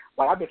politics,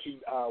 like I bet you,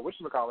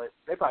 whatchamacallit,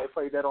 they probably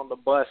played that on the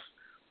bus,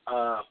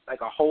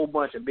 like a whole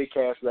bunch of big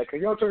cats. Like,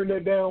 can y'all turn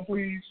that down,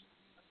 please?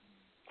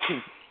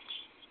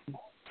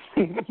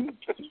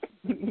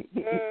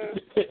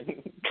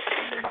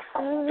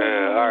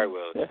 All right,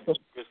 Will.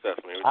 Good stuff,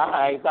 man. All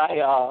right, bye,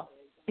 y'all.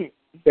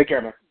 Take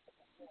care, man.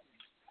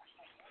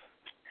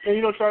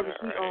 And Travis,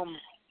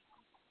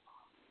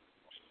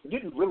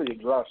 didn't really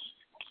address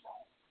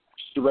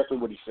directly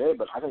what he said,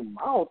 but I think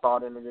my whole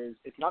thought in it is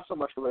it's not so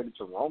much related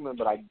to Roman,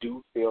 but I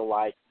do feel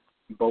like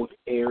both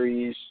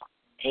Aries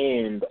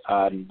and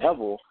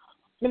Neville,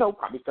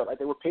 probably felt like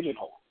they were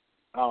pigeonholed.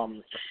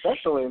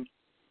 Especially,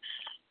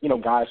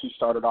 guys who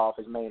started off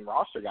as main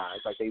roster guys.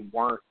 Like they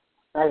weren't,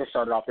 they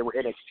were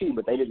NXT,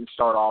 but they didn't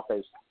start off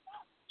as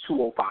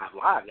 205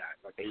 Live guys.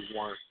 Like they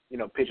weren't,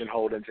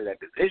 pigeonholed into that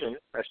division,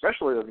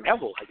 especially with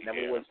Neville. Like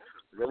Neville was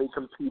really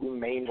competing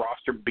main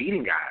roster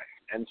beating guys.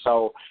 And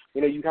so,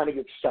 you kind of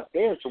get stuck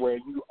there to where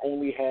you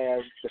only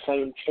have the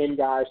same 10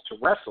 guys to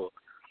wrestle.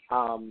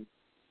 I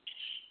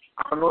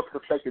don't know if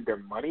it affected their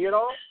money at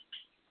all.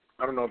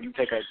 I don't know if you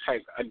take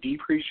a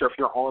decrease or if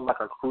you're on like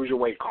a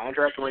cruiserweight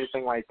contract or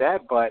anything like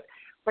that. But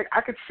like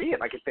I could see it.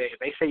 Like if they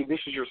say this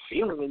is your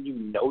ceiling and you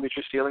know that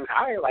your ceiling's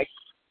higher, like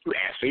you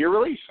ask for your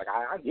release. Like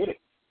I get it.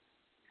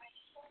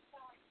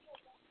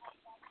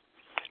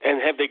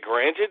 And have they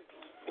granted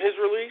his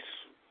release?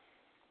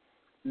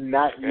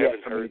 Not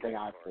yet from anything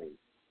I've seen.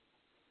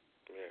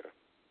 Yeah.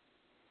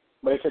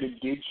 But they said it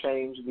did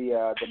change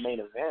the main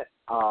event.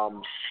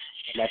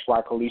 And that's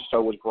why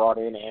Kalisto was brought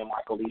in and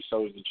why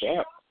Kalisto is the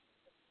champ.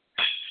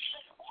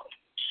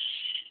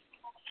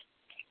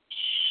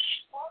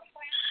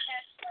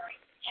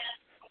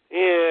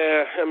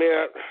 Yeah, I mean,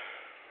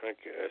 I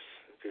guess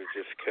it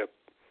just kept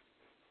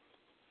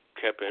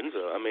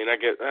Enzo. I mean, I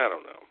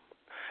don't know.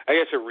 I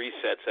guess it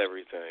resets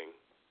everything.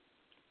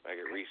 Like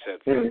it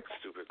resets the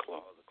stupid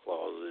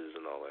clauses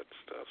and all that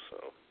stuff. So,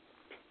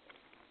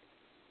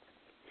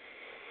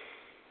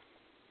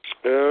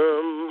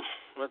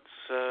 let's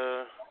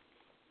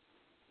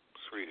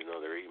read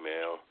another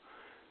email.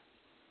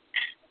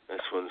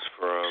 This one's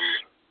from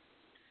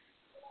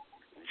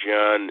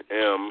John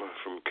M.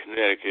 from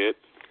Connecticut.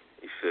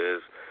 He says,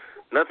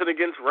 "Nothing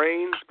against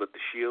Reigns, but the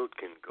Shield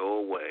can go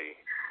away.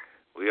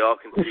 We all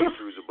can see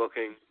through the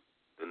booking.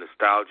 The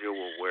nostalgia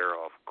will wear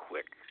off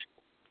quick."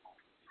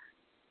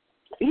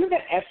 Isn't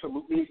that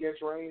absolutely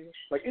against Reigns?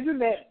 Like, isn't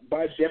that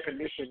by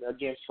definition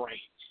against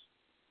Reigns?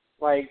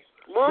 Like,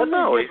 well,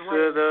 no, he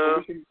said,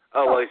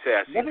 he said,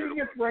 I see nothing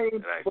against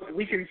Reigns, but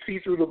we can see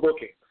through the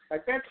booking.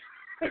 Like,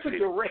 that's a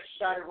direct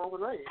shot at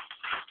Roman Reigns.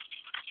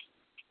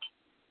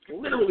 It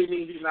literally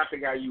means he's not the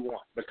guy you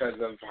want because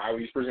of how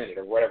he's presented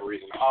or whatever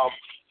reason.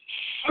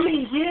 I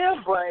mean,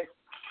 yeah, but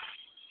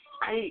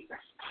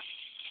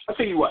I'll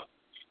tell you what.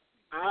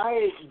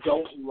 I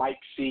don't like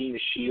seeing the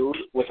Shield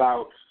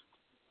without,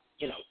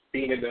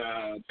 being in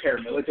the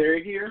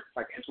paramilitary gear.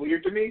 Like, it's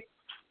weird to me.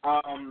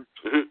 And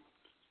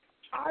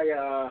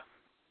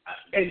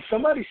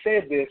somebody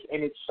said this,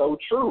 and it's so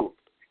true.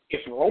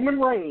 If Roman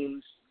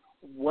Reigns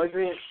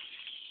wasn't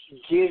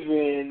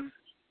given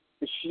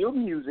the Shield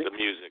music,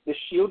 the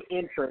Shield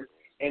entrance,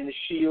 and the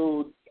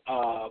Shield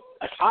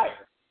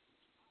attire,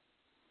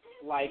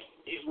 like,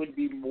 it would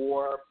be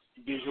more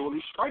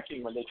visually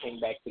striking when they came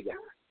back together.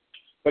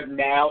 But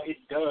now it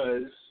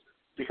does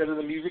because of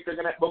the music they're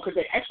gonna, because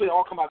they actually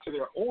all come out to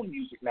their own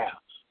music now.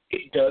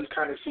 It does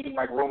kind of seem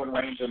like Roman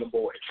Reigns and the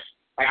boys.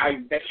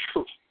 That's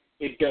true.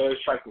 It does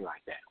strike me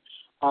like that.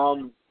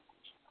 And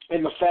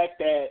the fact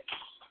that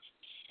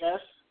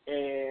Seth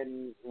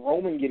and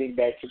Roman getting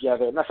back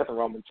together, not Seth and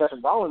Roman, Seth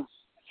and Rollins,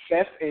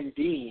 Seth and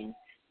Dean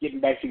getting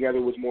back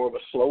together was more of a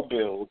slow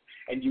build,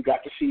 and you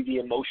got to see the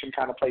emotion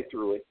kind of play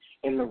through it.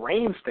 And the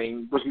Reigns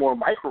thing was more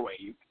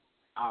microwave.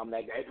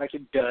 Like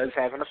it does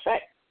have an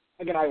effect.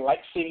 Again, I like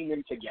seeing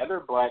them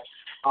together, but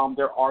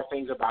there are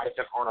things about it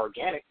that aren't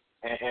organic,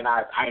 and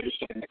I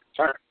understand the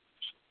concern.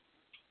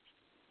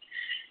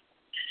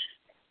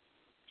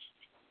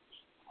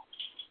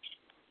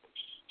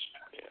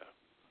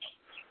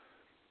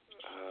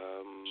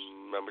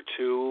 Number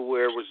 2,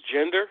 where was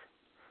Jinder?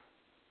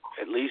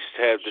 At least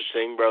have the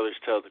Singh brothers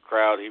tell the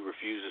crowd he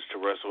refuses to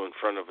wrestle in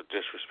front of a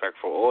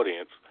disrespectful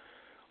audience.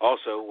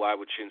 Also, why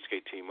would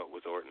Shinsuke team up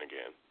with Orton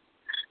again?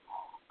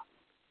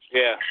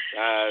 Yeah,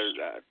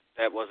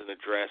 that wasn't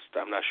addressed.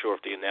 I'm not sure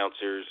if the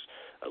announcers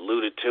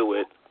alluded to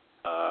it.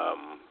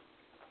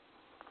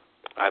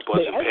 I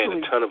wasn't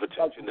paying a ton of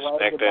attention to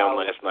SmackDown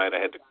last night. I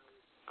had to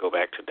go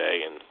back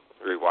today and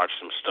rewatch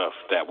some stuff.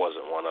 That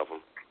wasn't one of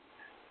them.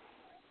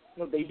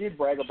 They did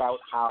brag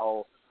about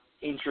how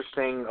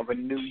interesting of a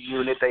new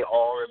unit they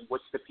are and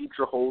what's the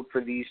future hold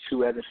for these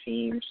two as a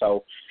team.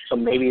 So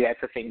maybe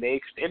that's a thing they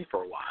extend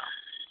for a while.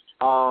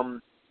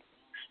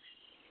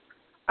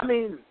 I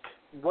mean,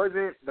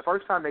 wasn't the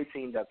first time they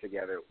teamed up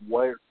together,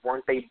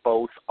 weren't they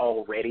both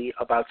already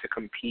about to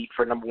compete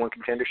for number 1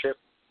 contendership?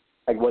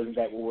 Like, wasn't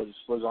that what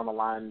was on the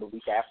line the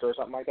week after or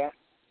something like that?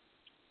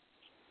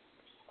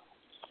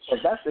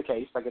 If that's the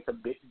case, like, it's a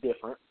bit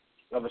different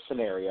of a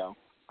scenario.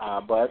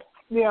 But,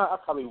 yeah, I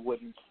probably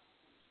wouldn't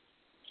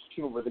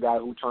team up with the guy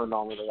who turned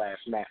on with the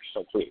last match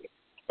so quickly.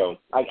 So,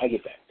 I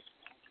get that.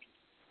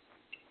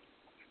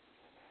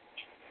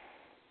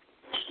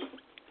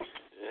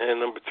 And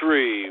number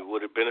 3,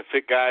 would it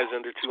benefit guys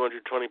under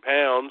 220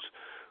 pounds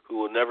who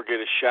will never get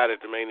a shot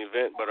at the main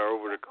event but are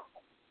over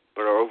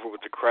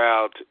with the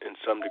crowd in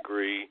some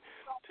degree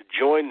to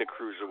join the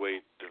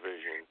Cruiserweight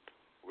division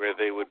where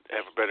they would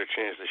have a better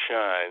chance to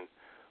shine,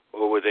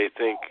 or would they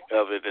think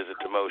of it as a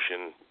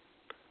demotion,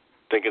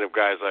 thinking of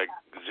guys like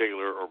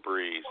Ziggler or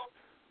Breeze?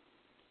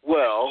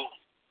 Well,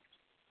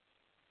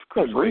 the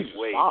Cruiserweight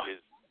weight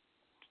is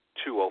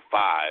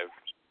 205,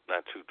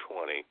 not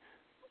 220.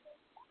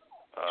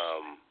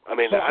 I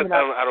mean, I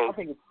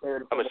think it's fair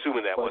to, I'm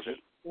assuming that wasn't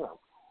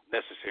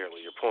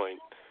necessarily your point.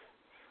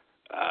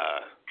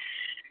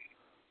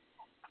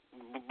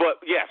 But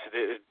yes,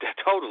 it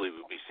totally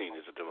would be seen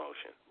as a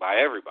demotion by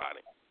everybody,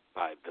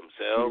 by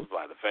themselves,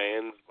 by the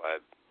fans,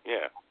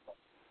 yeah.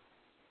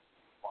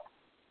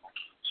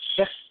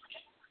 Yes.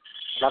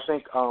 And I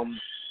think I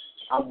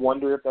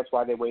wonder if that's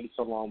why they waited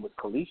so long with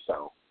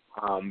Kalisto,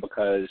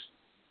 because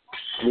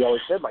we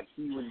always said like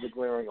he was the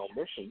glaring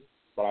omission.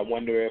 But I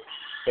wonder if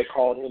they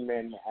called him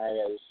in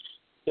as,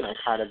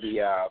 kind of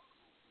the,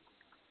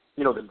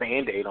 the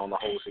Band-Aid on the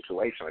whole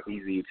situation. Like,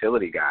 he's the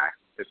utility guy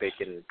that they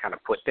can kind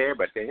of put there.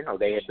 But, they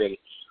had been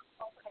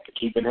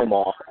keeping him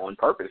off on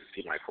purpose, it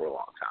seemed like, for a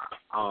long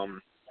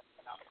time.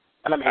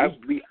 And, I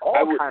mean, we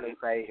all kind of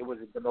say it was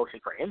a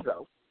demotion for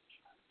Enzo.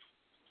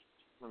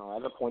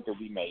 As a point that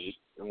we made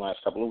in the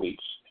last couple of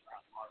weeks.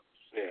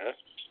 Yeah.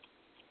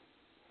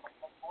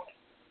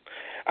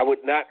 I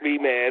would not be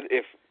mad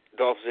if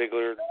Dolph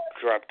Ziggler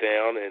dropped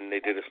down and they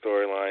did a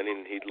storyline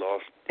and he'd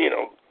lost,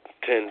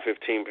 10,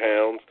 15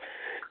 pounds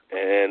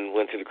and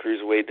went to the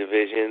Cruiserweight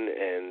division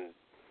and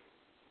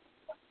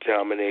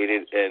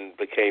dominated and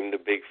became the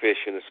big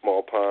fish in a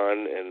small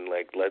pond and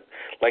like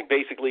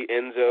basically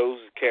Enzo's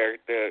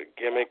character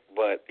gimmick,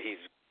 but he's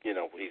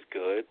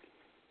good.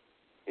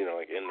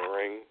 Like in the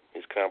ring,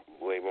 he's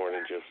way more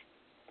than just,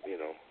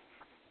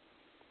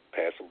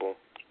 passable.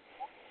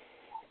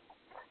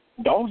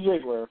 Dolph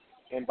Ziggler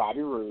and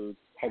Bobby Roode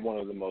had one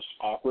of the most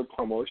awkward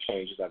promo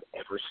exchanges I've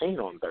ever seen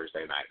on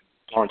Tuesday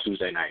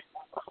night.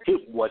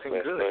 It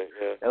wasn't good. Night,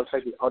 yeah. It looks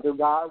like the other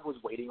guy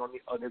was waiting on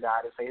the other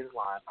guy to say his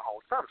line the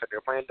whole time. It's like they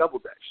were playing double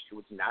dutch. It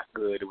was not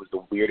good. It was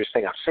the weirdest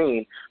thing I've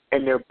seen,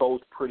 and they're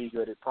both pretty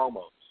good at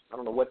promos. I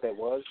don't know what that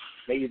was.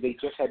 Maybe they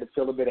just had to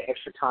fill a bit of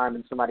extra time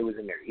and somebody was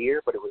in their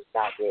ear, but it was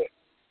not good.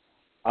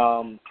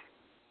 I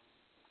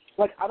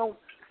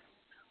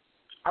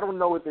don't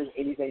know if there's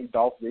anything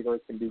Dolph Ziggler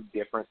can do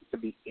different to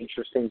be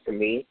interesting to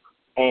me,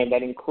 and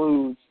that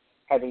includes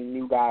having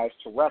new guys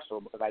to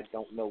wrestle because I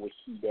don't know what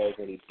he does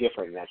any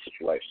different in that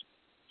situation.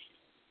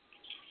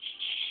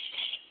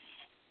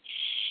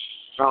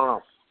 I don't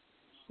know.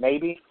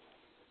 Maybe.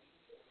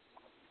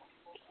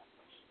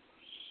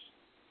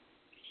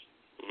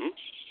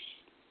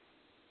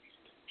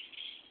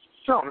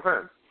 No, I'm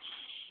saying.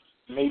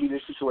 Maybe the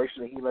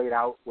situation that he laid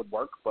out would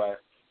work,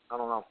 but I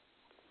don't know.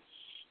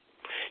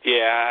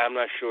 Yeah, I'm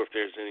not sure if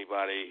there's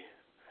anybody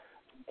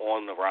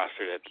on the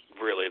roster that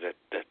really that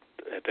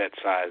at that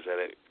size that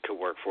it could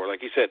work for.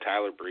 Like you said,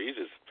 Tyler Breeze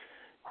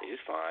he's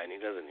fine. He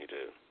doesn't need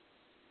to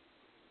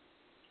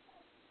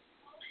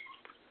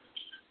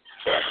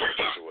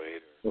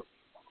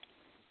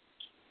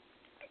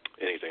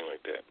anything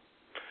like that.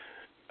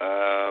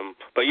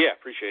 But yeah,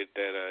 appreciate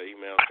that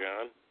email,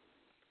 John.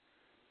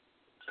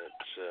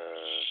 Let's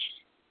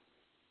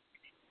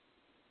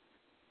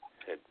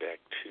head back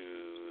to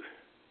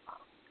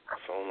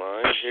phone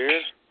lines here.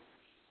 Let's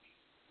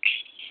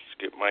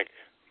get Mike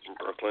from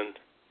Brooklyn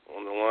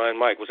on the line.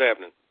 Mike, what's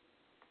happening?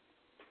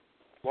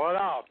 What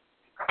up?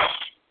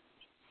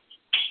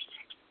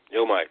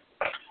 Yo, Mike.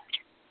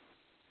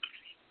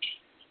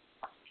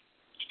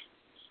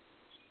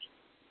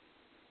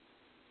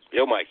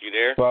 Yo, Mike, you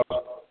there?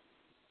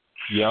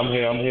 Yeah, I'm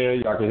here.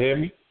 Y'all can hear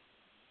me?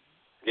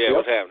 Yeah, yep.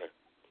 What's happening?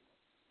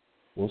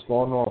 What's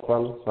going on,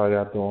 fellas? How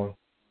y'all doing?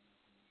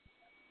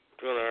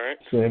 Doing all right.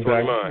 Sitting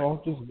back,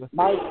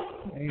 Mike,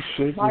 ain't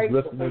shit, Mike,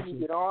 just before listening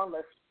you get on,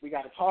 we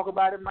got to talk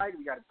about it, Mike.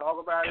 We got to talk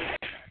about it.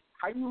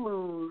 How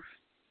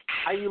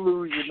you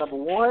lose your number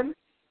one,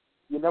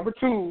 your number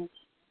two,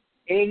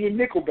 and your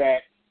nickelback,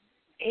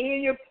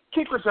 and your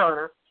kick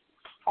returner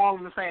all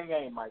in the same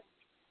game, Mike?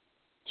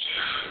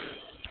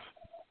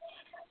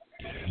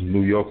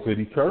 New York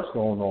City curse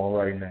going on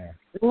right now.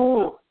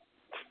 Ooh,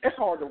 it's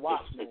hard to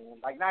watch, man.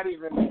 Like not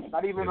even on the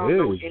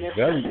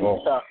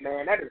NFC stuff,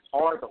 man. That is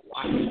hard to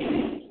watch.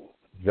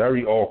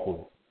 Very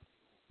awkward.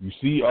 You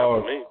see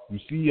T.O.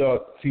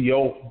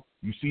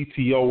 You see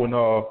T.O. and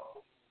also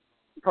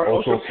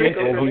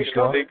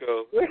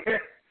Cinco. They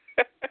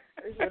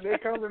said they're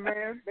coming,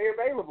 man. They're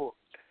available.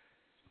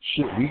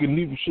 Shit, we can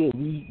leave. Shit,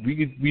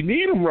 we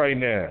need them right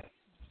now.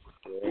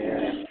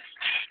 Yeah.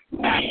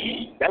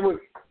 That was.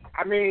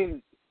 I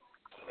mean,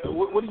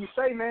 what do you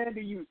say, man?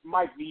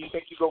 Mike? Do you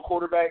think you go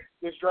quarterback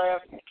this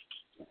draft?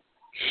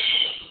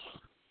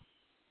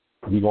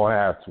 We gonna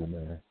have to,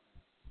 man.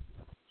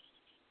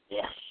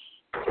 Yeah.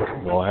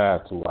 We gonna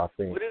have to. I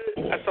think.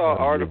 I saw an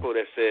article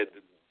that said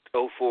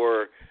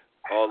 04,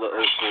 all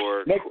the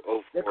 04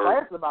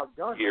 about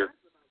guns. Year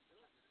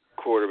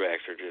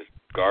quarterbacks are just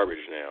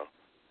garbage now.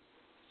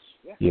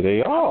 Yeah,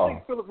 they I don't are.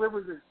 think Phillip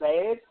Rivers is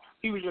bad.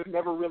 He was just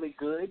never really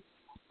good.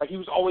 Like he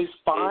was always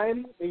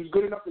fine. He was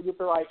good enough to get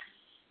to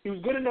he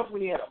was good enough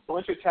when he had a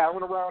bunch of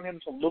talent around him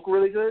to look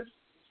really good.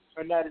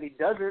 And now that he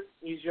doesn't,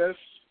 he's just,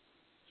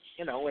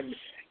 and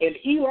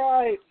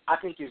Eli, I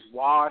think, is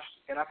washed,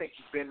 and I think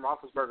Ben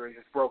Roethlisberger is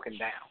just broken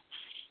down.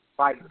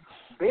 Like,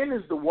 Ben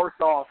is the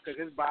worst off because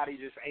his body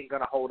just ain't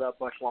going to hold up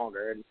much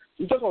longer. And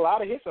he took a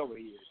lot of hits over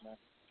the years, man.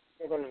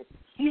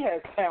 He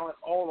has talent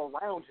all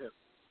around him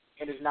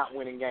and is not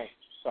winning games.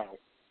 So,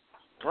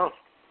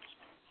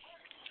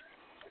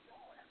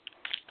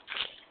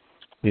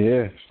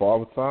 Yeah, it's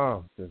Father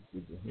Time.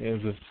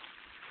 Hands of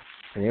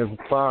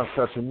time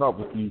catching up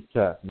with these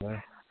cats, man.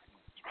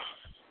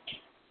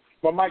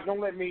 But, Mike,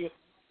 don't let me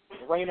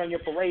rain on your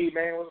parade,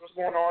 man. What's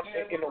going on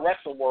in the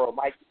rest of the world,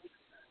 Mike?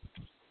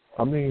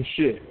 I mean,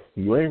 shit.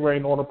 You ain't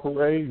raining on a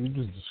parade. You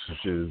just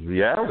shit is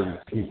reality.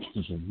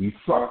 We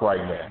suck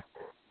right now.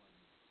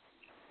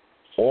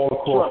 All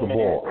across the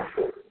board.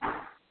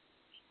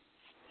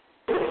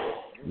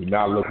 We're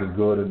not looking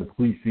good in the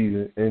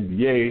preseason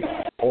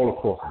NBA. All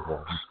across the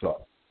board, we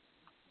suck.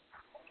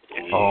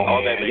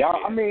 All that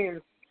y'all, I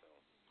mean,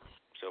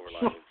 silver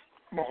linings.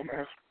 Come on,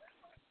 man.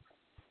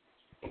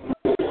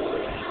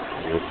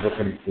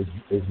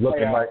 It's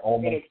looking like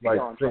almost like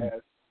 10.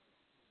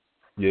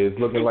 Yeah, it's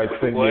looking like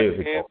 10 years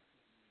ago.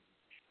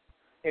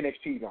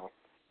 NXT's on.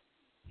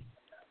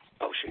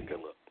 Oh shit! Good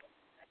luck.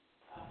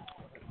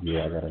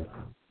 Yeah, I gotta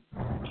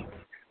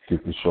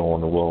get the show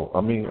on the road. I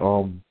mean,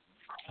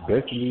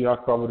 basically I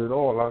covered it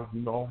all. I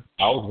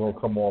was gonna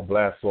come on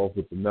blast off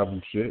with the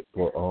Neville shit,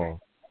 but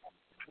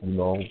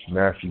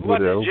Nasty what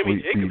did about it.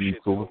 Jimmy Jacobs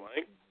shit, though,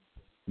 Mike?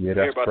 Yeah,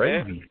 that's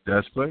crazy.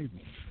 That's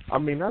crazy. I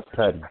mean, that's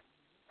petty.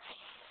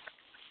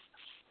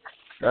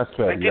 That's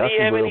petty. Like, did that's he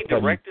have any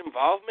petty. direct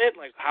involvement?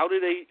 Like, how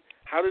did they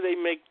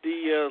make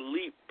the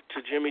leap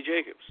to Jimmy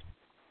Jacobs?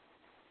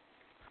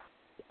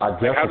 I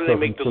guess how did they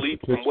make the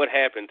leap from what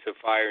happened to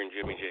firing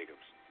Jimmy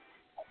Jacobs?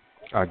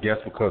 I guess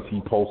because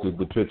he posted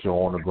the picture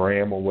on the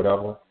gram or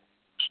whatever.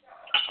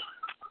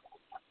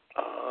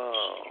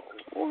 Oh,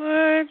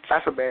 what?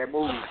 That's a bad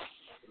move.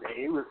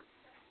 Man,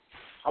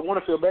 I want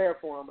to feel bad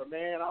for him, but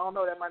man, I don't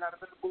know. That might not have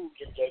been the move,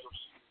 Jimmy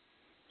Jacobs.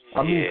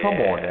 I mean, come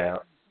on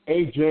now.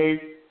 AJ,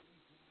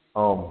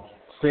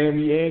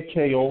 Sammy, and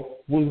KO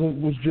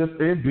was just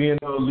in being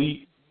the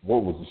elite.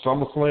 What was it,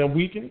 SummerSlam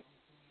weekend?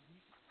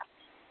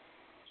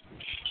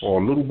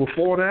 Or a little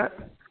before that?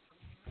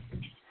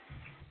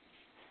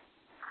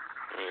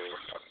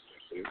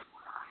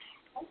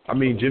 I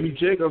mean, Jimmy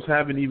Jacobs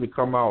haven't even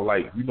come out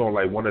like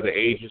one of the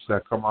agents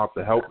that come out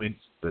to help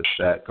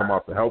that come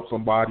out to help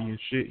somebody and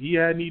shit. He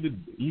hadn't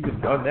even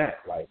done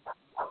that. Like,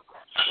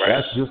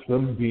 that's just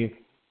them being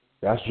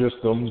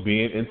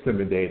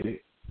intimidated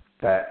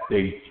that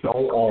they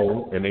don't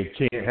own and they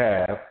can't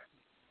have.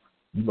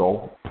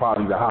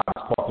 Probably the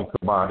hottest fucking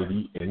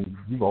commodity in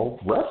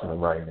wrestling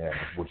right now,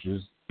 which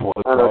is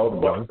Bullet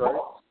Club, Young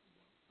Bucks.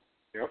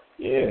 Yep.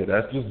 Yeah,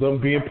 that's just them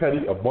being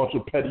petty, a bunch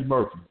of petty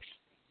Murphys.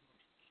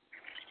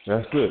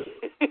 That's it.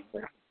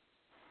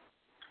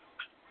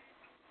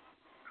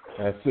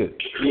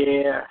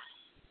 Yeah.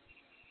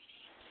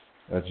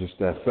 That's just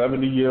that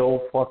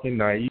 70-year-old fucking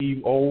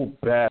naive old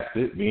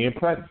bastard being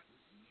pregnant.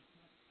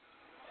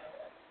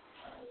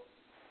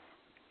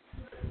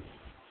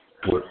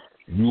 But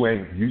you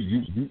ain't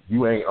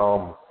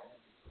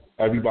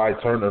everybody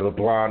turning a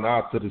blind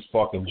eye to this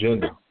fucking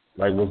gender.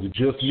 Like, was it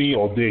just me,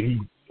 or did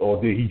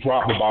he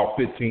drop about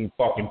 15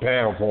 fucking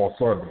pounds on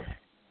Sunday?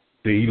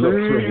 Did he look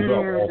shriveled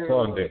up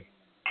on Sunday?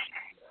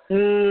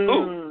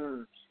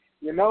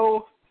 You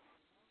know,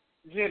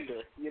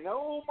 gender. You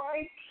know,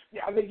 Mike.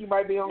 Yeah, I think you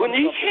might be on. When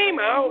he came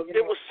out,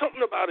 there was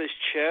something about his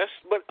chest,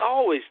 but I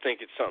always think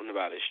it's something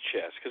about his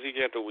chest because he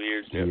got the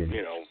weird,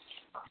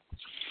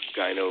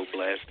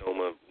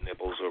 gynoblastoma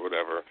nipples or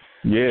whatever.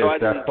 Yeah, so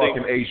it's that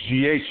fucking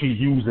HGH he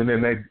using,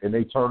 and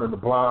they turning the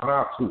blind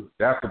eye to it.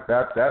 That's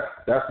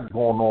what's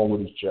going on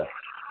with his chest.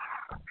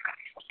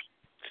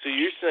 So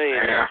you're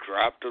saying he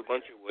dropped a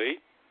bunch of weight?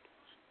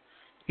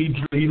 He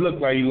looked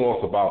like he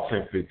lost about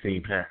 10,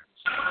 15 pounds.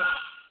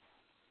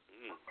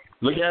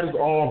 Look at his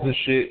arms and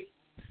shit.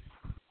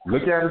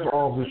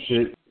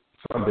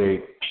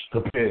 Sunday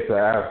compared to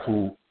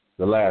Attitude,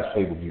 the last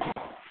pay-per-view.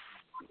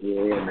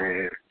 Yeah,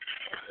 man.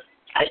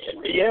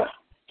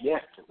 Yeah.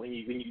 When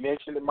you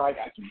mentioned it, Mike,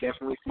 I can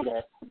definitely see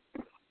that.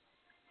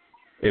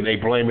 And they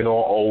blame it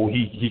on,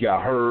 he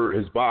got hurt,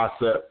 his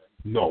bicep.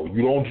 No,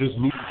 you don't just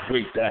lose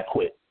weight that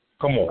quick.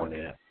 Come on,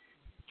 man.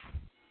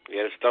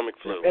 Yeah, the stomach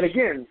flu. And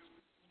again,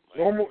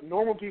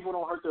 normal people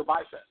don't hurt their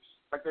biceps.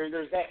 Like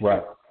there's that.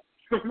 Right.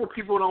 Normal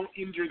people don't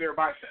injure their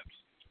biceps.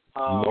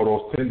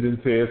 Those tendon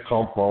tears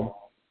come from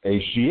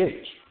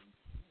HGH.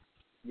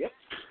 Yep.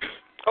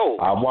 Oh.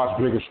 I watch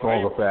Bigger,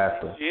 Stronger,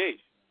 Faster. HGH.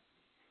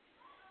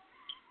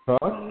 Huh?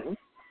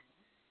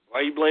 Why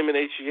are you blaming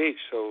HGH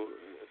so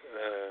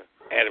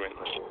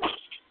adamantly?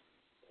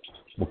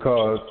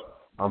 Because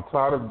I'm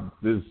tired of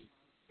this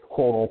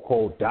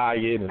quote-unquote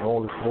diet and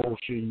all this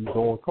bullshit you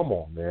doing. Come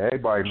on, man.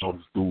 Everybody knows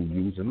this dude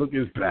using. Look at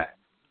his back.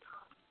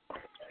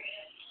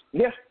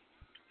 Yeah.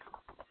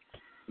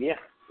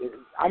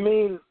 I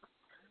mean,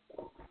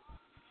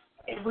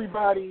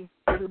 everybody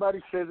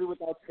says it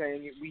without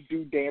saying it. We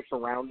do dance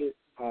around it.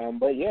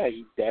 But yeah,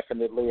 he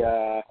definitely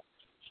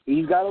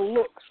he's got a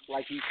look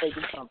like he's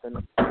taking something,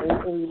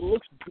 and he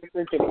looks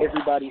different than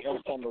everybody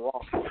else on the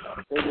roster.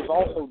 There was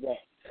also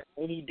that,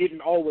 and he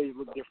didn't always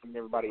look different than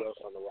everybody else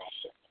on the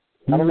roster.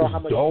 I don't know how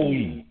much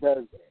he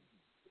does that.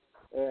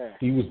 Yeah.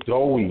 He was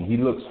doughy. He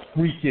looks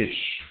freakish.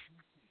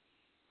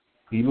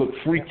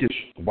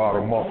 About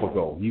a month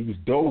ago. He was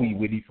doughy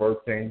when he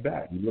first came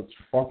back. He looks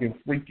fucking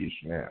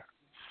freakish now.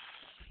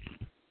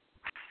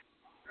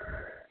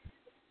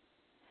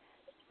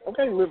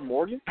 Okay, Liv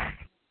Morgan.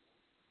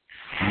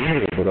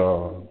 Yeah, but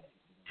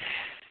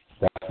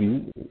that's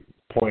the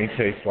point in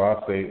case why I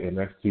say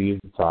NXT is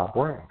the top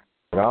brand.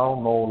 But I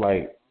don't know,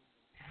 like,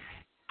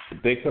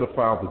 if they could have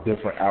found a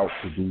different out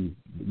to do.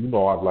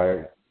 I'd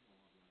like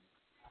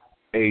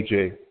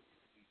AJ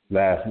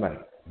last night.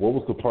 What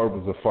was the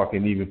purpose of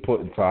fucking even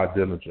putting Ty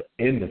Dillinger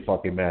in the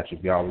fucking match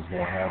if y'all was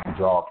going to have the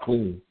job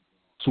clean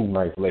 2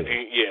 nights later?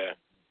 Yeah,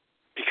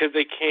 because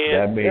they can't.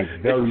 That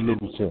made very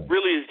little sense.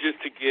 Really, is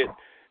just to get.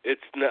 It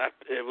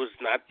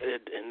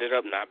ended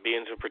up not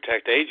being to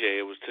protect AJ.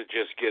 It was to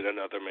just get a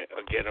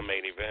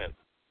main event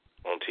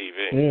on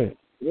TV.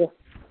 Yeah.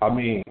 I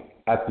mean,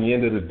 at the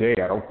end of the day,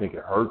 I don't think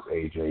it hurts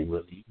AJ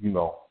really,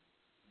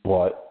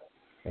 But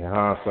in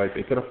hindsight,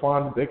 they could have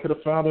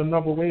found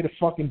another way to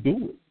fucking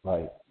do it.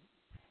 Like,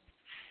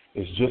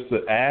 it's just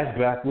the ass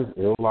backwards,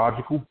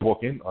 illogical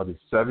booking of this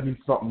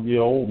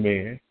 70-something-year-old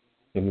man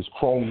and his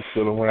crony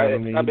still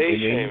around. I'm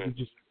age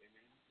shaming.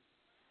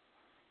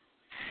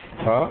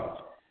 Huh?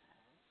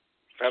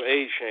 I'm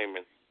age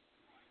shaming.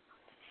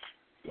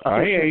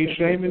 I ain't age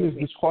shaming. It's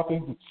this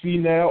fucking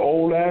female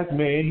old ass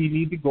man. He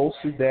need to go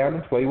sit down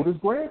and play with his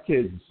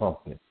grandkids or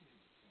something.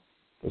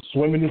 Or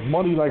swim in his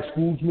money like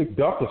Scrooge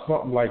McDuck or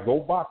something. Like, go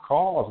buy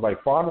cars.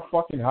 Like, find a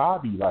fucking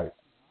hobby. Like,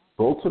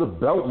 go to the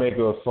belt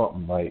maker or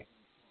something. Like,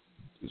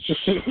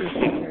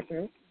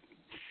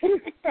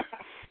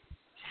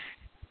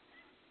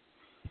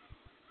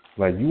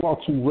 like, you are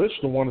too rich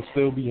to want to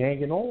still be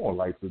hanging on.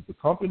 Like, the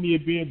company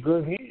would be in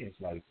good hands.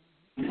 Like,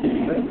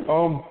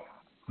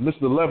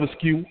 Mr.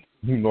 Levisque,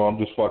 I'm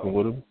just fucking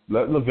with him.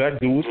 Let Levesque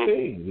do his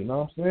thing. You know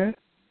what I'm saying?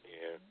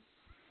 Yeah.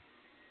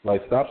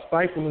 Like, stop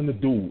stifling the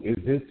dude.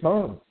 It's his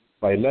turn.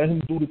 Like, let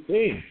him do the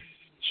thing.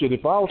 Shit,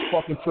 if I was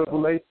fucking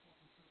Triple H,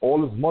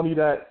 all this money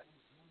that,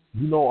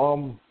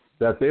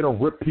 that they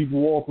don't rip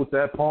people off with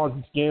that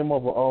Ponzi scam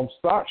of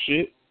stock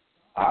shit,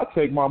 I'd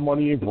take my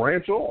money and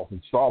branch off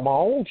and start my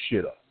own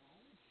shit up.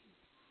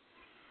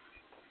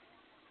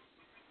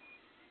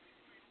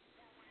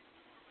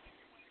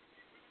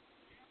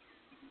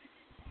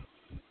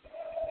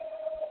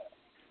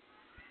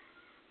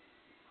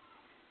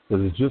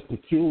 Because it's just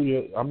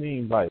peculiar. I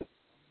mean, like,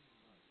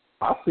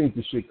 I think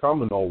the shit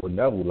coming on with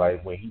Neville,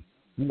 like, when he,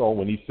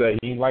 when he said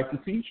he didn't like the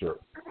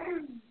T-shirt.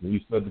 When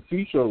he said the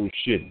T-shirt was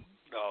shitty.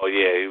 Oh,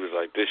 yeah, he was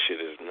like, this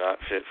shit is not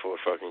fit for a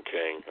fucking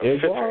king.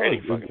 It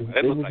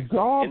was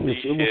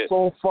garbage. It was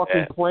so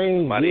fucking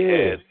plain,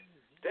 yeah. Head.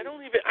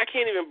 I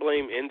can't even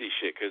blame indie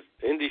shit, because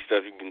indie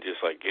stuff you can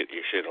just like get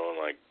your shit on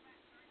like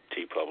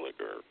TeePublic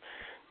or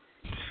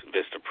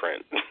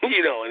Vistaprint,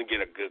 and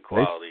get a good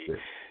quality.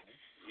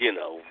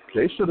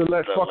 They should have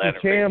let fucking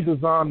Cam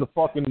design the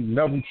fucking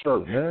Neville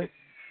shirt, man.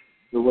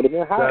 It would have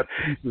been hot. That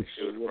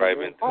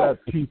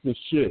piece of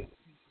shit.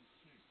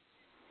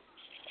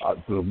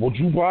 Would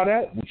you buy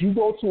that? Would you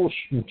go to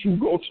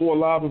a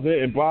live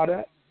event and buy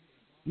that?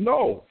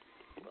 No.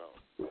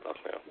 Fuck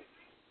no.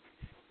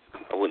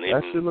 I wouldn't that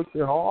even. Shit looked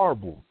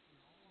horrible.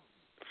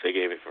 If they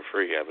gave it for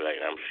free, I'd be like,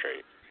 I'm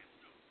straight.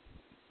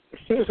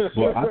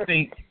 But I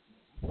think,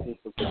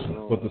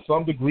 but to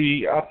some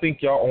degree, I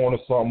think y'all on to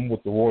something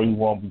with the Royal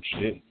Rumble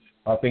shit.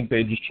 I think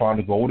they just trying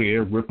to go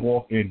there, rip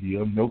off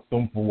India, milk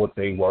them for what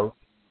they were.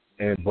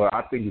 But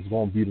I think it's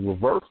going to be the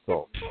reverse,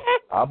 though.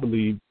 I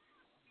believe.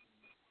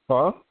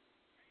 Huh?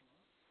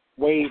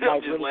 Wait,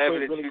 I'm just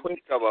laughing really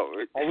quick.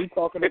 Are we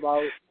talking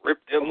about? Rip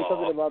them Are we off.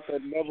 talking about the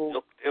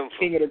Neville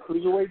King of the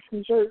Cruiserweight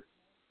T-shirt?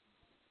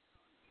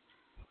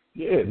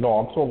 Yeah, no,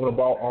 I'm talking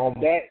about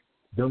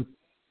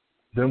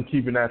them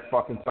keeping that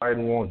fucking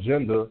title on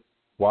gender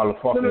while the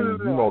fucking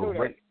no.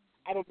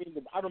 I don't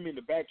mean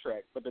to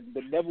backtrack, but the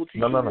Neville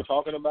T-shirt we're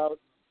talking about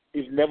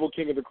is Neville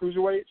King of the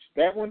Cruiserweights.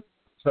 That one.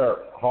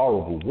 Sir,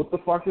 horrible. What the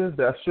fuck is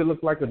that? Shit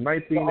look like a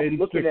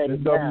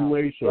 1986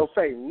 NWA shirt.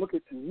 Say, look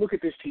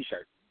at this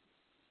T-shirt.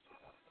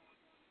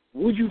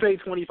 Would you pay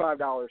 $25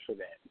 for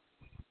that?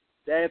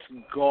 That's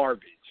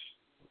garbage.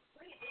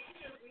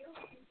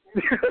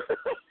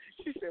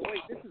 She said,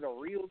 "Wait, this is a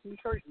real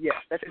T-shirt?" Yes,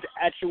 that's his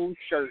actual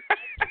shirt.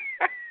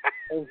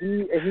 and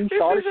he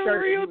saw the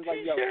shirt and he was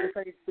like, "Yo, this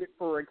ain't fit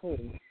for a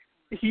king."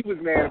 He was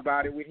mad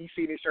about it when he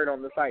seen his shirt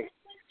on the site.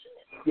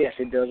 Yes,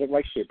 it does look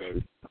like shit,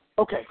 baby.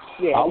 Okay,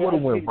 yeah. I would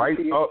have went right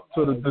up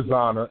to the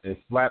designer and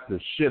slapped the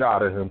shit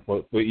out of him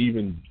for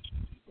even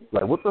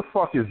like, what the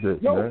fuck is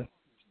this, man?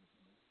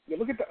 Yeah,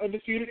 look at the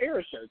Undisputed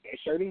Era shirt. That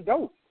shirt is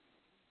dope.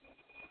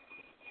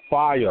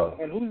 Fire.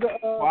 And who's the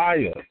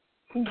fire?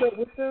 Who's that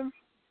with them?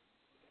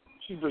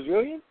 She's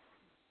Brazilian?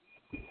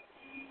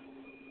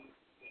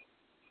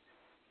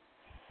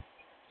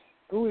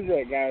 Who is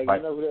that, guys?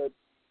 You know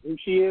who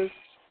she is?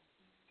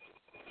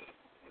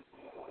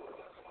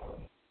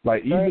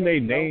 Like, even their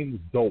name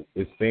is dope.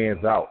 It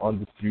stands out.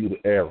 Undisputed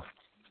Era.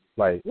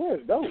 Like, yeah,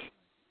 it's dope.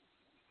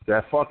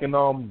 That fucking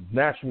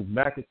match with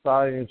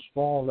McIntyre and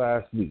Strong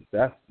last week.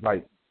 That's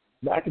like,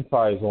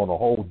 McIntyre is on a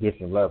whole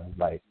different level.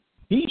 Like,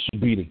 he should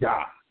be the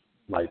guy.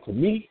 Like, to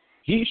me,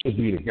 he should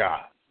be the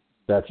guy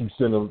that you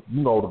send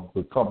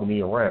the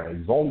company around.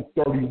 He's only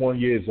 31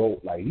 years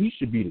old. Like, he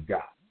should be the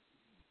guy.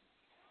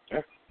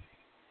 Yeah.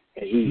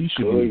 He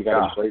should be the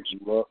guy. Great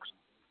looks.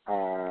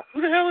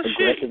 Who the hell is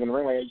she? In the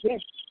ring. Like, yeah,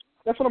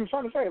 that's what I'm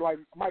trying to say. Like,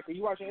 Mike, are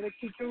you watching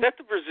NXT too? Is that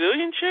the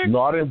Brazilian chick?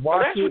 No, I didn't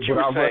watch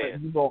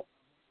it, but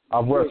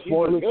I've read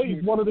spoilers.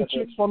 She's one of the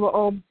chicks from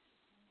the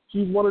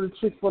She's one of the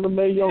chicks from the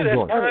Mae Young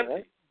joint.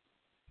 Right?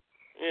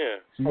 Yeah.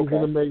 She was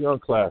in the Mae Young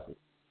Classic.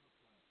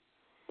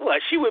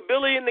 What, she with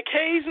Billy in the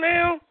K's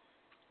now?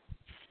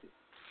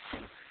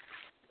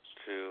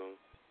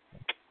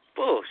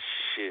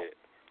 Bullshit.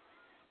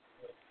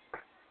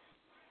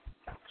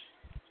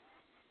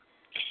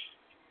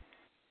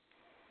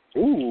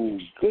 Ooh,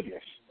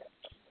 goodness.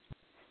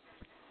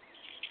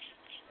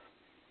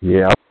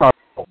 Yeah, I'm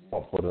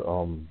probably for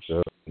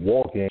the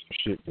war game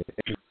shit that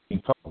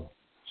anything comes.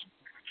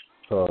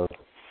 Because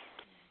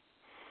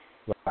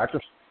I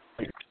could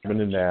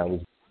in there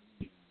was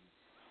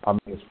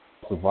it's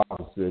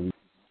Survivor Series,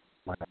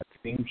 like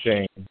Team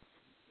Change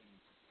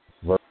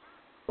versus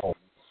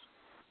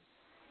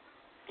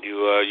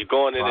you're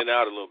going in and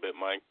out a little bit,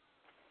 Mike.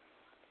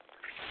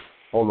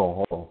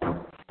 Hold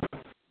on.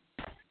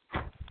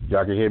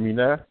 Y'all can hear me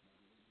now?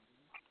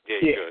 Yeah,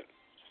 you're good.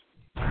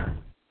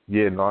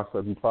 Yeah, no, I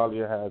said we probably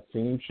had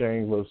Team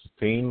Shane versus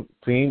Team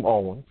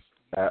Owens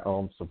at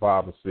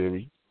Survivor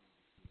Series.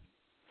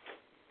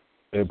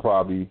 And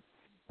probably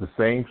the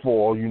same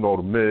four, the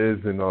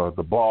Miz and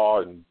the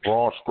Bar and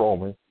Braun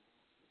Strowman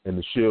and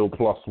the Shield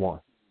 +1.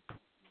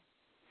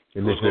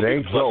 And if it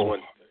ain't Joe,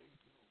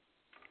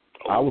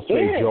 I would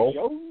say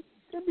Joe.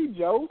 Could be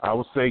Joe. I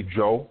would say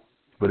Joe.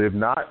 But if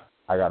not,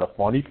 I got a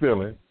funny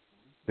feeling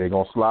they're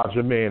going to slide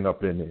your man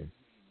up in there.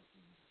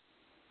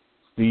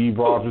 Steve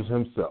Rogers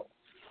himself.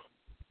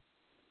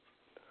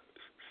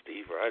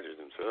 Steve Rogers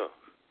himself.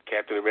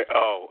 Captain America.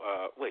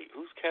 Wait,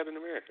 who's Captain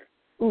America?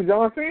 Who,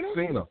 John Cena?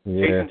 Cena.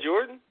 Yeah. Jason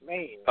Jordan?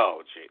 Man.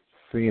 Oh, gee.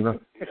 Cena.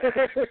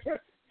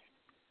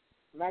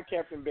 Not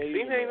Captain Baby.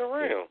 Cena ain't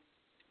around.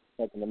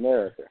 Captain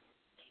America.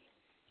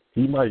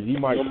 He might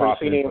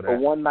pop in for that.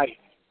 one night.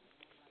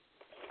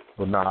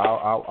 But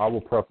I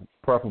would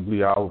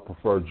preferably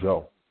prefer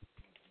Joe.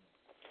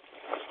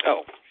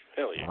 Oh,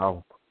 hell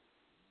yeah.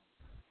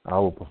 I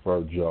would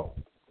prefer Joe.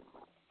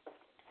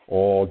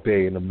 All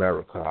day in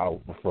America, I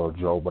would prefer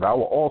Joe. But I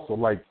would also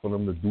like for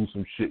them to do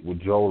some shit with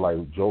Joe.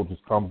 Like, Joe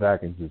just come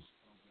back and just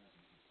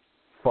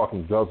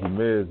fucking does the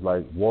Miz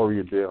like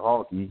Warrior did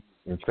Honky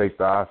and take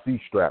the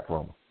IC strap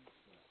from him.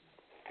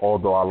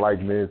 Although I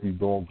like Miz, he's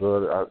doing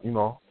good.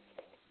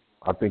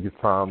 I think it's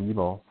time, you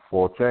know,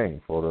 for a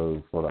change, for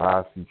the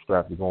IC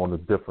strap to go in a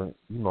different,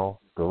 you know,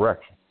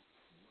 direction.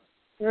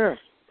 Yeah.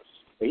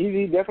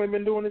 He's definitely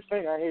been doing his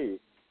thing, I hear you.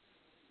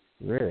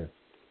 Yeah.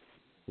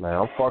 Like,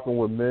 I'm fucking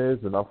with Miz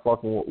and I'm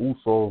fucking with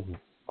Usos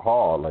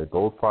hard. Like,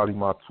 those probably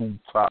my two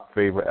top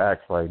favorite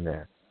acts right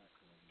now.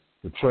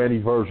 The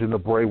tranny version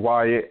of Bray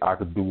Wyatt, I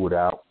could do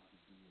without.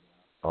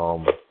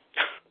 And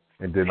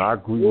then I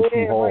agree with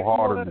you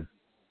wholeheartedly.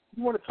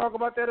 You want to talk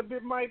about that a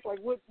bit, Mike? Like,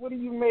 what do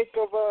you make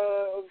of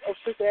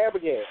Sister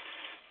Abigail?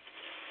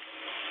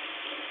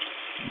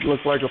 He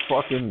looks like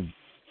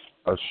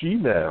a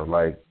she-male.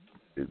 Like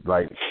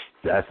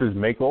that's his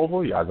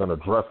makeover. Y'all gonna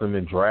dress him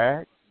in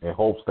drag in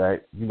hopes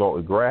that, you know,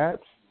 it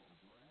grabs.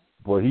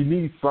 But he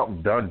needs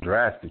something done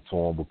drastic to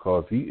him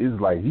because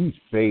he's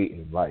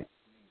fading. Like,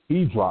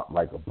 he dropped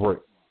like a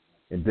brick.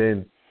 And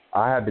then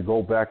I had to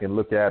go back and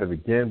look at it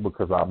again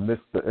because I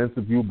missed the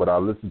interview, but I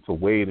listened to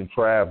Wade and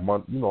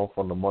Trav, you know,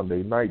 from the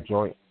Monday night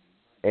joint,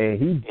 and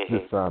he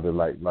just sounded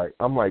like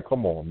I'm like,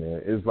 come on,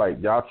 man. It's like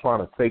y'all trying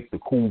to take the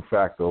cool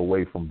factor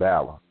away from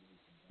Balor.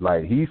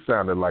 Like, he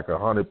sounded like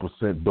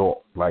 100%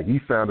 dork. Like, he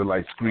sounded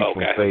like Street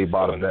from Saved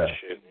by the Bell.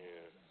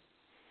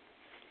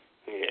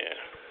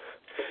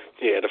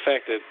 Yeah, the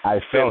fact that I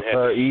felt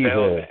her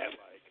evil. Like,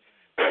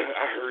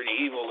 I heard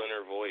evil in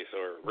her voice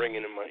or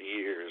ringing in my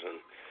ears, and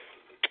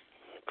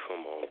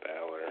come on,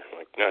 Balor,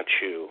 like, not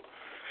you.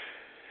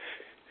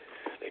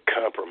 They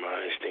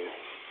compromised him.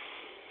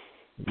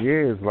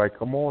 Yeah, it's like,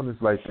 come on,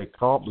 it's like they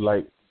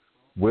like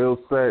Will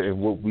said, and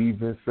what we've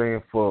been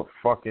saying for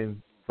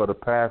the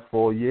past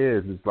 4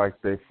 years, it's like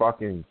they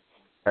fucking,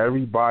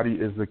 everybody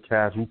is a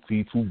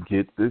casualty to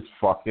get this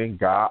fucking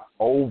guy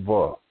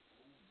over.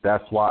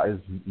 That's why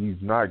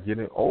he's not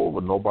getting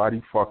over.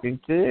 Nobody fucking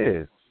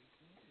cares.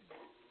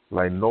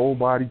 Like,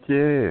 nobody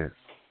cares.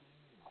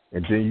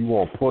 And then you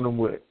want to put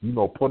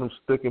him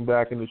sticking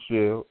back in the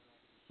Shield.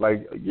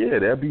 Like, yeah,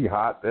 that'd be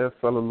hot. They'll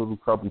sell a little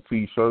couple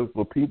T-shirts,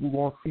 but people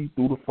going to see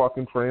through the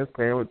fucking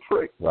transparent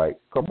trick. Like,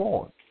 come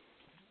on.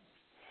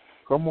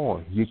 Come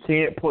on. You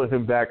can't put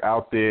him back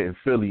out there in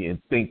Philly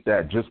and think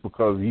that just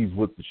because he's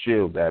with the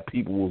Shield that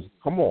people will,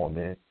 come on,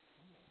 man.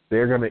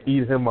 They're going to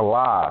eat him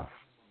alive.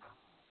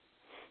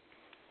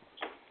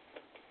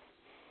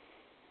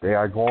 They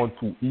are going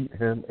to eat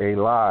him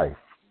alive.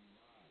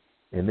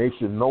 And they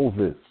should know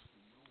this.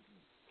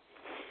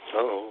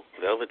 Oh,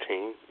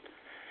 Velveteen.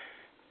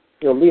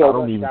 Yo, Leo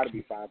got to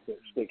be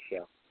 5'6"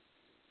 show.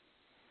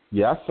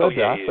 Yeah, I said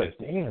that. I said,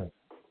 damn.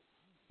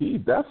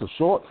 That's a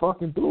short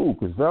fucking dude,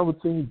 because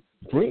Velveteen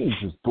Dream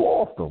just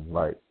dwarfed him.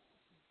 Like,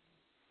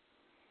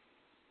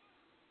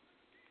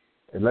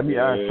 and let me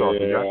ask y'all,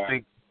 do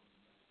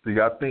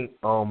y'all think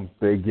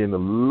they're getting a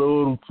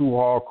little too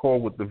hardcore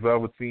with the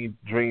Velveteen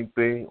Dream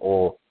thing,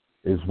 or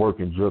it's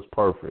working just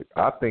perfect?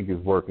 I think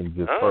it's working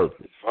just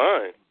perfect. It's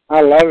fine.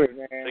 I love it,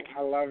 man.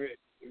 I love it.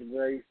 It's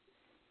great.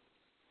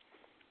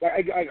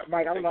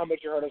 Mike, I don't know how much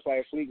you heard us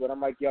last week, but I'm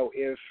like, yo,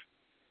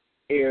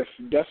 if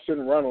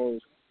Dustin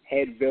Runnels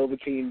had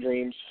Velveteen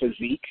Dream's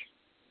physique,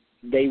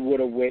 they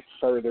would have went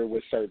further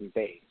with certain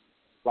things.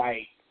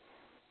 Like,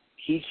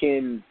 he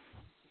can,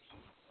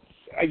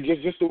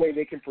 just the way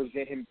they can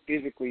present him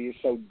physically is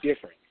so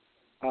different.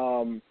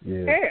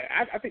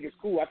 I think it's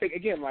cool. I think,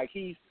 again, like,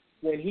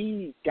 when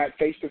he got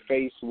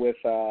face-to-face with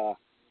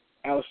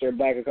Aleister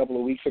Black a couple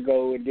of weeks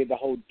ago and did the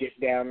whole dip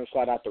down and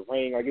slide out the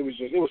ring, like, it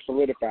was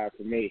solidified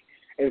for me.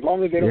 As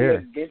long as they don't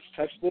let Vince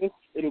touch this,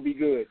 it'll be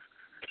good.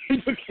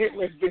 People can't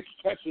let Vince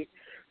touch it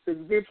because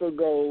Vince will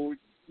go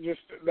just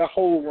the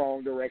whole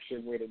wrong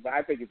direction with it. But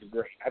I think it's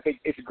great. I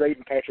think it's great,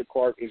 and Patrick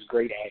Clark is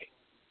great at it.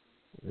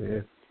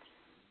 Yeah.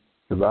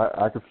 Because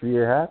I can see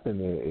it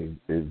happen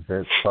if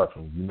Vince touch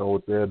him. You know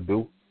what they'll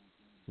do?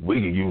 We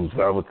can use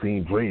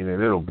Velveteen Dream,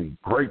 and it'll be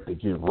great to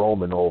get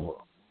Roman over.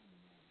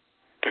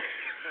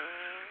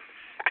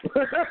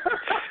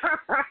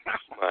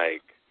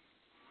 Mike.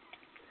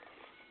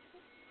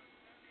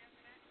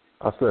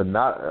 I said,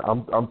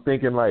 I'm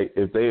thinking, like,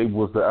 if they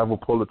was to ever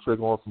pull a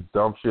trigger on some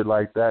dumb shit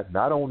like that,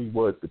 not only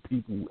would the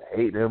people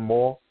hate him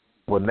more,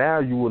 but now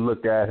you would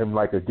look at him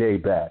like a gay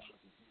basher.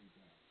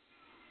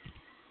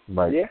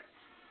 Like,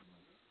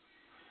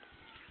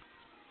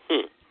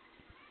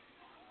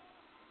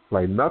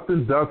 like,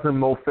 nothing does him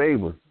no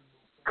favors.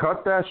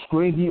 Cut that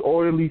stringy,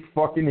 oily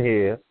fucking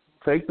hair,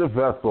 take the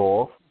vest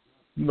off,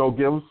 you know,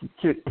 give him some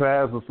kick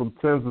pads or some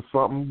Tims or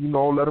something, you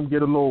know, let him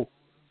get a little,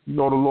 you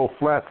know, the little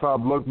flat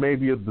top look,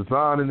 maybe a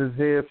design in his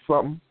head,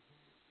 something.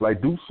 Like,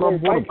 do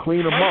something with him,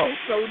 clean him up.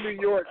 So New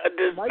York, a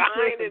design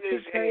in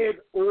his head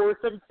or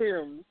some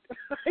Tims.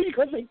 You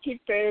gonna say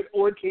kick pads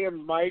or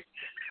Tims, Mike?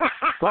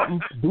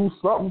 Do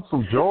something,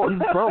 some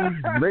Jordan,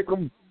 something. Make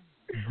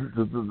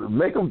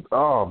them.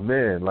 Oh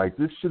man, like,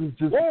 this shit is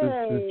just,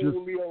 it's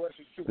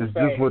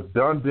just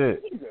redundant.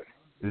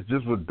 It's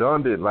just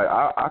redundant. Like,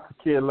 I could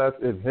care less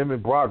if him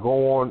and Brock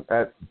go on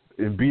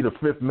and be the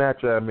 5th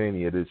match at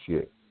Mania this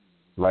year.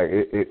 Like,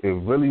 it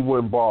really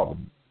wouldn't bother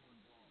me.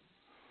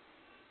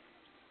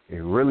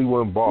 It really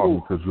wouldn't bother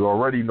me because you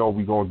already know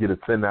we're going to get a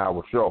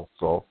 10-hour show.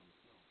 So,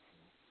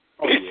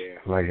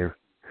 Like, it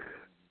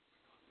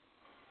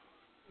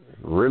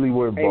really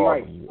wouldn't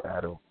bother me,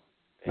 Adam.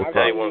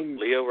 Want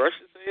Leo Rush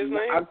to say his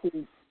name? I've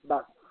seen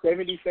about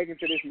 70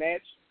 seconds of this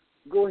match.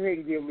 Go ahead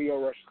and give Leo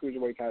Rush the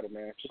Cruiserweight title,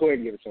 man. Go ahead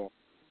and give it to him.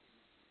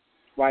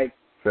 Like,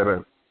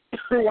 we're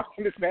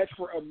watching this match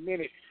for a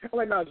minute. I'm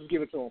like, no, just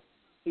give it to him.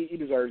 He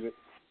deserves it.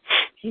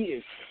 He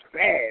is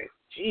bad.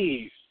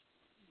 Jeez.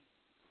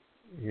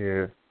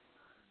 Yeah.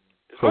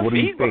 So what do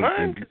you think?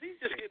 Because he's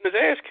just getting his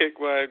ass kicked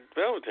by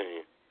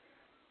Velveteen.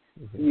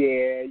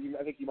 Yeah,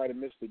 I think you might have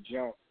missed the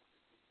jump.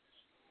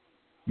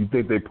 You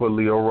think they put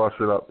Leo Rush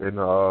up in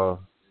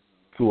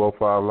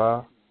 205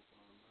 Live?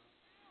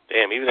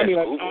 Damn, even I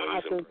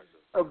think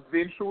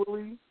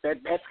eventually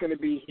that's going to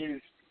be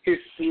his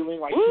ceiling.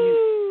 Like,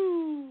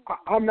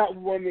 I'm not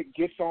one that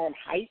gets on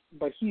hype,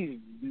 but he's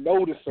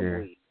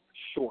noticeably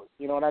short.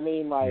 You know what I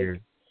mean?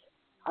 Like,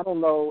 I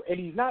don't know. And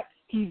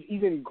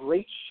he's in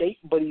great shape,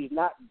 but he's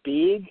not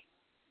big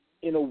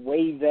in a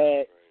way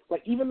that,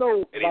 like, even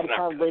though by the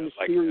time Rey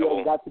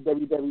Mysterio got to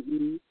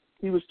WWE,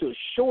 he was still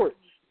short,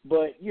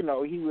 but, he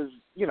was,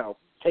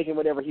 taking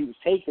whatever he was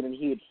taking, and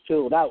he had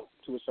filled out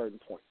to a certain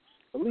point.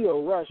 But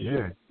Leo Rush,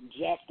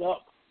 jacked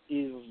up,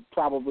 is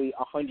probably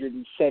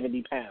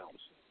 170 pounds.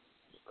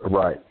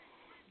 Right.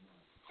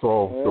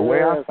 So the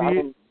way I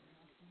see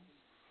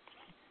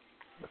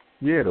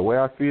it, the way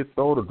I see it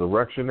though, the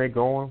direction they're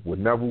going would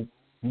never,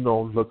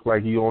 look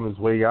like he on his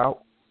way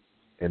out,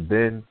 and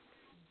then,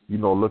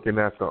 looking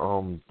at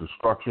the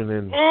destruction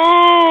in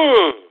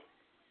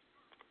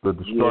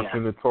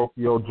in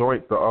Tokyo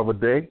joint the other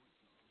day,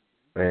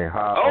 and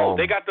how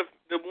they got the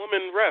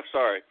woman ref.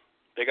 Sorry,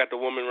 they got the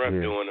woman ref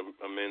doing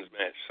a men's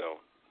match. So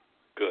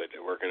good,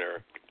 they're working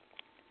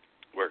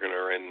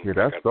her in. Yeah,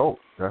 that's dope.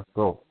 That's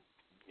dope.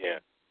 Yeah,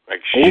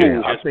 like she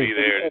should just be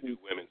there to do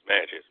women's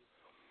matches.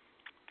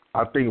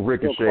 I think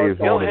Ricochet is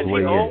on his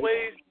way in.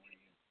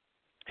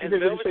 Has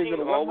Velveteen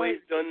always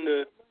done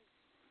the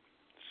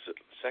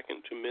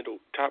second to middle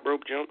top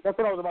rope jump? That's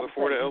what I was about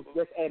before to say. The elbow?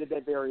 Just added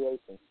that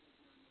variation.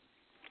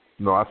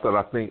 No, I said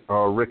I think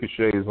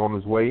Ricochet is on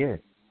his way in.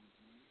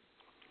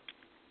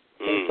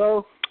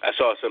 So I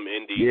saw some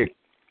indie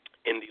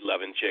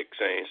loving chick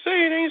saying,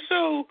 "Say it ain't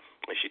so,"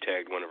 and she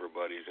tagged one of her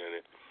buddies in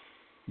it.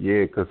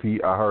 Yeah, because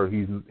I heard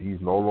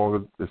he's no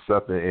longer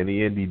accepting any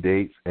indie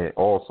dates, and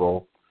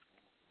also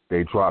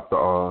they dropped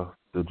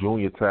the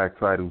junior tag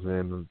titles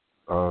in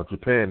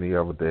Japan the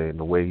other day, and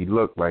the way he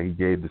looked, like he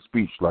gave the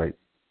speech, like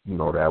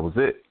that was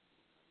it.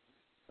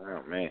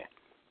 Oh man!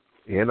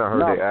 And I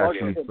heard they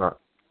actually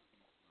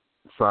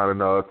signing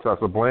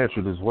Tessa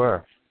Blanchard as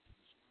well.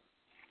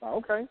 Oh,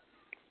 okay.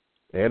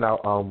 And I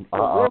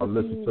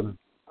listened to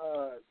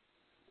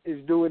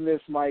is doing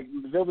this, Mike.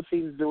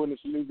 Velveteen's doing this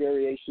new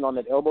variation on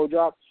that elbow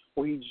drop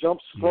where he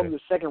jumps from the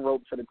second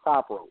rope to the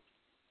top rope,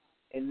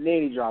 and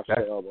then he drops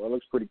the elbow. It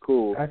looks pretty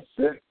cool. That's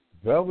it.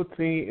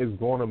 Velveteen is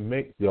going to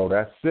make,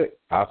 that's it.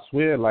 I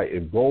swear, like,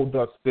 if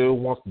Goldust still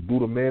wants to do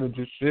the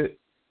manager shit,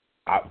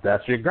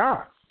 that's your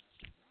guy.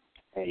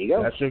 There you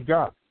go. That's your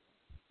guy.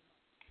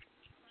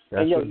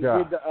 That's your guy.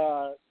 You did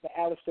the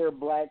Aleister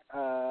Black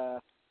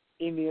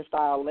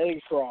Indian-style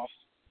leg cross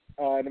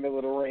in the middle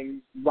of the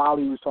ring while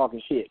he was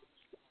talking shit.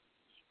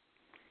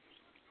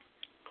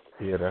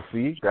 Yeah, that's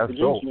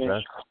dope.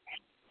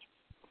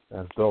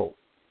 That's dope.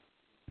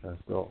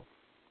 That's dope.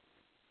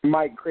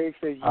 Mike, Craig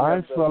says you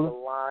have the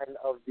line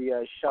of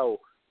the show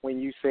when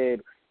you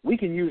said, we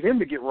can use him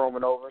to get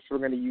Roman over, so we're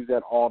going to use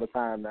that all the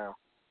time now.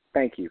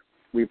 Thank you.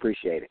 We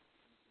appreciate it.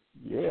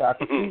 Yeah, I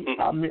could see.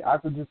 I mean, I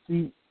could just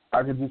see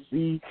Vince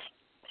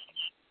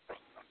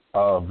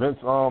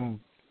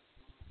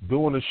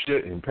doing the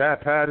shit, and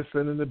Pat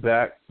Patterson in the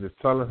back just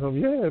telling him,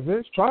 "Yeah,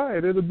 Vince, try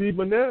it. It'll be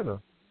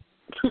banana."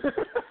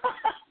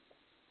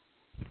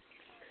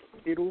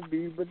 It'll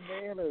be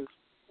bananas.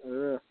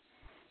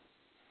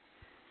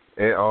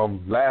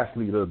 And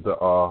lastly,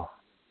 well,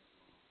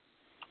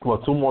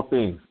 two more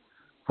things.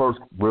 First,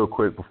 real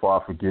quick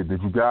before I forget,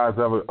 did you guys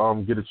ever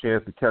get a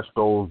chance to catch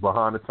those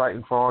Behind the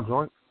Titantron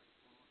joints?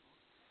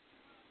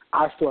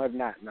 I still have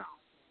not. No.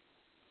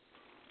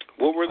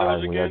 What were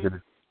those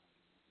again?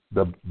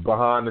 The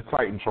Behind the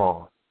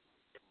Titantron.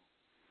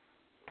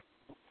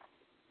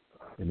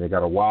 And they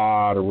got a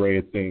wide array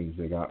of things.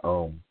 They got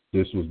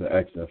this was the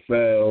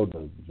XFL,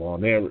 the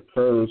Von Erich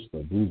curse, the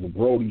Bruiser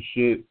Brody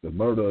shit, the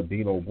murder of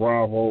Dino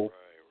Bravo,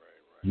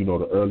 you know,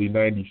 the early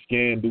 90s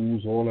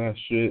scandals, all that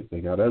shit. They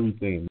got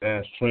everything.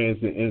 Mass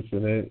transit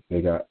incident. They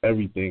got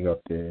everything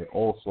up there.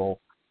 Also,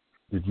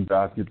 did you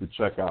guys get to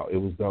check out? It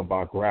was done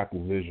by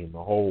Grapple Vision.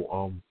 The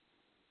whole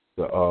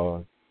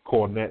the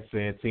Cornette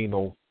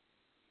Santino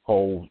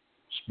whole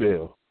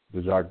spill.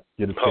 Did y'all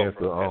get a chance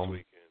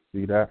to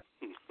see that?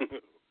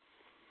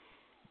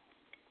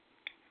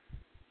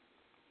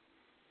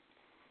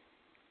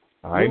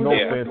 I ain't no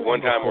fan. One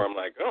time where I'm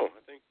like,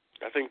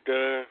 I think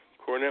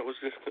Cornette was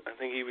just. I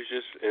think he was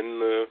just in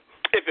the.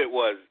 If it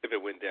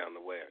went down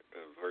the way the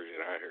version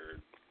I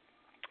heard,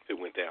 if it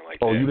went down like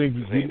that.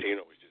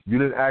 You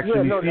didn't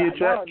actually see it,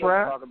 Trap?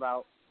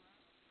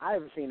 I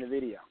haven't seen the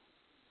video.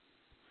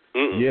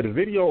 Yeah, the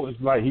video is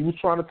like he was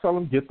trying to tell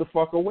him, get the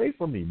fuck away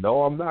from me.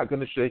 No, I'm not going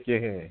to shake your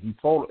hand. He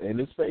told him in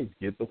his face,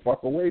 get the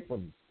fuck away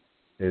from me.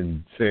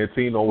 And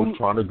Santino was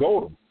trying to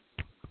goad him.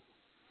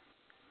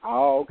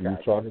 Oh, okay. He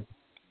was trying to,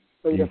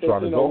 so he you was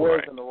trying to Santino go was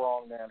right. in the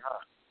wrong then, huh?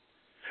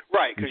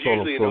 Right, because He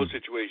told usually in him those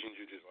situations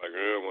you're just like,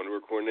 I wonder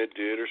what Cornette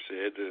did or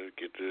said to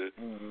get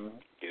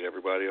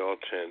everybody all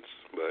tense.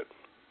 But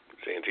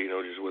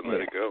Santino just wouldn't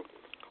let it go.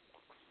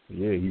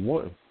 Yeah, he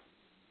wouldn't.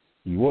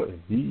 He wouldn't.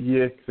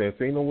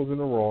 Santino was in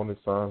the wrong this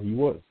time. He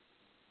wouldn't.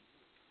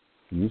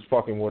 He was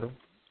fucking with him.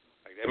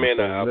 Like, that man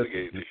not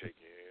obligated to shake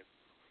your hand.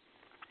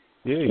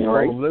 Yeah, he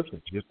told him,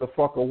 listen, get the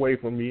fuck away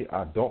from me.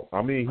 I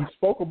mean, he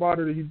spoke about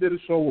it. He did a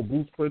show with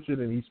Bruce Pritchard,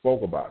 and he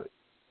spoke about it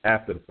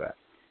after the fact.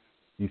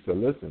 He said,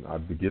 listen,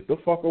 get the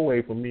fuck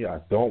away from me. I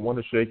don't want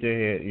to shake your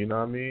hand. You know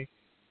what I mean?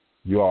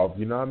 You know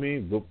what I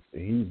mean? Look,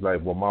 he's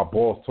like, well, my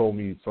boss told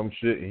me some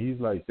shit, and he's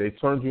like, they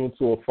turned you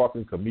into a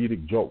fucking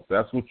comedic joke.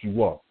 That's what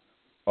you are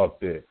up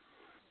there.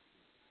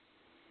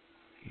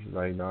 He's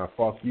like, nah,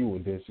 fuck you.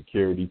 And then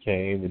security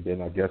came, and then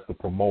I guess the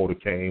promoter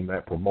came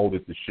that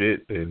promoted the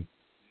shit. And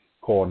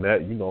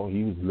Cornette, you know,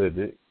 he was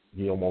livid.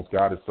 He almost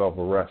got himself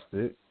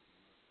arrested.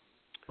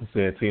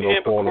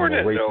 Santino called him a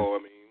racist. Though, I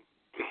mean,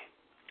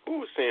 who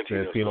was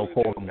Santino? Santino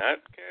called him not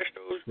cash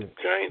those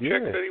giant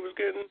checks that he was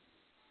getting.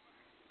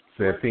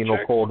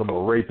 Santino called him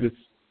a rapist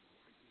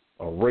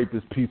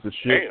piece of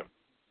shit. Damn.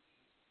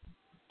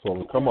 Told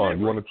him, come on,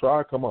 you want to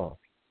try? Come on.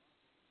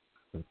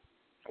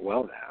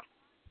 Well, now.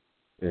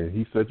 And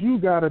he said, you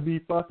got to be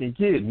fucking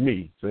kidding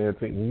me.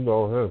 Santino, you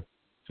know him,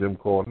 Jim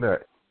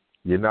Cornette.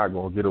 You're not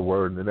going to get a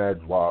word in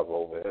that drive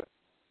over there.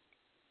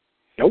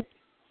 Nope.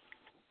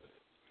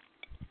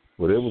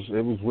 But it was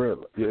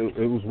real.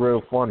 It was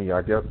real funny.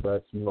 I guess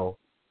that's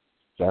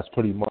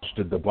pretty much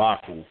the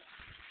debacle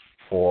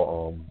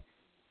for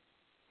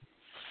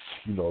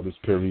this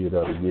period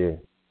of the year.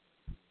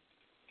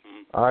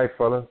 All right,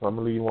 fellas, I'm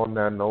gonna leave you on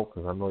that note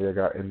because I know you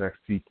got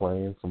NXT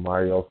playing.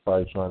 Somebody else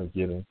probably trying to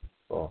get in.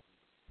 So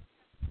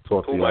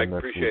talk to you Mike, next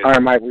appreciate week. it. All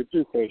right, Mike, we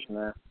appreciate you,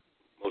 man.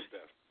 Most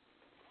definitely.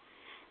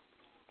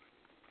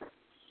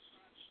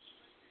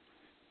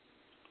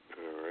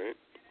 All right.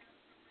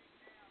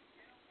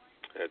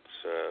 That's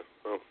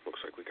looks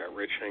like we got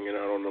Rich hanging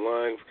out on the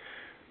line.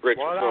 Rich,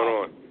 what's going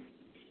on?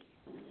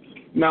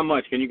 Not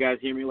much. Can you guys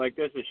hear me like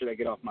this, or should I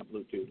get off my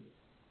Bluetooth?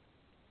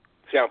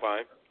 Sound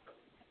fine.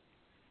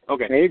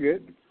 Okay. Hey,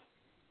 good.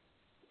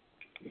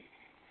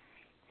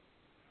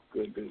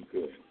 Good.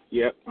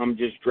 Yep, I'm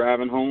just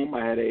driving home.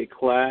 I had a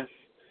class,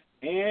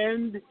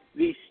 and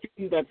the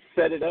student that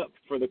set it up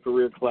for the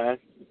career class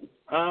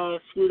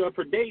screwed up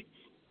her dates,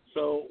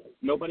 so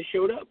nobody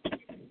showed up.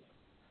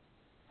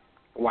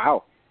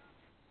 Wow.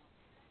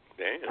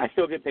 Damn. I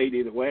still get paid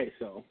either way,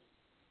 so.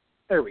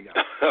 There we go.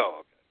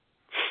 Oh, okay.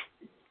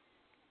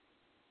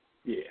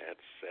 Yeah. That's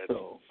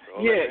so.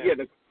 Yeah.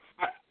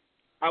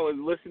 I was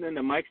listening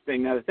to Mike's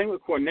thing. Now, the thing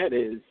with Cornette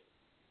is,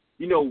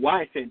 you know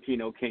why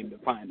Santino came to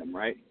find him,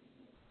 right?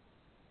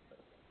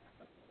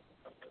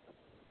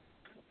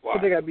 Why?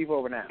 What they got beef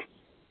over now?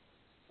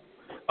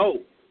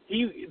 Oh,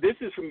 this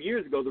is from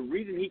years ago. The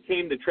reason he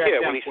came to track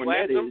down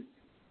Cornette is,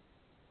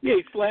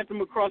 he slapped him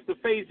across the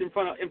face in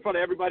front of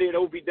everybody at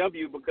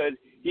OVW because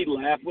he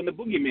laughed when the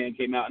Boogeyman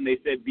came out and they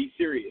said, "Be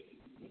serious."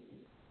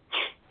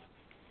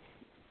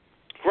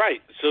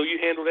 Right. So you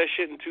handled that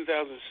shit in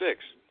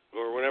 2006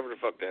 or whatever the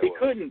fuck that was. He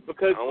couldn't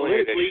because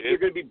politically you're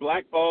going to be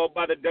blackballed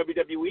by the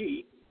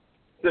WWE.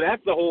 So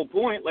that's the whole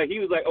point. Like he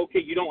was like, okay,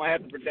 you don't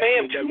have to protect the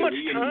WWE. Too much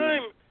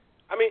time.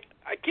 I mean,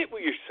 I get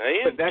what you're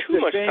saying. But that's too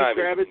the much thing, time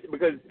Travis,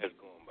 because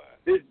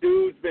this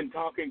dude's been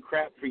talking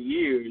crap for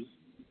years,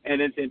 and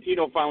then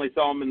Santino finally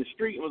saw him in the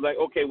street and was like,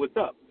 okay, what's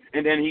up?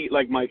 And then he,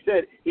 like Mike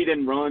said, he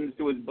then runs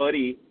to his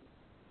buddy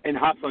and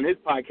hops on his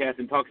podcast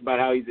and talks about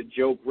how he's a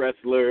joke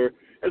wrestler.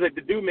 I was like,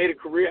 the dude made a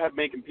career out of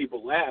making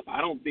people laugh. I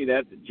don't see that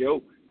as a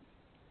joke.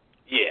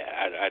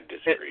 Yeah, I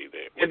disagree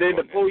there. And then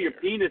to pull your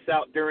penis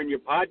out during your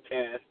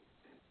podcast,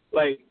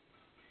 like,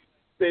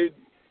 there's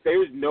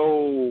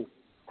no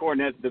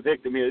Cornette's the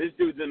victim here. This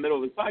dude's in the middle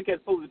of his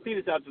podcast, pulls his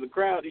penis out to the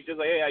crowd. He's just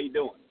like, hey, how you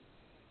doing?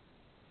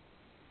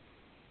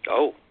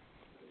 Oh.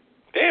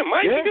 Damn,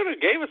 Mike, you could have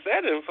gave us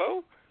that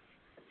info.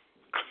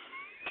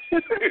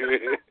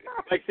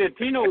 Like,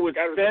 Santino was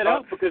fed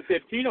up because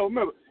Santino,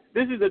 remember,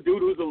 this is a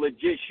dude who's a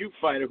legit shoot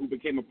fighter who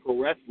became a pro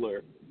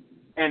wrestler.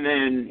 And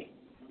then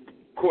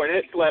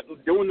Cornette slept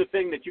doing the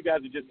thing that you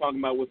guys were just talking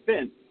about with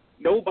Finn.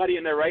 Nobody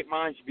in their right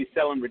mind should be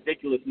selling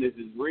ridiculousness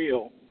as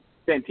real.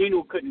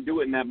 Santino couldn't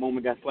do it in that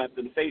moment, got slapped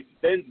in the face.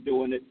 Finn's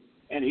doing it,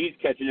 and he's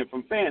catching it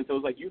from fans. So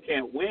it's like you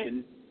can't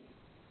win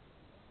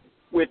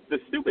with the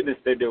stupidness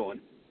they're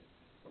doing.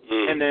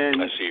 And then,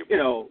 you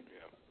know,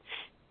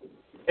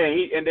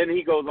 and then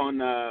he goes on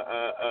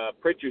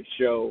Pritchard's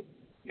show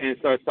and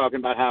starts talking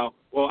about how,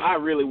 well, I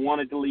really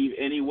wanted to leave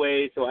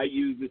anyway, so I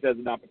used this as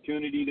an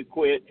opportunity to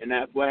quit, and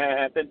that's what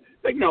happened.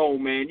 It's like, no,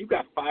 man, you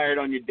got fired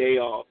on your day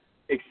off.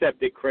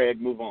 Accept it, Craig.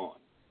 Move on.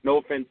 No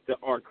offense to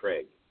our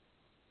Craig.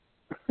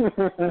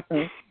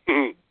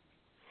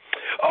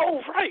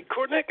 Oh, right.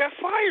 Cornette Cornette got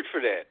fired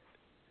for that.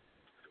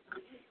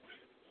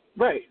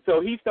 Right.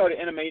 So he started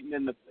intimating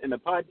in the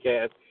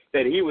podcast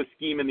that he was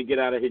scheming to get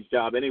out of his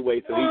job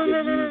anyway, so he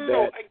just used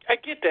that. I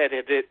get that.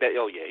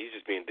 Oh, yeah, he's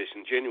just being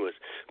disingenuous.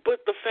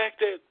 But the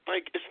fact that,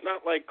 like, it's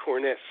not like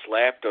Cornette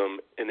slapped him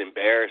and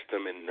embarrassed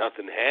him and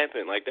nothing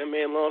happened. Like, that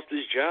man lost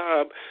his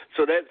job.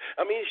 So that,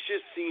 I mean, it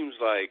just seems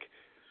like.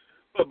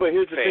 But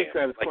here's the thing,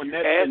 Travis. Like,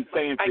 Cornette's been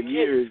saying for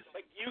years.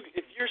 Like,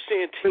 if you're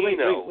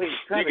Santino,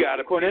 Travis, you got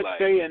to be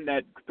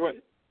like.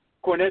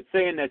 Cornette's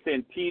saying that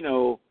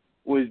Santino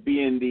was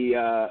being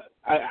the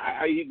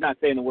he's not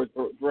saying the word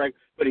correct,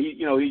 but he's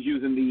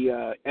using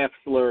the F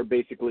slur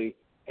basically,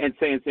 and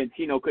saying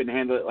Santino couldn't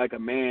handle it like a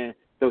man,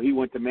 so he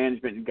went to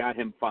management and got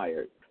him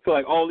fired. So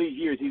like all these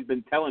years, he's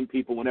been telling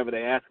people whenever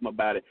they ask him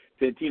about it,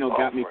 Santino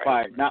got me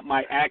fired, not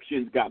my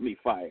actions got me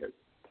fired.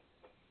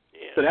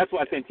 Yeah. So that's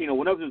why Santino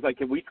went up and was like,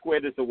 can we square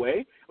this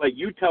away? Like,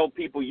 you tell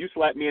people you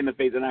slapped me in the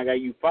face and I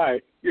got you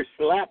fired. Your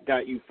slap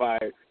got you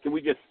fired. Can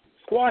we just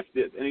squash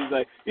this? And he's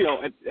like,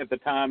 at the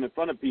time in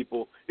front of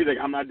people, he's like,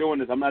 I'm not doing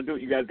this. I'm not doing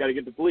it. You guys got to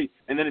get the police.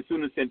 And then as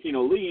soon as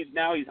Santino leaves,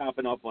 now he's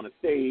hopping up on a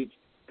stage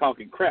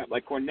talking crap.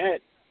 Like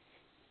Cornette,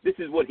 this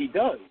is what he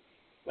does.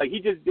 Like, he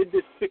just did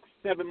this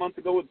 6-7 months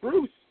ago with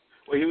Bruce,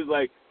 where he was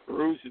like,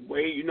 Bruce,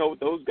 wait,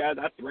 those guys,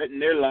 I threaten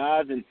their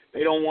lives, and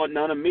they don't want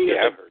none of me.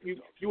 Yeah, if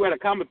you had a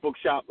comic book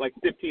shop like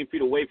 15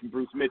 feet away from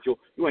Bruce Mitchell,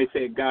 you ain't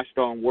say a gosh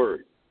darn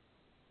word.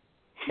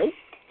 Nope.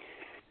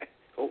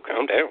 Oh,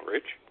 calm down,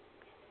 Rich.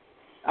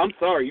 I'm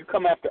sorry. You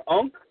come after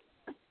Unc,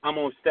 I'm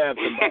going to stab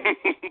somebody.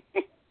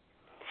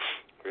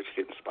 Rich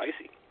getting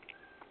spicy.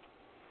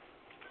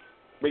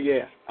 But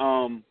yeah,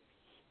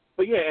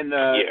 and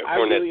I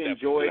really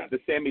enjoyed the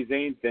Sami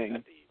Zayn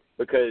thing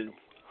because.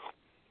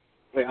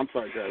 Wait, I'm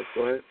sorry, guys.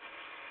 Go ahead.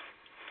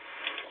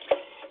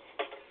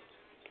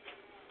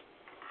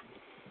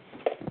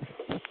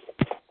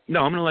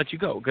 No, I'm going to let you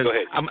go because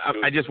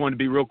I just want to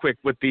be real quick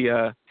with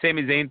the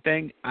Sami Zayn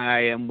thing. I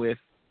am with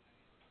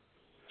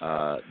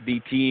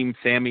the team.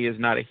 Sami is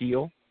not a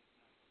heel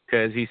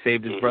because he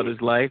saved his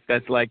brother's life.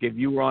 That's like if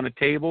you were on a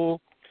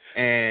table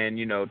and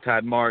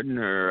Todd Martin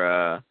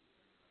or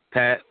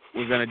Pat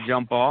was going to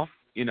jump off.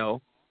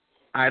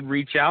 I'd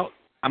reach out.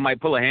 I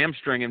might pull a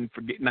hamstring and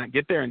not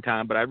get there in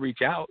time, but I'd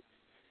reach out.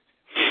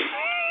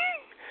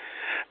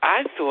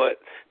 I thought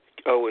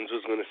Owens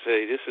was going to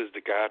say, this is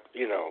the guy,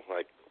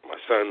 like my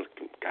son's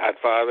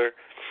godfather,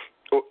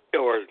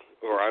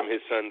 or I'm his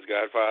son's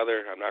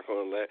godfather. I'm not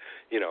going to let,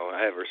 I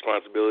have a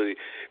responsibility.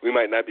 We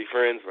might not be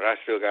friends, but I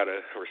still got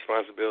a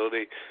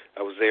responsibility.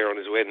 I was there on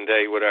his wedding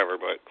day, whatever,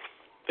 but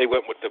they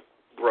went with the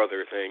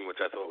brother thing, which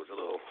I thought was a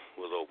little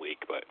weak,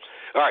 but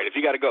all right, if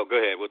you got to go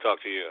ahead. We'll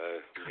talk to you.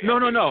 No.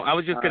 I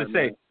was just gonna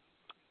say.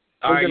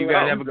 All right, you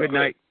guys have a good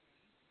night.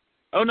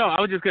 Oh no, I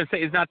was just gonna say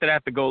it's not that I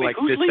have to go like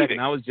this second.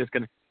 I was just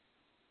gonna.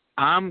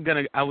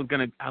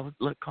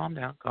 Look, calm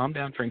down,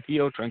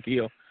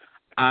 tranquilo.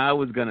 I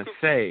was gonna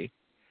say.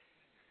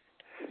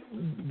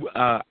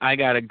 I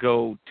gotta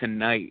go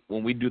tonight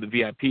when we do the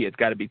VIP. It's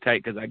got to be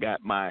tight because I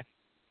got my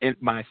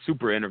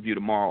super interview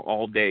tomorrow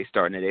all day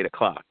starting at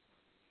 8:00.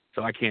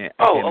 So I can't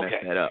mess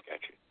that up.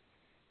 Gotcha.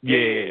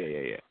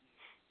 Yeah.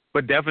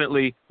 But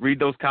definitely read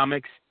those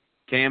comics.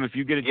 Cam, if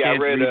you get a chance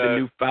to read the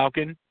new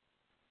Falcon,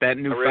 I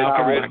read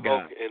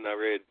Hulk and I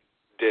read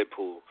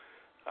Deadpool.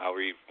 I'll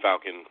read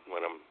Falcon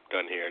when I'm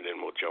done here, and then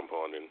we'll jump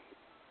on and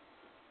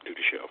do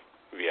the show,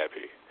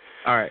 VIP.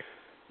 All right.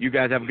 You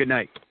guys have a good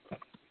night. All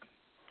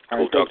right,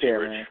 we'll take care,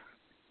 man.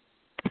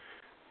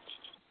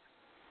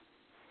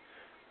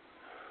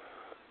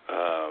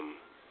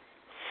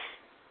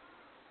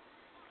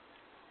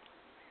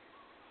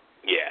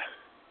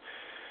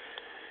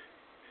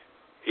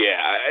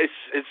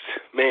 It's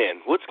man,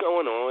 what's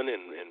going on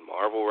in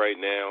Marvel right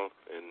now,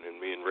 and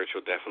me and Rich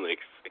will definitely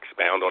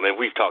expound on it.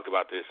 We've talked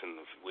about this in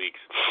weeks.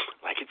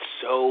 Like, it's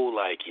so,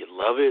 like, you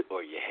love it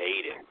or you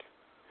hate it.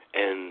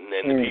 And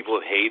then the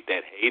people hate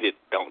it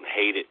don't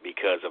hate it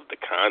because of the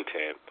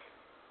content.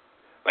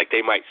 Like,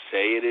 they might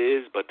say it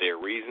is, but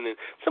their reasoning.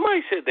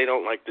 Somebody said they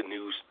don't like the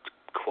new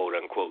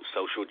quote-unquote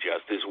social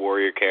justice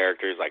warrior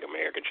characters like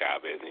America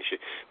Chavez and shit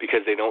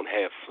because they don't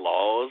have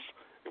flaws.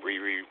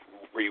 Riri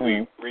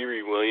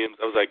Williams.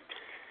 I was like,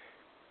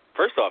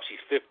 first off,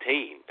 she's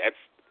 15. That's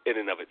in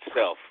and of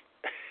itself.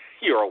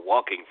 You're a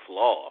walking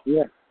flaw.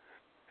 Yeah.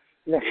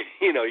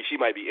 She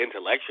might be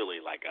intellectually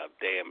like a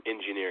damn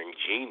engineering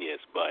genius,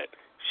 but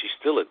she's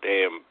still a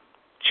damn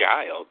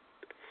child.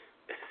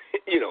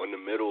 In the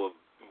middle of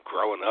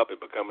growing up and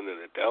becoming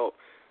an adult.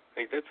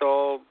 Like, that's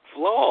all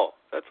flaw.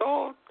 That's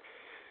all.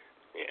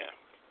 Yeah.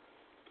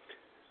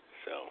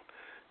 So.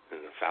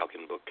 And the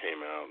Falcon book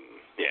came out.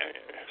 And yeah.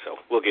 So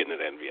we'll get into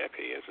that in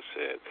VIP, as I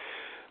said.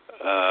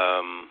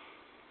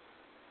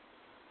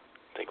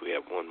 I think we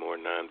have one more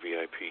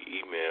non-VIP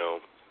email.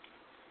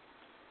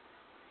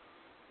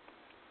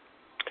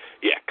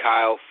 Yeah,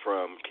 Kyle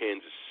from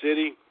Kansas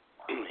City.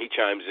 He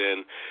chimes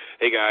in.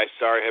 Hey, guys,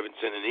 sorry I haven't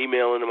sent an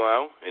email in a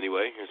while.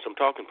 Anyway, here's some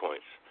talking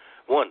points.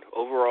 1,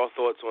 overall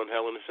thoughts on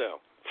Hell in a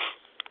Cell.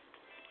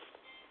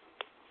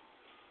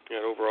 Yeah,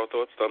 overall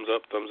thoughts? Thumbs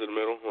up, thumbs in the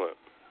middle? What?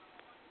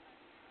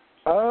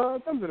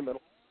 Thumbs in the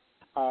middle.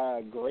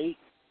 Great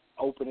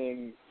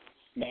opening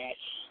match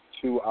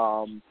to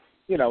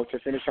to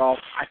finish off,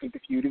 I think, the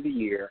feud of the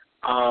year.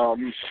 I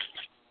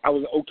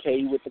was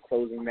okay with the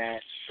closing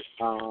match.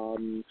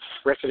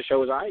 Rest of the show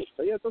was alright.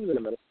 So yeah, thumbs in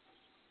the middle.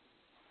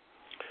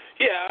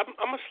 Yeah,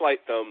 I'm a slight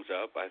thumbs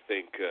up. I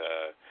think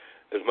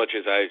as much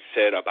as I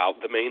said about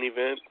the main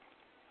event,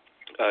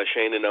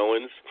 Shane and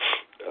Owens,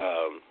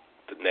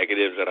 the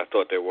negatives that I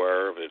thought there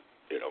were, a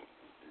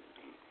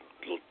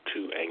little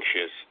too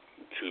anxious,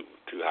 too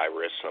high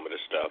risk, some of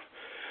this stuff.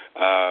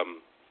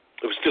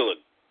 It was still a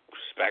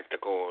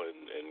spectacle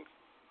and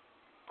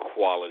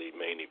quality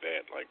main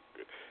event. Like,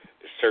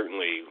 it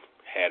certainly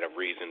had a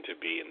reason to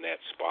be in that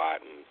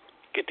spot and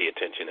get the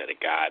attention that it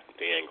got,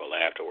 the angle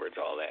afterwards,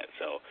 all that.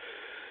 So,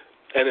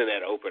 and then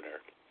that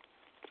opener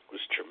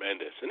was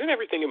tremendous. And then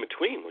everything in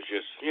between was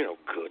just,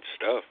 good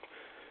stuff.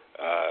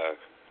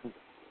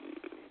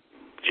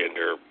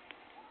 Jinder,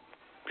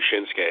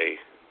 Shinsuke,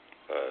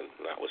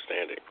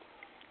 notwithstanding.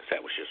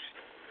 That was just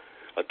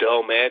a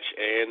dull match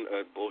and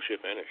a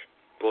bullshit finish.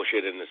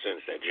 Bullshit in the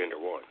sense that Jinder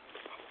won.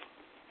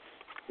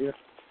 Yeah.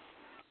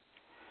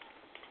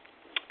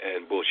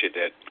 And bullshit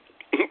that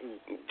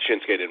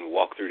Shinsuke didn't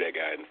walk through that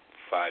guy in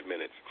 5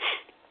 minutes.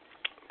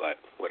 But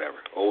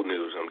whatever. Old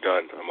news. I'm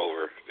done. I'm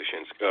over the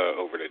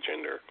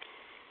Jinder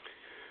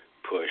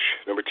push.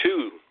 Number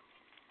 2.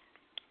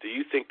 Do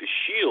you think the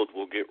Shield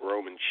will get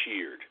Roman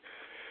cheered?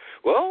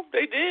 Well,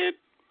 they did.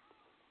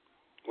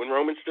 When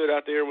Roman stood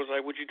out there and was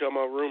like, "What you talking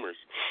about rumors?"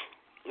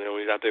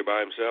 He's out there by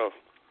himself.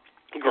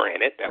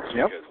 Granted, that was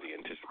because of the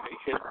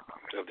anticipation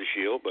of the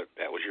Shield, but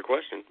that was your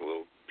question.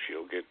 Will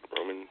Shield get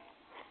Roman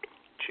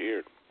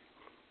cheered?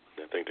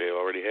 I think they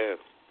already have.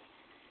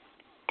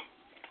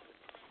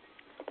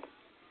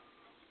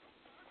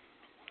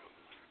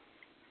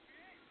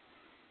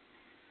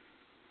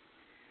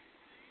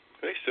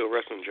 Are they still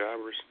wrestling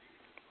jobbers?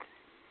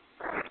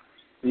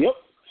 Yep.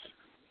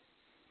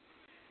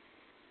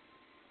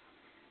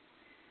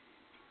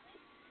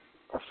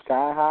 A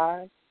Sky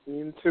High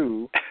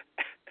into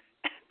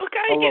Look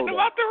how he getting him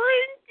out the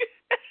ring.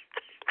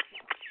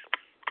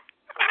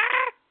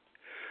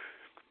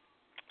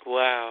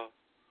 Wow.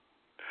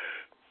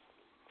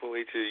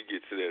 Wait till you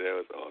get to that. That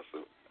was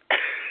awesome.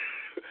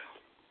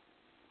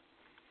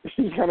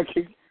 He's gonna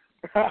kick.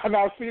 And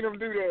I've seen him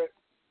do that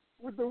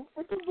with the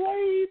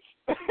blades.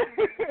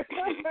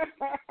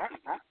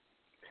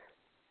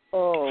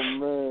 Oh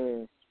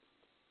man!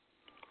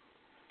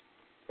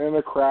 And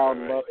the crowd,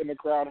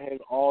 has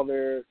all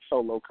their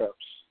solo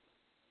cups.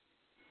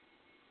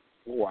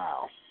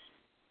 Wow.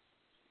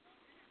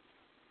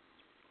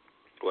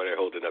 Boy, they're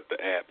holding up the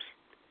apps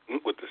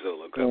with the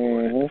solo cup.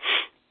 Mm-hmm.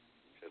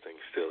 I think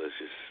still is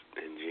just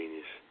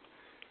ingenious.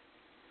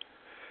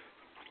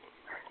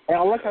 And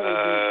I like how they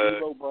do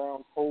D'Lo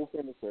Brown's whole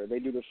finisher. They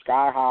do the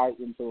Sky High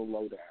into the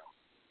lowdown.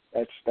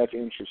 That's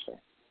interesting.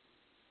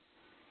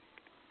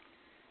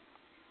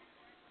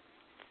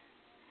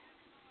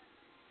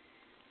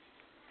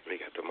 They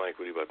got the mic.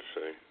 What are you about to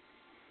say?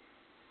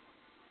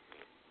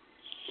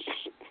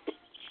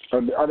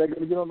 Are they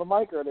going to get on the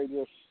mic, or are they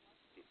just?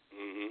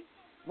 Mm-hmm.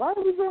 Why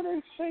are we doing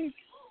this shake?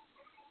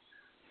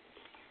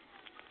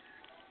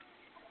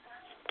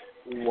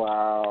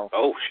 Wow.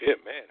 Oh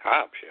shit, man!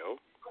 Hobbs,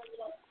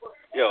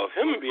 yo, if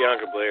him and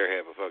Bianca Belair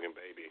have a fucking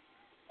baby,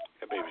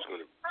 that baby's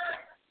gonna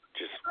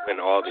just win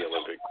all the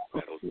Olympic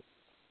medals.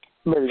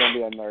 Maybe gonna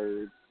be a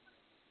nerd.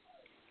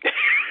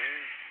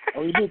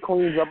 Oh, you do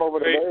Queens up over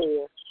the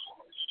bed.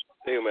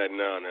 Think about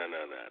no.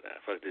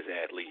 Fuck this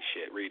athlete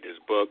shit. Read this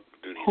book.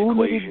 Do these Who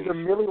equations. needs the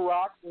Millie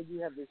Rock when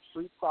you have the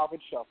Street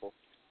Profit Shuffle?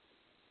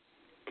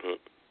 Mm-hmm.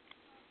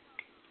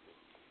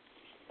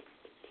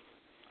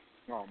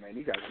 Oh man,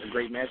 you guys had a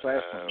great match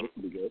last time. This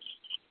will be good.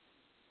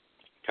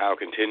 Kyle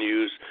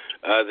continues.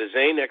 The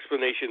Zayn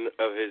explanation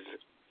of his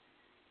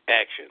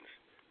actions.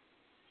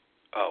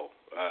 I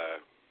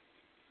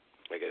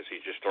guess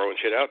he's just throwing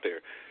shit out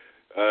there.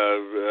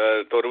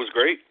 Thought it was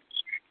great.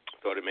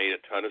 Thought it made a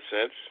ton of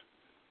sense.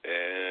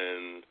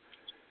 And,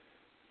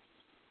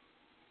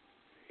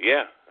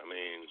 yeah, I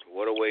mean,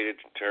 what a way to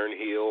turn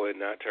heel and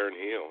not turn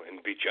heel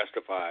and be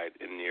justified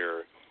in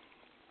your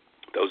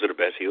 – those are the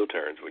best heel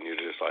turns when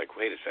you're just like,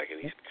 wait a second,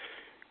 he's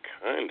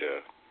kind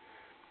of,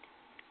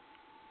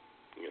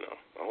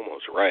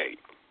 almost right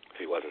if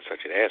he wasn't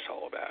such an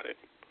asshole about it.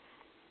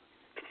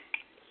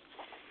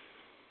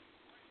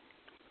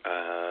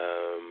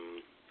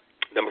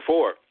 Number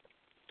 4,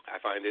 I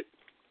find it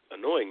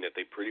annoying that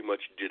they pretty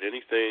much diss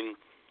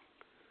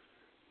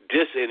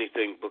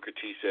anything Booker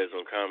T says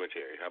on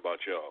commentary. How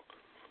about y'all?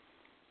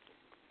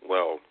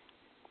 Well,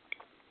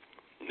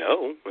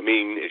 no. I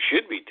mean, it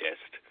should be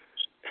dissed.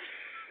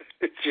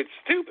 It's just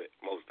stupid,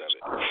 most of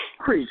it.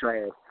 Pretty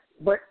trash.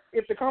 But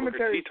if the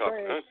commentary is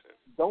trash, nonsense.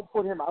 Don't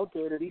put him out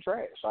there to be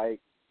trash. Like,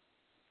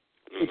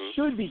 Mm-hmm. it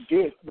should be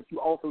dissed, but you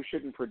also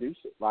shouldn't produce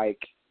it. Like,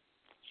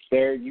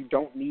 you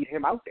don't need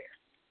him out there.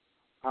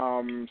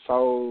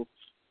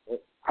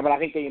 But I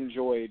think they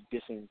enjoyed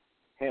dissing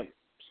him.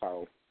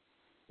 So,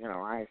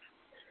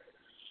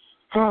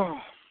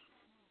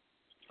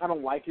 I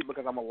don't like it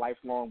because I'm a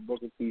lifelong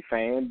Booker T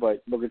fan,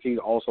 but Booker T is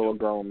also a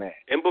grown man.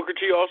 And Booker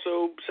T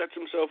also sets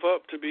himself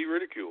up to be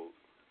ridiculed.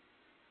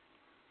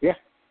 Yeah.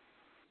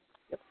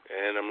 Yep.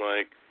 And I'm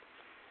like,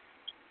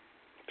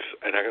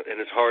 and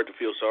it's hard to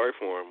feel sorry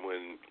for him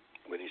when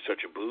he's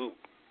such a boob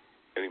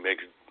and he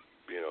makes,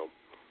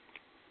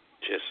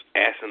 just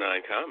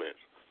asinine comments.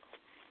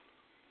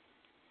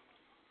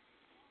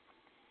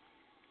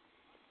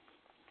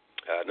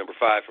 Number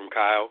 5 from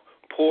Kyle.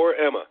 Poor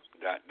Emma. ...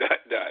 Yeah,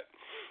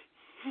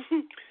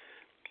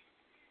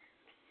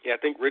 I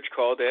think Rich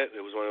called that.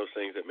 It was one of those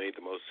things that made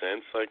the most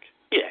sense. Like,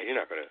 yeah, you're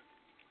not going to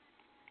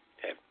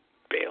have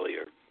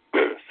Bailey or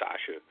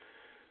Sasha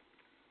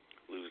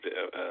lose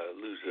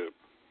to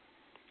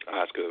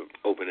Asuka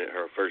open it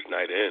her first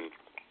night in.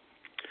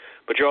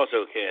 But you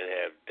also can't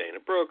have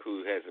Dana Brooke,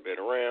 who hasn't been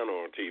around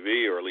on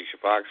TV, or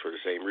Alicia Fox for the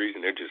same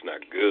reason. They're just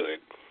not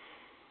good.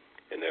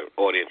 And the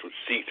audience would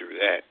see through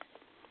that.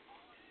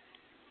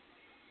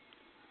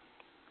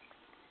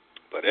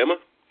 But Emma,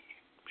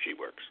 she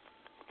works.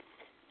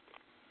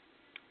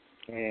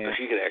 Yeah. So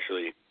she can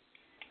actually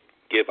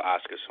give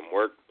Asuka some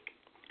work.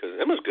 Because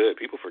Emma's good.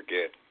 People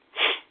forget.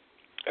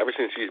 Ever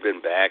since she's been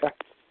back,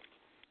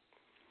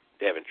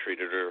 they haven't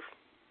treated her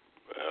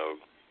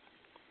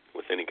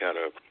with any kind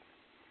of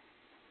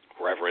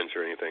reverence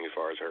or anything as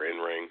far as her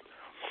in-ring.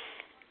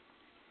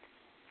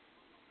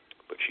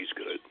 But she's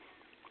good.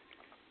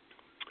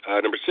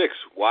 Number 6,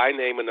 why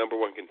name a number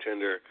 1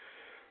 contender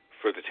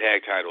for the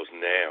tag titles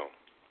now?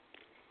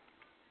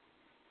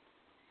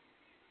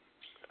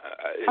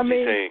 I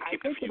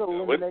think it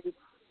eliminates.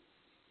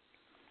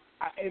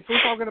 If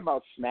we're talking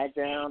about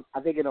SmackDown, I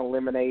think it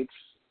eliminates.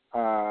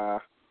 Well,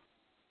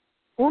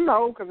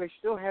 no, because they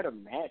still had a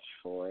match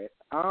for it.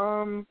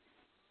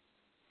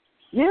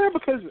 Yeah,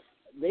 because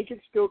they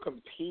can still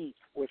compete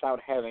without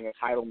having a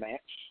title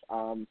match.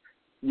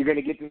 You're going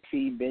to get to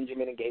see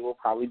Benjamin and Gable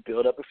probably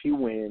build up a few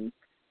wins,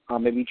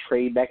 maybe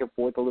trade back and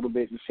forth a little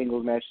bit in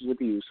singles matches with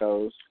the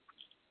Usos.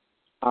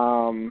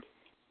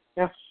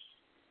 Yeah.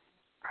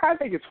 I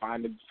think it's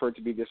fine for it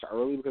to be this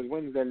early because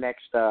when's the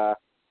next?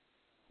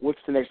 What's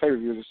the next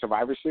pay-per-view? Is it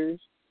Survivor Series?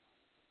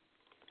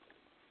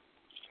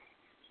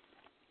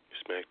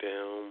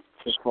 SmackDown.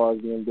 As far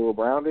as being dual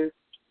branded?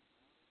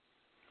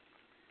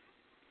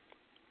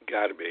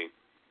 Gotta be.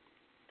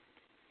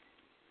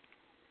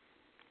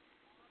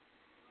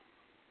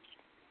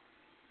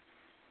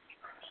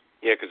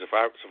 Yeah, because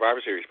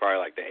Survivor Series is probably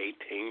like the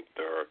 18th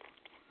or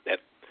that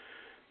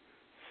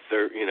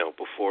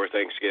before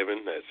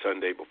Thanksgiving, that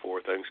Sunday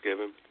before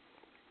Thanksgiving.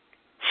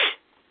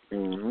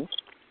 Mm-hmm.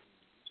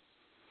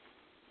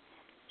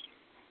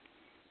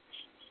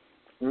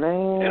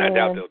 Man. And I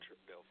doubt they'll.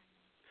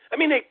 I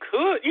mean, they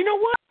could. You know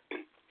what?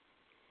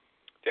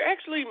 There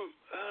actually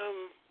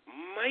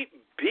might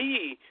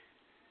be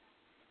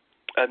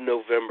a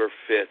November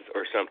 5th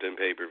or something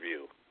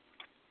pay-per-view.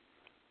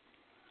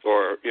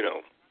 Or,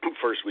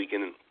 first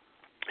weekend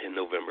in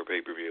November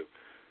pay-per-view.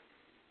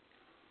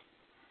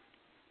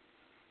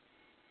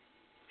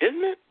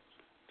 Isn't it?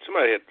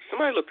 Somebody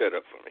look that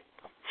up for me.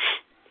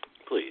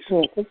 Please. Yeah,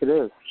 I think it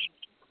is.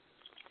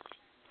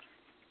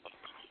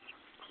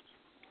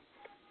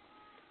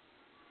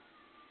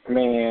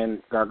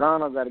 Man,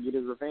 Gargano got to get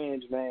his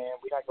revenge, man.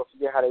 We're not going to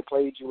forget how they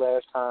played you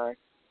last time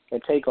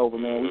at TakeOver,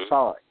 man.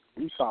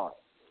 Mm-hmm. We saw it.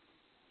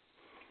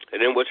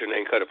 And then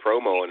what's-her-name cut a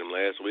promo on him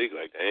last week.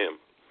 Like, damn.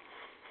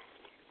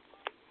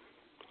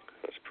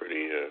 That's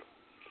pretty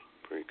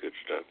good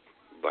stuff.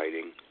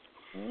 Biting.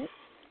 Mm-hmm.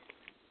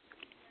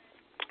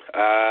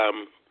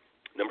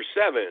 Number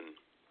 7.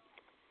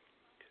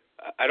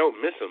 I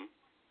don't miss him,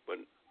 but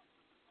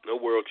no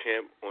world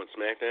champ on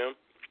SmackDown.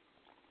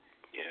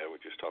 Yeah, we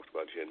just talked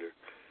about gender.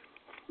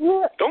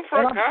 Yeah. Don't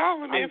front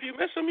Kyle. I mean, if you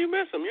miss him, you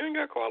miss him. You ain't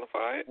got to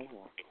qualify it.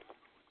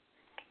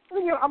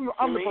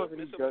 I'm the person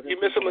who doesn't. You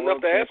miss him enough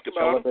to ask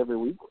about him every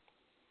week.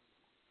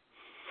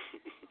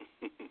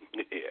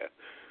 Yeah.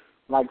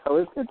 Like, so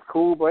it's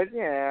cool, but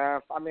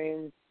yeah, I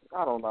mean,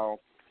 I don't know.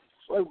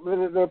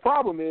 The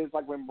problem is,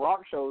 like, when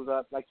Brock shows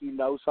up, like,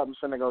 something's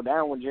going to go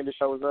down. When Jinder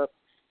shows up,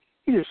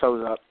 he just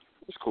shows up.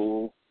 It's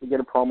cool. We get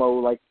a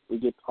promo like we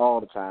get all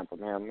the time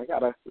from him. We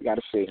gotta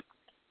see.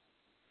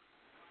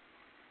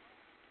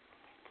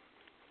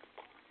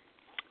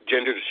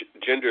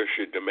 Jinder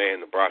should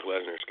demand the Brock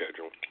Lesnar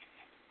schedule.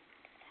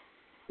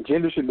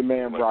 Jinder should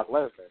demand Brock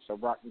Lesnar, so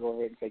Brock can go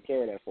ahead and take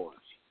care of that for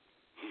us.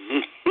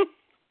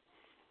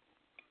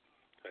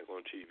 Like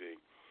on TV.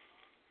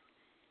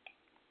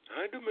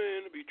 I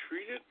demand to be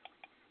treated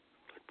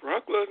like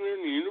Brock Lesnar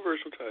in the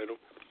Universal title.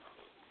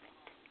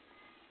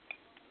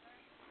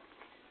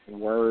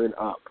 Word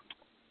up.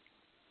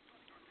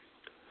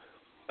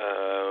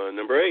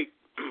 Number 8.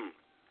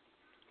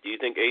 Do you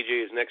think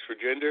AJ is next for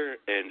Jinder?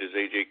 And does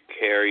AJ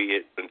carry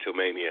it until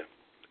Mania?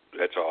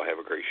 That's all. Have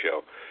a great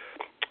show.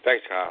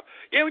 Thanks, Kyle.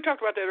 Yeah, we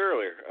talked about that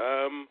earlier.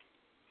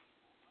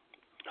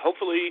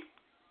 Hopefully,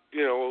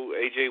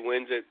 AJ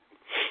wins it.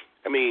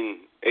 I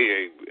mean,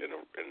 AJ in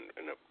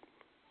a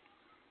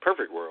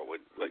perfect world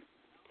would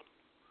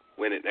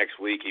win it next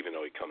week, even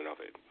though he's coming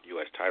off a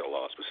U.S. title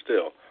loss. But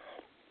still,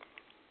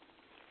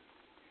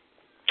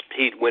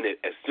 he'd win it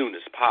as soon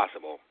as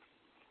possible.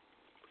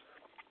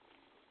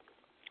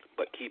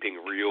 But keeping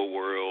real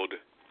world,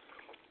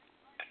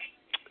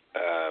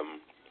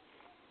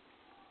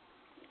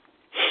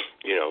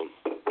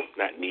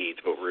 not needs,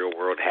 but real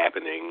world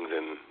happenings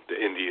and the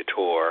India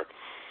tour.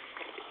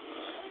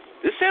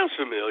 This sounds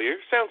familiar.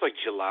 Sounds like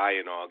July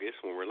and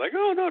August when we're like,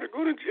 oh, no, they're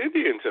going to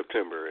India in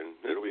September, and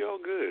it'll be all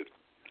good.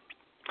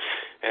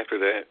 After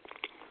that.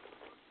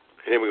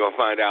 And then we're going to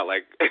find out,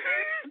 like,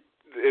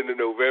 in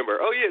November,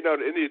 oh, yeah, no,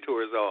 the India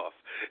tour is off.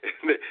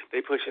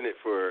 They pushing it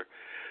for,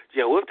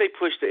 what if they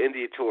push the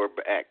India tour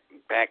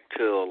back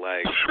till,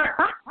 like,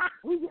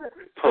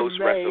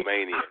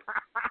 post-WrestleMania?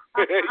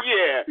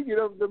 Yeah.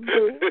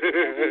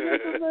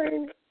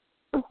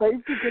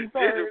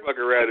 Just fuck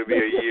around and be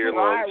a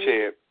year-long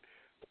champ.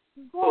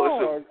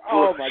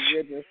 Oh my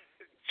goodness.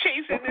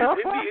 Chasing this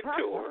Indian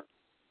tour.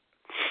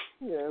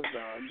 Yes,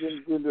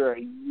 no. They're a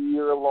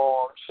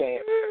year-long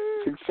champ.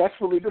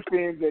 Successfully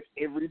defends at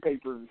every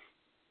pay-per-view.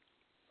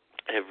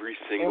 Every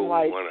single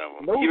one of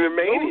them. No, even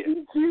Mania.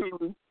 No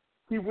DQ,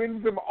 he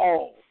wins them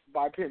all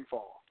by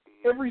pinfall.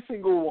 Every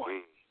single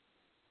one.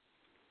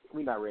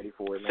 We're not ready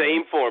for it, man.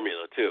 Same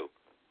formula, too.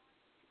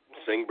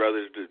 Singh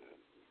brothers,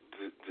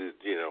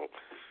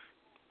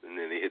 and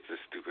then he hits a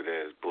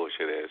stupid-ass,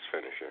 bullshit-ass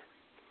finisher.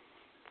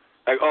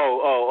 Like,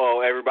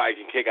 everybody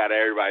can kick out of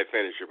everybody's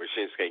finisher, but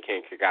Shinsuke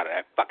can't kick out of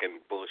that fucking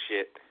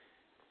bullshit.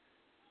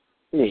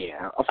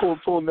 Yeah, a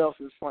full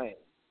Nelson slam.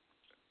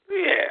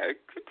 Yeah.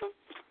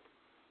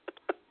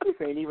 This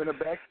ain't even a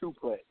back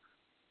suplex.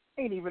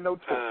 Ain't even no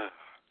twist.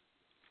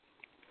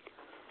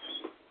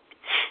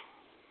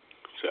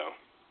 So,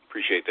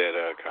 appreciate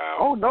that, Kyle.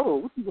 Oh, no.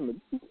 What's he going to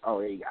do? Oh,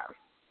 there you got it.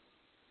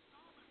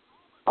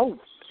 Oh,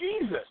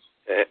 Jesus.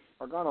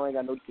 Gargano ain't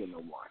got no chin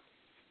no more.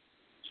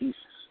 Jesus.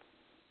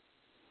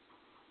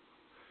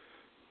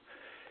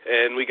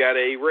 And we got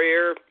a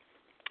rare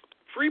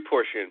free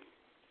portion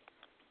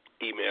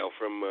email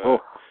from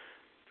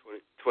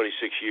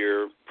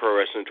 26-year Pro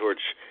Wrestling Torch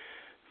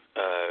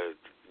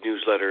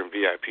newsletter and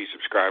VIP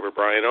subscriber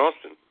Brian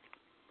Austin.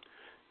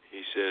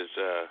 He says,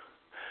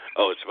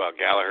 it's about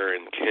Gallagher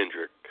and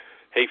Kendrick.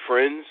 Hey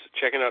friends,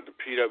 checking out the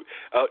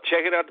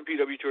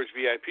PW Torch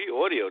VIP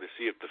audio to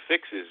see if the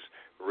fix is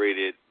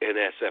rated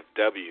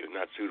NSFW,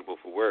 not suitable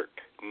for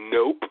work.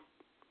 Nope.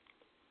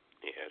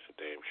 Yeah, it's a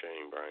damn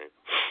shame, Brian.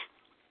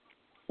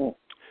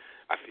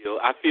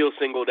 I feel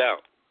singled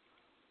out.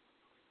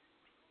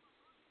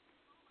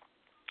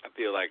 I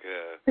feel like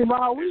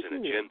there's an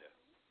agenda.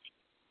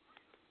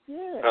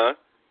 Yeah. Huh?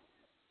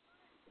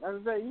 I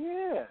was like,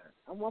 yeah.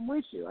 I'm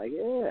with you. Like,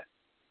 yeah.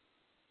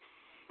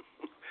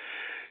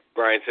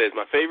 Brian says,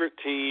 my favorite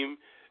team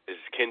is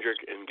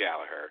Kendrick and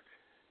Gallagher.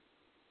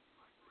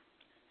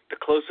 The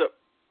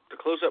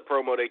close-up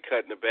promo they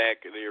cut in the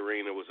back of the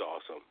arena was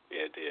awesome.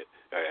 Yeah, it did.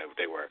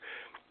 They were.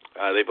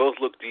 They both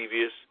looked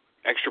devious.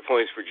 Extra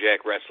points for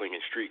Jack wrestling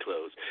in street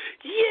clothes.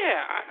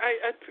 Yeah,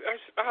 I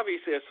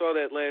obviously I saw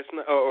that last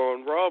night or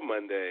on Raw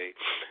Monday,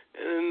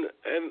 and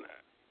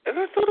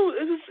I thought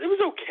it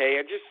was okay.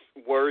 I just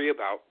worry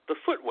about the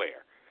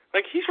footwear.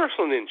 Like, he's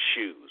wrestling in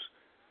shoes.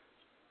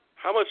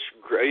 How much,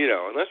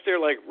 unless they're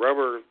like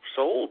rubber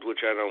soled,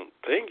 which I don't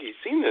think, he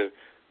seemed to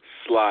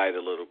slide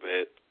a little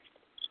bit.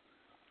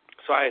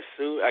 So I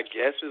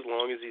guess as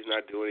long as he's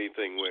not doing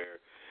anything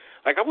where,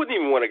 like, I wouldn't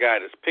even want a guy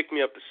to pick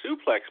me up to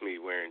suplex me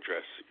wearing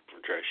dress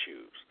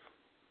shoes.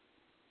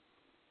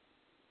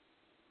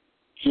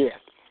 Yeah.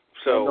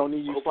 So don't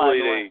need you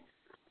hopefully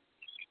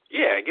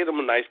get them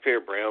a nice pair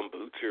of brown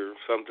boots or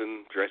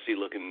something,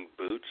 dressy-looking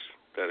boots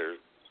that are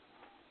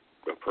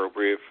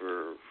appropriate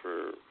for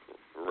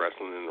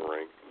wrestling in the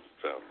ring.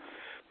 So,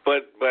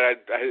 but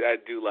I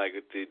do like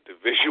the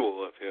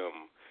visual of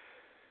him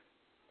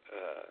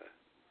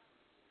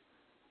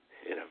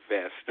in a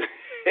vest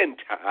and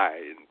tie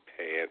and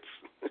pants.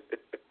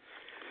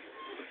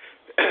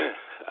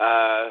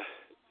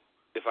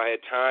 If I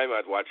had time,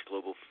 I'd watch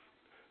Global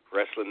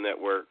Wrestling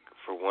Network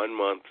for 1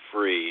 month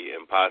free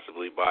and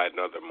possibly buy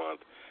another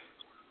month.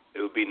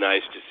 It would be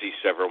nice to see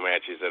several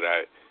matches that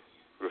I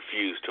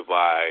refuse to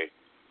buy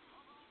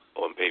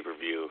on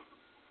pay-per-view.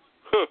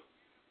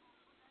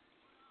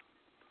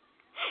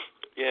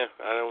 Yeah,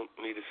 I don't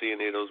need to see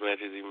any of those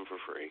matches even for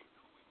free.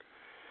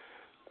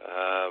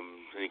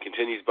 And he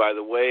continues, by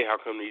the way, how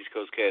come the East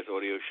Coast Cast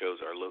audio shows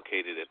are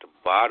located at the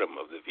bottom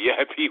of the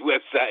VIP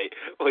website?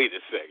 Wait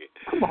a second.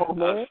 Come on,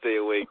 man.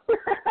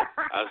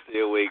 I'll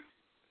stay awake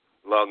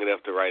long enough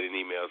to write an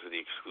email to the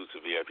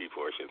exclusive VIP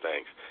portion.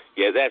 Thanks.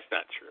 Yeah, that's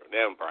not true.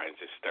 Now Brian's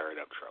just stirring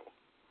up trouble.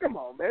 Come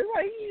on, man.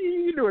 Like,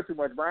 you're doing too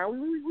much, Brian.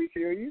 We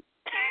feel you.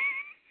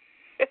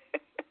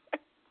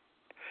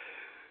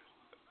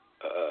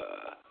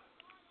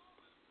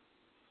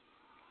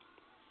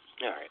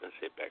 All right, let's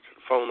head back to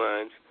the phone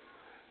lines.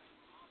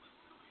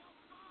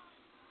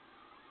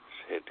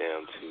 Let's head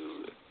down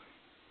to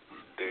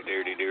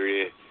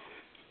dirty.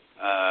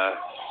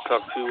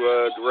 Talk to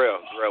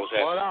Darrell. Darrell, what's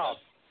happening? What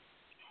up?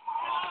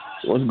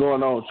 What's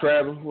going on,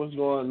 Travis? What's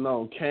going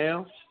on,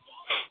 Cam?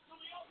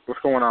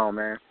 What's going on,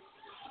 man?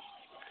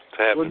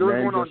 What's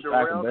going on,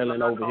 Darrell? I'm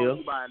not calling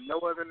you by no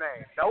other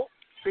name. Nope.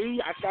 See,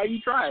 I saw you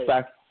try it.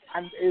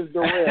 It's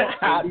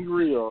Darrell. Be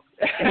real.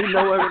 Ain't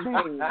no other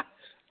name.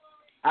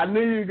 I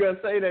knew you were going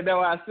to say that. That's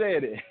why I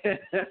said it.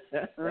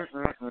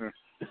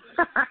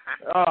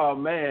 Oh,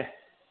 man.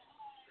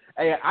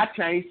 Hey, I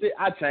changed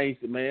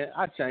it, man.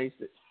 I changed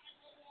it.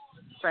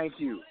 Thank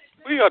you.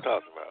 What are y'all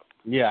talking about?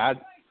 Yeah,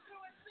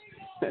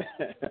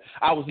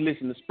 I was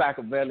listening to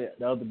Spaccavelli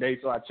the other day,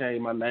 so I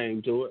changed my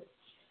name to it.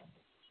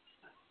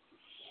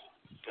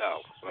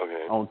 Oh,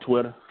 okay. On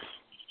Twitter.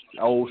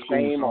 Old school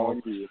Shame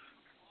song. on you.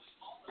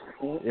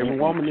 Every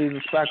woman needs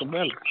a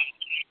Spaccavelli.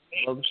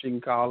 Whether she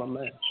can call them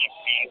that.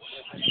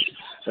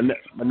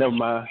 But never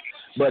mind.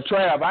 But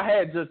Trav, I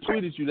had just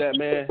tweeted you that,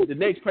 man. The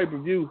next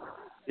pay-per-view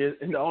is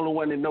the only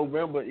one in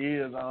November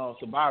is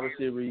Survivor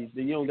Series.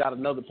 Then you don't got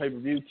another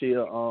pay-per-view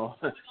till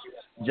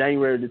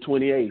January the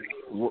 28th,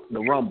 the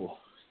Rumble.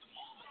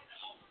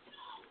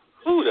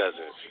 Who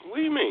doesn't? What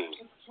do you mean?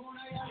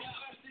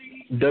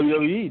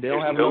 WWE. They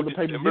don't have another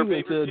pay-per-view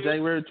until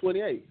January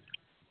 28th.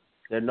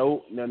 There are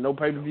no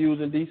pay-per-views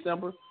in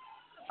December.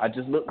 I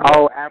just looked.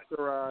 Oh,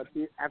 after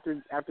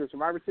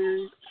Survivor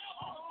Series.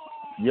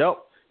 Yep.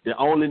 The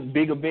only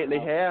big event they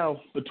have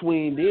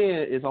between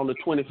then is on the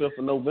 25th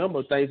of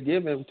November,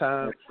 Thanksgiving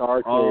time.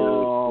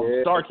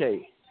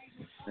 Starrcade.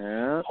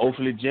 Yeah.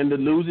 Hopefully, Jinder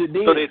lose it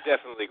then. So they're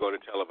definitely going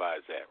to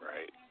televise that,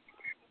 right?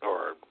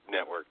 Or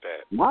network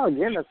that. Wow,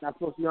 again, that's not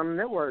supposed to be on the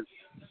network.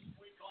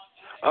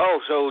 Oh,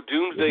 so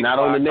Doomsday It's not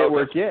on the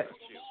network yet.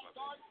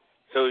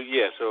 So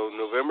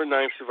November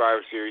 9th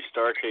Survivor Series,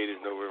 Starrcade is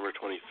November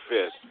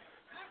 25th.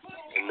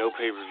 And no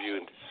pay-per-view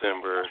in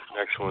December.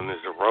 Next one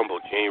is the Rumble,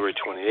 January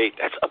 28th.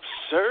 That's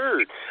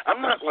absurd.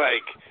 I'm not,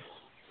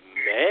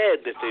 mad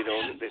that they're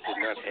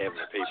not having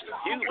a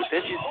pay-per-view, but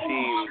that just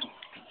seems...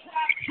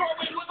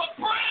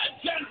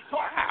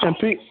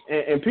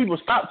 And people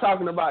stop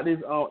talking about this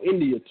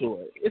India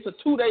tour. It's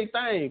a 2-day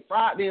thing,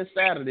 Friday and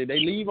Saturday. They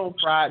leave on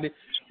Friday,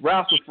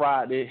 wrestle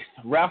Friday,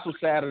 wrestle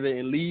Saturday,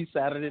 and leave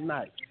Saturday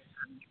night.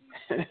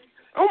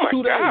 Oh, my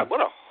God,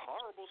 what a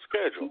horrible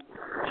schedule.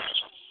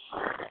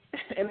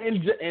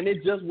 And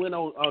it just went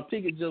on.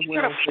 Tickets just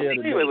went on sale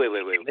today.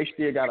 Wait. They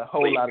still got a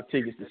whole lot of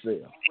tickets to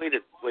sell.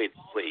 Wait.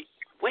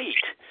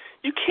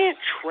 You can't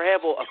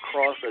travel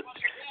across a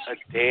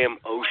damn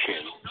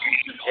ocean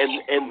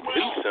and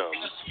win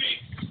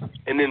some,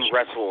 and then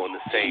wrestle on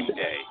the same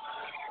day.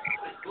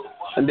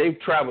 And they've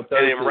traveled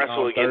Thursday, and then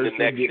wrestle again the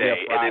next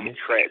day, and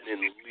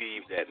then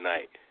leave that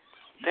night.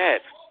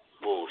 That's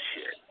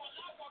bullshit.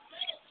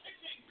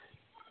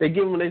 They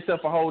give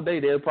themselves a whole day.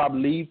 They'll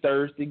probably leave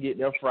Thursday, get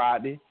there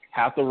Friday,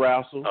 have to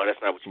wrestle. Oh,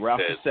 that's not what you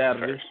wrestle said.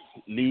 Saturday,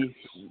 leave.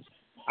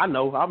 I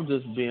know. I'm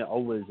just being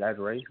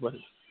over-exaggerated, but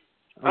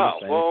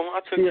well, I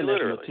took it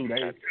literally. 2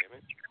 days.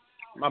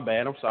 My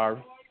bad. I'm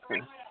sorry.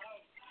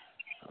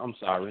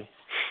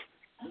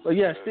 But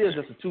yeah, it's still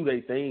just a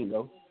 2-day thing,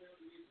 though.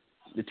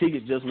 The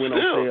tickets just went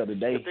on sale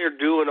today. If they're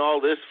doing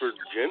all this for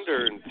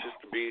Jinder and just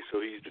to be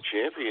so he's the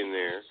champion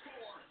there,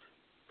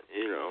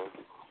 you know.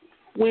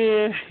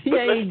 When he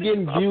ain't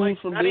getting views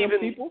from them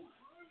people.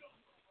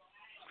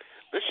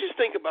 Let's just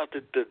think about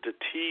the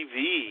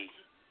TV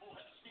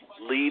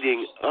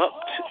leading up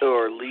to,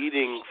 or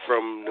leading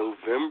from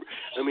November.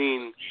 I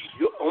mean,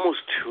 almost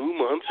 2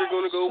 months are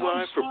going to go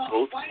by for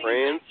both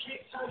brands.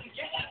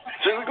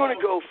 So we're going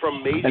to go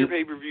from major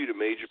pay-per-view to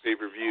major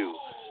pay-per-view,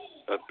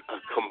 a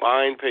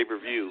combined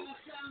pay-per-view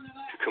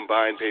to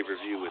combined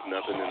pay-per-view with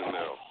nothing in the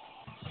middle.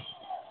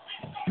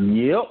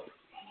 Yep.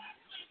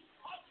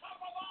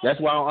 That's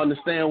why I don't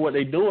understand what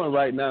they're doing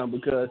right now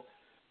because,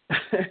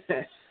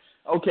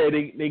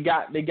 okay, they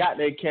got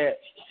that cat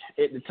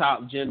at the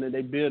top, Jinder.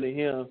 They building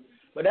him,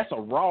 but that's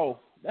a Raw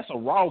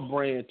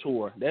brand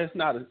tour. That's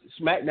not a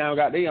SmackDown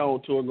got their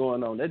own tour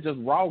going on. That's just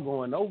Raw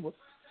going over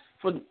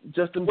for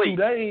just them 2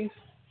 days.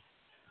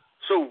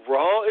 So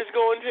Raw is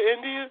going to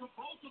India?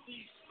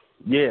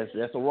 Yes,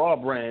 that's a Raw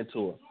brand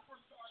tour.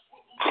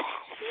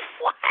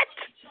 What?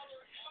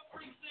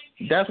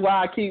 That's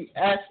why I keep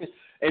asking.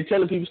 And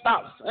telling people,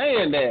 stop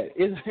saying that.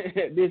 It's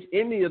this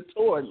India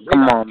tour.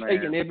 They're not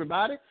taking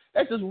everybody.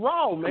 That's just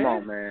wrong, man. Come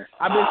on, man.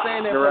 I've been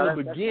saying that from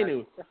the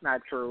beginning. That's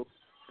not true.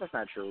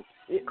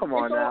 Come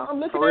on now. I'm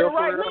looking at it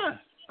right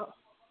now.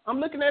 I'm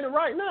looking at it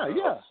right now,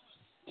 yeah.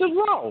 Just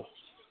wrong.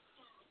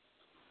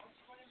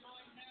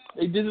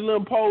 They digitally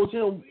imposed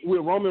him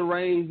with Roman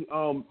Reigns,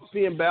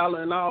 Finn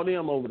Balor, and all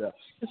them over there.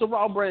 It's a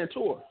Raw brand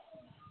tour.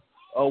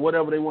 Or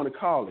whatever they want to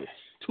call it.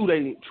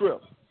 2-day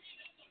trip.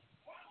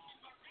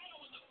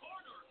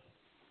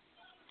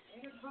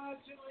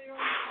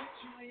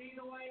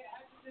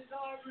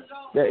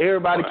 That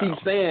everybody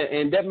keeps saying,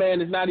 and that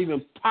man is not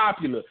even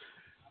popular.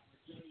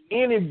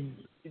 Any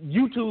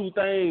YouTube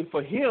thing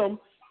for him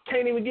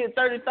can't even get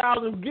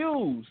 30,000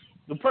 views.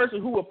 The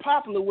person who was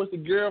popular was the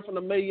girl from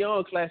the Mae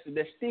Young Classic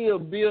that's still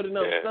building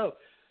up stuff.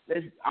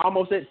 That's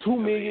almost at 2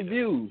 million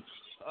views.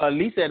 At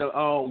least at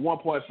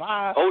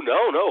 1.5. Oh,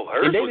 no.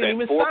 Hers was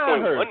at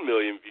 4.1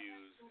 million views.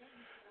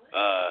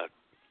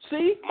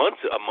 See?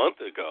 A month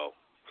ago.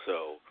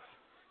 So.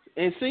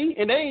 And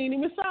they ain't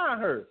even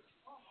signed her.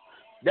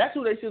 That's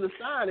who they should have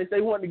signed if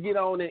they wanted to get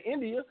on in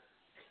India.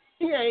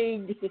 He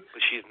ain't. But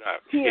she's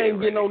not. He ain't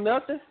getting on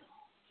nothing.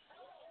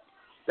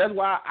 That's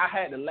why I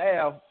had to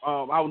laugh.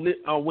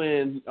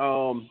 When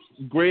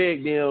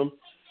Greg them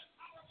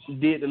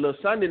did the little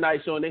Sunday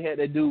night show and they had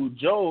that dude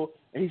Joe,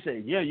 and he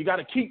said, "Yeah, you got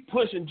to keep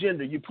pushing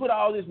gender. You put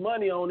all this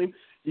money on him.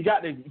 You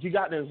got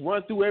to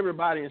run through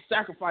everybody and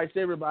sacrifice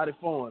everybody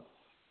for him."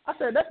 I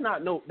said, "That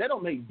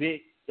don't make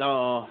big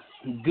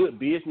good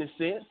business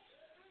sense.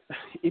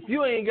 If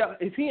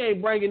he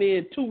ain't bringing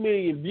in 2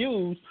 million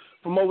views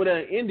from over there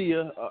in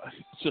India,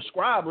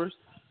 subscribers,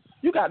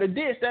 you got to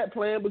ditch that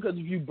plan because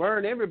if you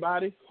burn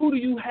everybody, who do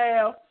you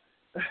have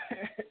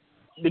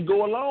to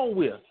go along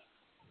with?"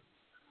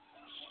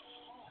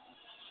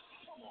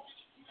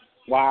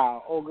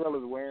 Wow, old girl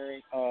is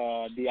wearing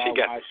DIY she got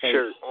the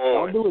shirt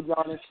on. Don't do it,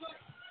 Johnny.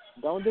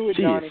 Don't do it,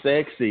 She Johnny. is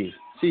sexy.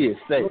 She is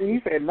sexy. He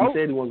said nope. He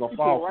said he wasn't gonna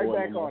fall right for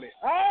back it. On it.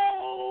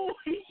 Oh,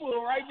 he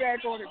put right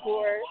back on it,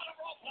 boy.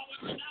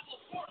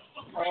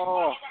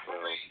 Oh.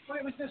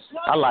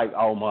 I like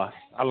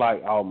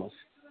Almas.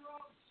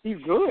 He's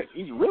good.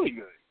 He's really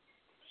good.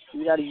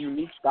 He's got a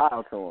unique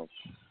style to him.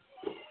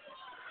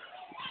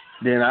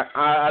 Then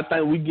I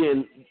think we're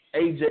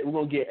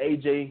gonna get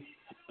AJ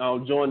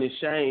joining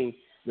Shane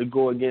to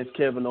go against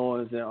Kevin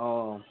Owens and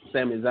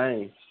Sami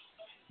Zayn.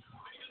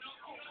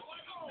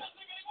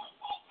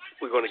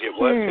 We're going to get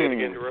what? Say it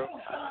again, Jerome?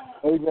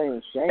 AJ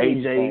and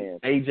Shane.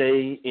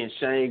 AJ and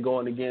Shane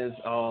going against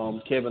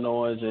Kevin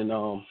Owens and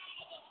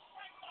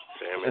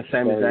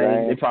Sami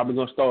Zayn. They're probably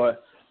going to start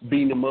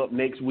beating them up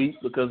next week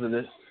because of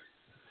the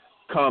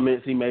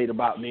comments he made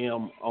about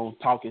them on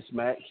Talking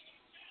Smack.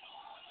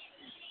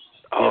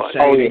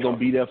 Shane ain't going to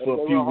be there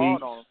for a few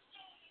weeks.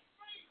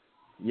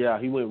 Yeah,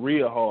 he went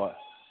real hard.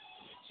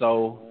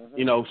 So,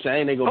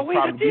 Shane ain't going to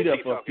probably be there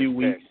for a few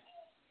weeks.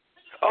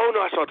 Oh,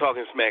 no, I saw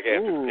Talking Smack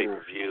after the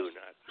pay-per-view.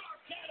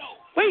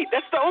 Wait,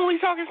 that's the only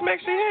Talking Smack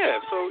they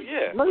have, so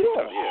yeah. No,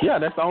 yeah. Yeah,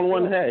 that's the only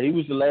one they had. He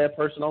was the last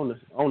person on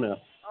there.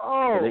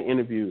 Oh. They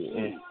interviewed.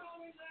 And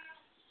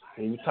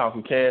he was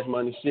talking Cash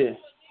Money shit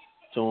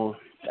to him.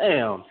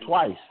 Damn,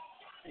 twice.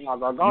 No,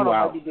 Gargano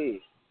might be dead.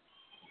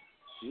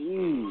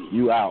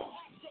 You out.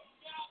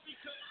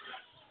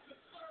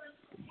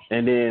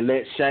 And then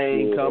let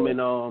Shane come and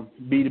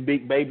be the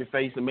big baby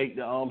face and make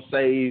the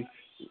save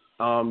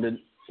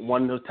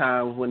one of the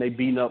times when they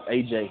beating up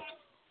AJ.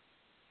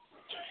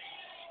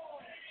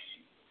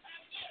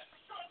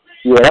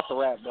 Yeah, that's a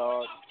wrap,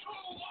 dog.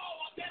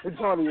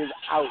 Tony is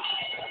out.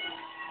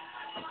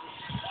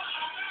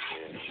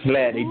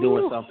 Glad they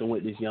doing something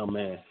with this young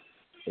man.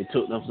 They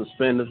took them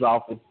suspenders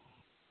off him,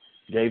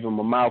 gave him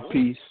a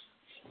mouthpiece.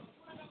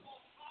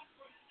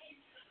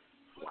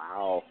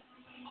 Wow.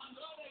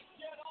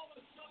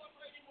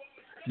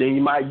 Then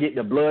you might get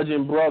the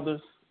Bludgeon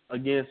Brothers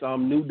against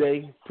New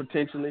Day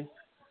potentially.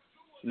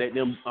 Let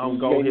them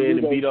go ahead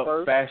and beat up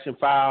Fashion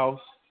Files.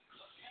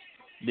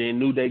 Then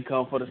New Day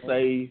come for the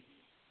save.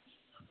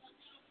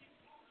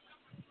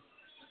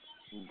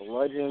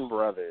 Bludgeon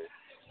Brothers.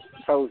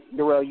 So,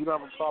 Darrell, you don't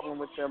have a problem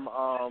with them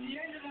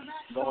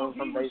going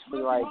from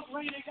basically like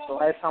the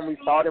last time we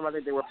saw them, I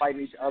think they were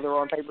fighting each other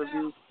on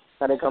pay-per-view.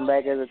 Now they come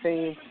back as a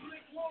team.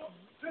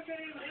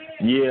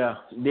 Yeah.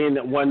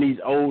 Then one of these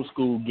old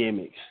school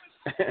gimmicks.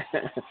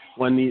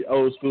 One of these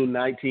old school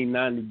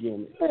 1990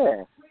 gimmicks.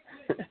 Yeah.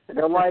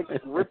 They're like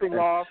ripping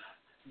off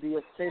the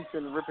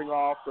Ascension, ripping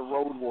off the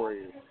Road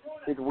Warriors.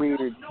 It's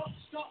weird.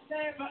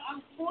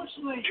 What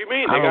do you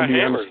mean? I They got don't be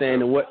hammers.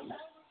 understanding what.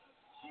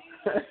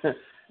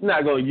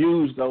 Not gonna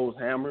use those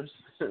hammers.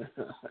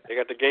 They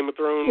got the Game of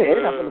Thrones, yeah,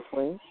 they're not gonna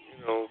swing.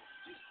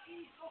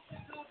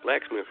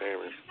 Blacksmith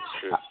hammers.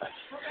 Sure.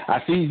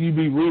 I see you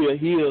be real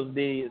heels,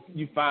 then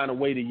you find a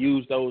way to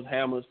use those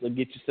hammers to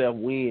get yourself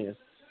wins.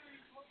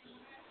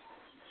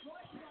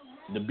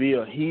 To be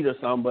a heat or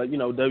something, but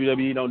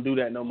WWE don't do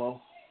that no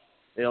more.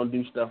 They don't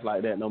do stuff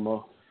like that no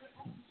more.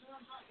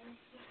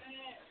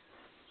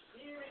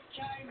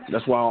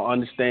 That's why I don't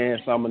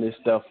understand some of this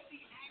stuff,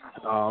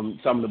 some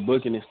of the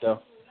booking and stuff.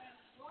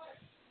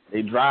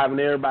 They driving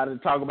everybody to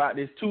talk about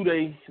this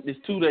two-day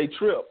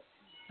trip.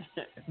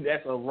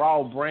 That's a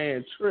Raw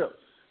brand trip.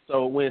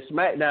 So when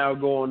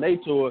SmackDown go on their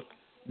tour,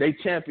 they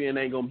champion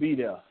ain't gonna be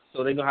there.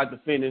 So they're gonna have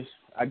to finish,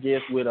 I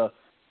guess, with a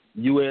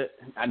U.S.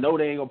 I know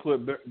they ain't gonna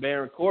put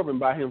Baron Corbin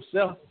by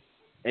himself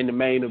in the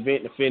main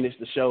event to finish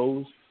the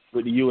shows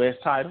with the U.S.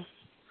 title.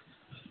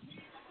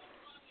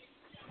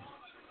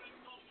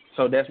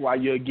 So that's why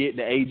you'll get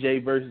the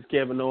AJ versus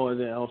Kevin Owens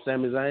and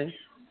Sami Zayn.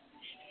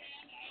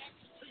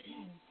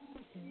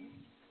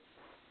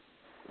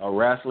 Or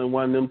wrestling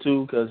one of them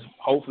two, because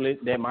hopefully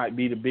that might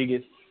be the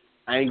biggest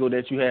angle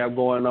that you have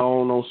going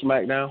on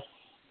SmackDown.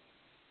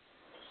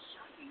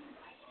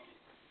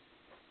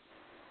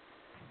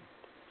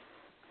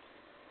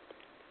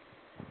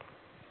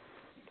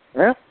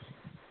 Yeah.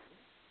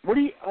 What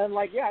do you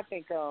I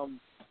think I don't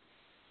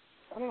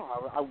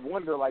know. I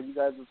wonder, like you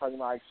guys were talking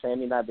about, like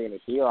Sammy not being a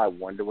heel. I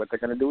wonder what they're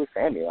gonna do with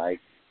Sammy. Like,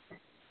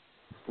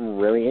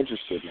 really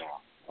interested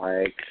now.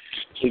 Like,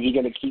 is he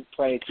going to keep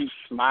playing, keep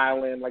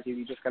smiling? Like, is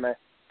he just going to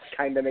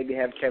kind of maybe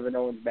have Kevin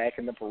Owens back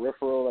in the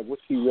peripheral? Like,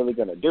 what's he really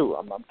going to do?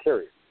 I'm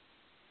curious.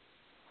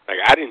 Like,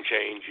 I didn't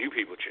change. You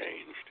people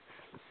changed.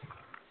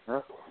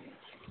 Huh?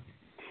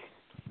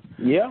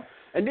 Yeah.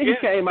 And then he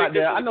came out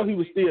there. I know he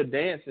was still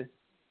dancing.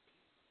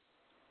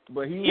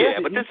 But he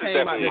came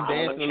out there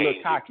dancing a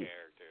little cocky.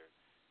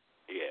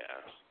 Yeah.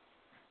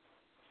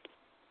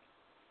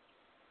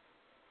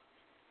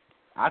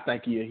 I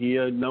think he's a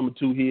heel, number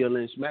 2 heel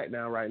in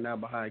SmackDown right now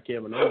behind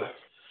Kevin Owens.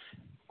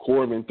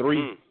 Corbin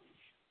 3.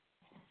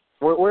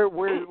 Where's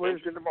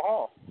Jinder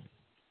Mahal?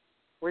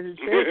 Where's his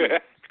champion?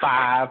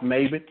 5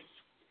 maybe.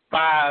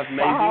 5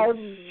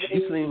 maybe.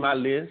 You seen my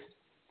list.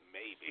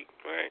 Maybe,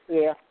 right?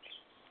 Yeah.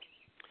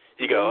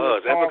 You go,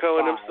 is Epico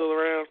and them still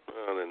around?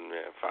 Oh, then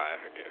 5,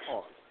 I guess.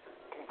 Oh.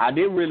 I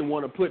didn't really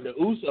want to put the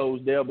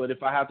Usos there, but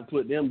if I have to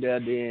put them there,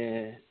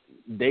 then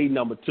they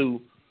number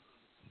 2,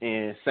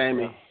 and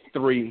Sammy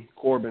 3,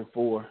 Corbin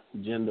 4,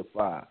 Jinder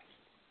 5.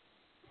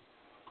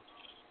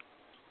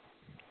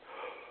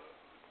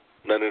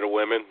 None of the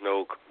women?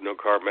 No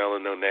Carmella,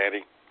 no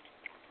Natty?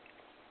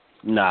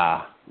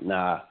 Nah.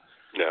 No.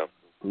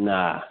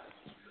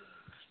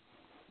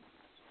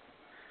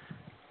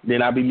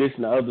 Then I be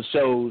listening to other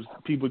shows.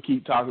 People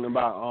keep talking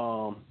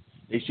about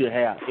they should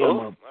have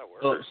Emma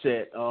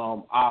upset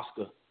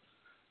Oscar.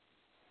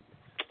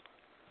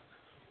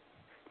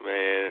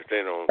 Man, if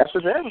they don't. That's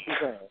what Travis was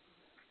saying.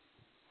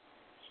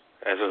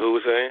 That's what who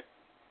was saying?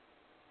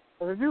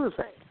 That's what you were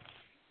saying.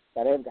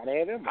 Gotta have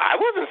Emma. I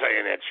wasn't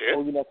saying that shit.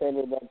 Oh, you're not saying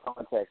it in that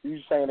context. You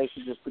saying they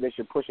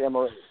should push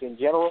Emma in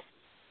general?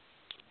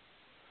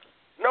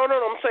 No.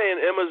 I'm saying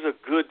Emma's a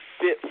good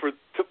fit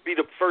to be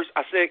the first.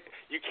 I said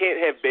you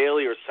can't have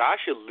Bayley or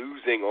Sasha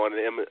losing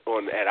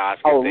at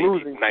Oscar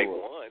debut night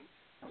 1.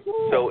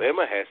 So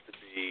Emma has to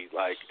be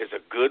like is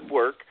a good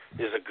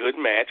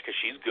match because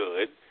she's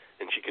good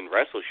and she can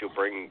wrestle. She'll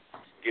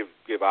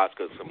give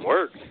Oscar some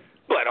work,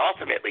 but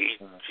ultimately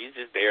she's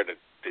just there to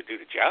do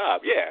the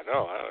job. Yeah,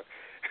 no.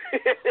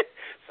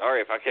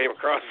 Sorry if I came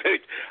across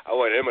it. I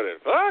want Emma to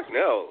fuck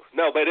no,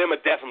 but Emma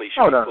definitely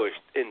should be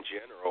pushed in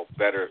general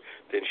better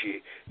than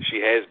she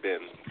has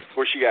been.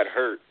 Before she got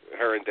hurt,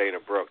 her and Dana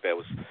Brooke, I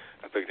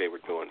think they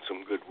were doing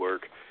some good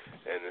work,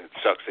 and it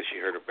sucks that she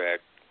hurt her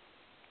back.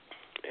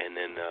 And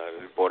then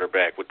brought her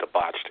back with the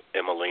botched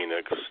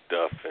Emelina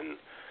stuff, and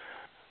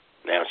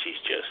now she's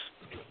just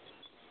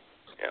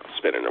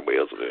spinning her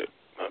wheels a bit.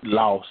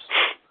 Lost.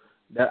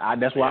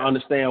 That's why I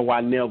understand why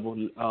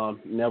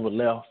never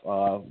left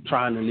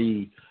trying to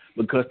leave,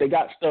 because they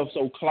got stuff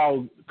so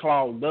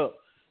clogged up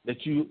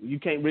that you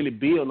can't really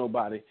build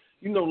nobody.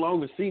 You no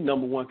longer see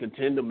number 1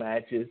 contender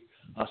matches,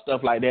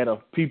 stuff like that,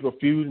 of people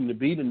refusing to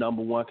be the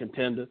number 1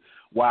 contender,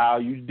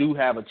 while you do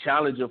have a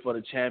challenger for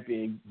the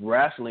champion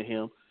wrestling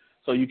him,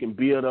 so you can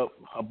build up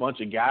a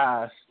bunch of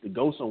guys to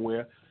go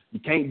somewhere.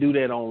 You can't do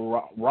that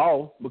on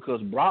Raw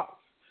because Brock,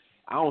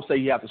 I don't say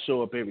you have to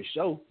show up every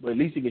show, but at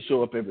least you can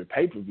show up every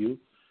pay-per-view,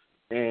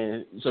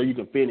 and so you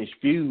can finish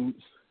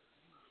feuds.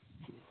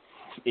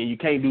 And you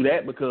can't do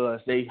that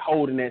because they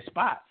holding that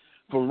spot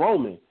for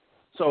Roman.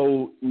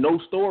 So no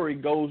story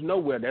goes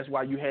nowhere. That's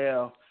why you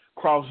have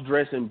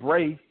cross-dressing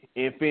Bray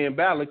and Finn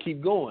Balor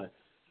keep going.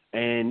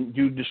 And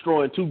you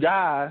destroying 2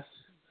 guys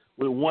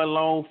with one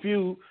long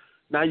feud.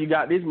 Now you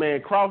got this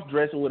man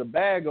cross-dressing with a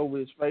bag over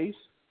his face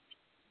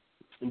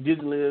and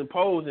digitally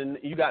imposed, and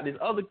you got this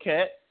other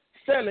cat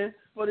selling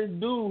for this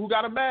dude who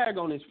got a bag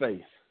on his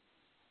face.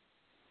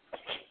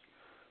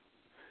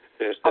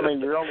 I mean,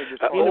 you're only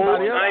just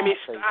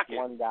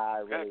one guy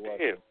really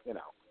wasn't,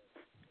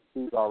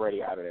 he's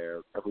already out of there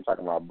if we're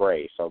talking about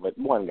Bray. So, but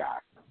one guy,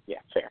 yeah,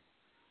 fair.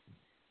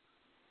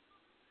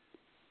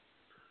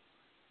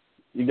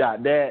 You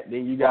got that.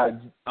 Then you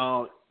got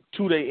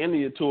 2-Day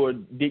India tour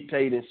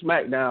dictating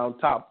SmackDown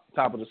top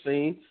of the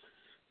scene,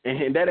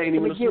 and that ain't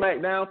even a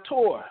SmackDown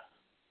tour.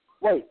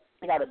 Wait,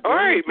 I got all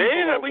right,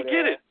 man, we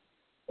get it.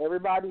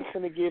 Everybody's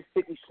gonna give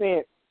 50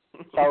 cents,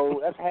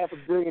 so that's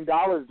 $500 million,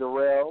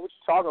 Darrell. What you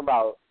talking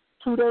about?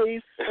 2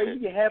 days, so you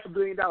get $500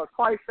 million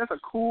twice. That's a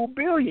cool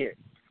billion.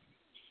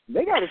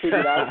 They got to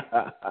figure it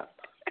out.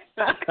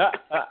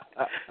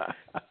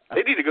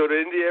 They need to go to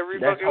India every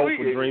fucking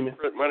weekend.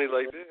 Money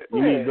like that.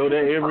 You need to go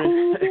there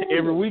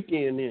every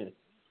weekend then.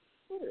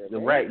 To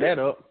rack that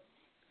up.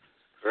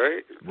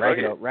 Right. Rack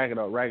it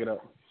up. Right.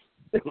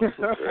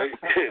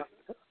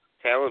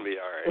 Telling me,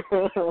 all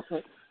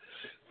right.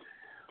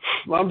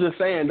 Well, I'm just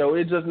saying, though,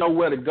 it's just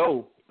nowhere to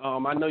go.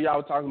 I know y'all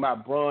were talking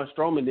about Braun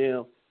Strowman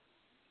them.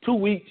 2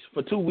 weeks,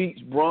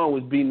 Braun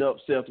was beating up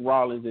Seth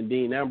Rollins and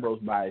Dean Ambrose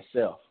by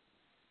himself.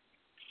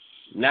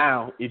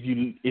 Now, if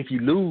you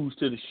lose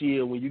to the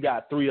Shield when you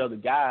got 3 other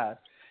guys,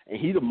 and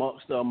he's the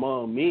monster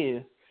among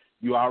men,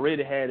 you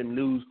already had him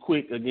lose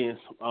quick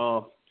against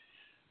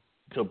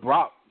to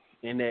Brock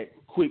in that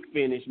quick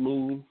finish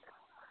move.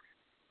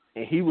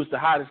 And he was the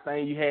hottest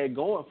thing you had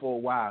going for a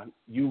while.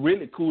 You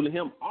really cooling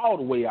him all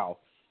the way off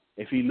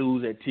if he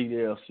lose at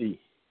TLC,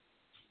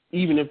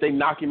 even if they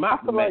knock him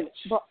out the match.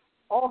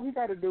 all he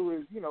got to do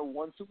is,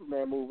 one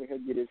Superman move and he'll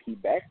get his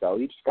heat back, though.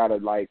 He just got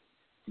to,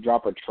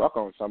 drop a truck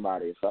on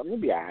somebody or something. He'll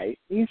be all right.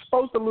 He's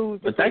supposed to lose.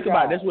 But think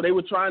about it. That's what they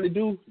were trying to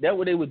do. That's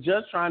what they were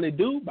just trying to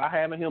do by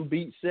having him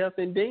beat Seth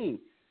and Dean.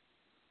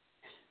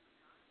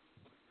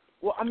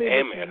 Well, I mean,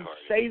 if you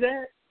say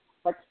that,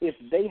 if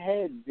they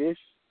had this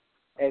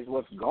as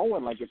what's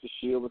going, if the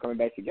Shield were coming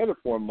back together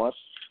for a month,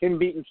 him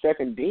beating Seth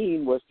and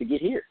Dean was to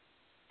get here.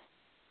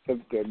 To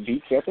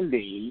beat Seth and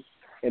Dean,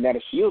 and now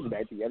the Shield's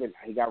back together.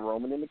 Now he got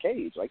Roman in the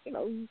cage.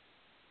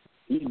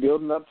 He's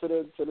building up to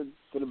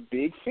the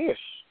big fish.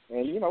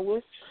 And, he's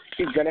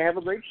going to have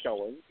a great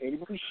showing, and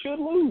he should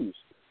lose.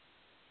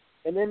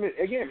 And then,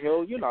 again,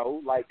 he'll,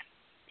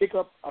 pick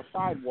up a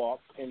sidewalk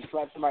and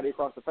slap somebody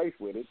across the face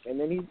with it, and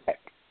then he's back.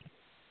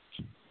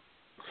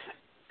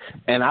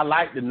 And I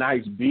like the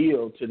nice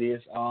build to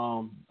this,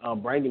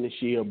 bringing the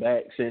Shield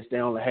back since they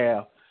only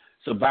have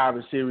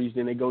Survivor Series,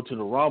 then they go to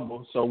the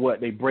Rumble. So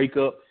what, they break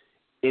up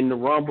in the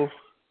Rumble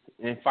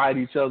and fight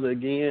each other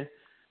again?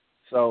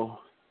 So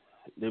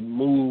they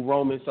move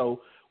Roman.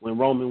 So when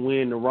Roman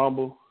win the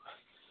Rumble,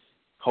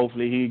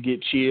 hopefully he'll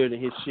get cheered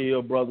and his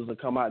Shield brothers will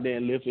come out there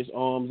and lift his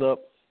arms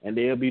up, and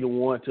they'll be the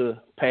one to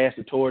pass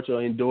the torch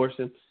or endorse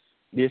him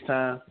this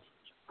time.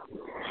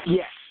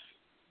 Yes.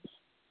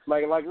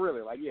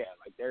 Really,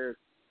 they're,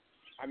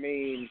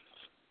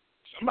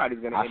 somebody's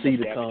going to I see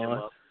the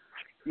con.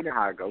 You know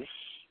how it goes.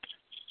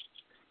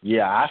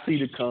 Yeah, I see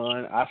the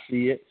con. I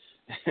see it.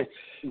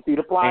 You see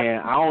the plot? And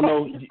I don't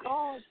know.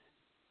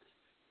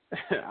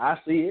 I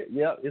see it.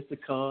 Yep, it's the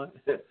con.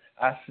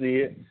 I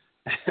see it.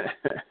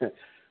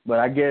 But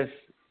I guess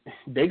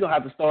they're going to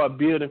have to start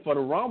building for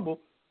the Rumble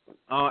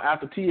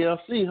after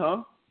TLC,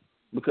 huh?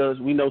 Because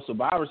we know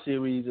Survivor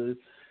Series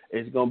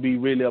is going to be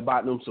really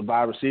about them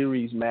Survivor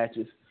Series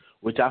matches,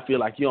 which I feel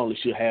like you only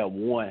should have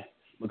one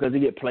because they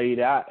get played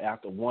out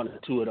after one or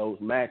two of those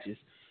matches.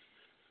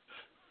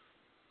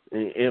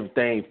 And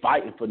everything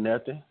fighting for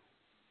nothing.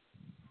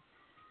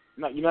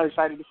 No, you're not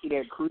excited to see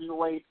that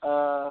cruiserweight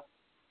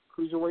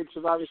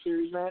Survivor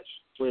Series match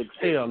with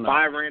 5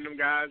 random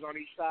guys on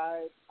each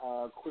side,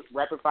 quick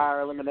rapid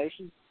fire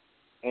elimination,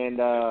 and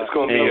it's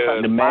gonna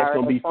be the match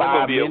gonna be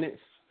 5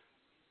 minutes.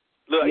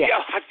 Look, I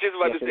was just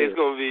about to say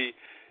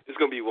it's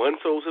gonna be one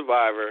sole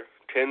survivor,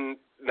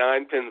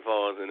 9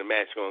 pinfalls, and the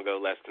match gonna go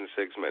less than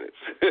 6 minutes.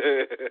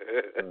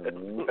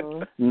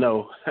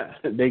 No,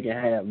 they can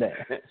have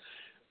that.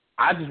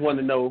 I just want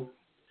to know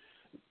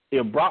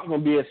if Brock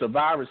gonna be at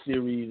Survivor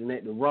Series and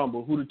at the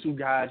Rumble, who the 2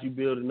 guys you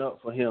building up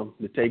for him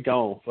to take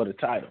on for the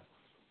title?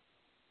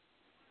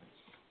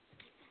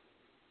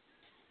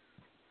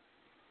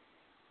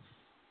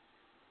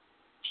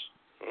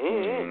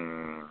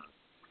 Mm-hmm.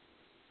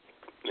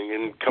 And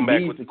then come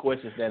back with the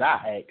questions that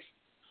I asked.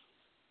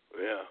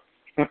 Yeah,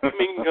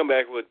 you can come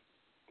back with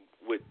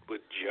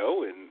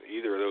Joe in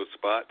either of those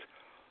spots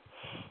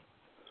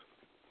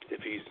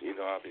if he's,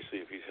 obviously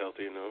if he's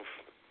healthy enough.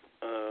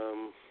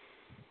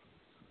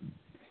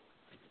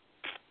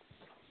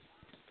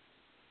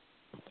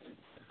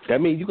 That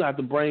means you're going to have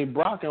to bring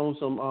Brock on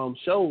some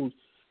shows,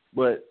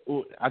 but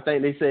I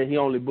think they said he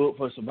only booked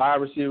for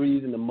Survivor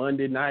Series and the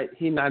Monday night.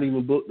 He not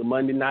even booked the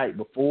Monday night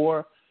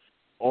before,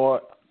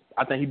 or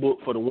I think he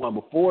booked for the one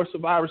before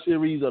Survivor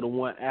Series or the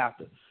one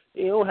after.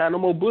 He don't have no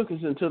more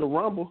bookings until the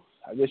Rumble.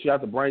 I guess you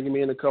have to bring him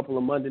in a couple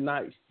of Monday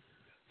nights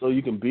so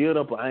you can build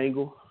up an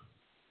angle.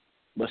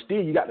 But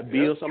still, you got to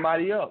build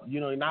somebody up.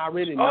 You're not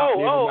already knocking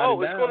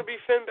everybody down. It's going to be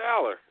Finn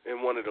Balor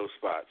in one of those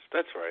spots.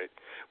 That's right.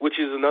 Which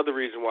is another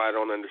reason why I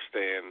don't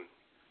understand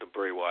the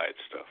Bray Wyatt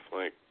stuff.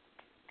 I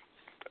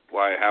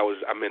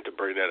meant to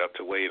bring that up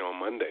to Wade on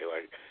Monday.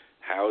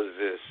 How is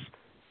this,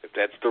 if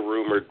that's the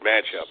rumored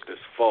matchup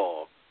this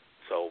fall,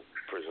 so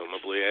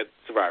presumably at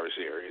Survivor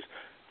Series,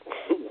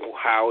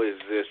 how is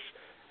this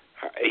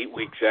 8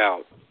 weeks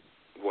out?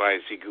 Why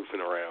is he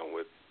goofing around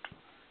with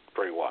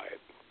Bray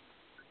Wyatt?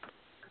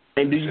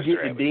 And do you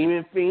get the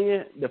Demon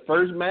Fiend the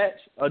first match,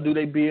 or do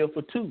they build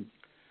for 2?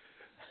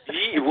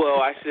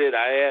 Well, I said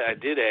I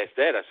did ask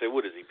that. I said,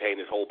 what does he paint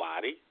his whole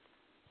body?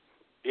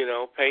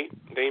 Paint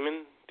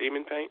demon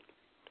paint.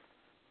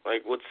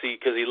 What's he?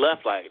 Because he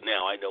left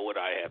now I know what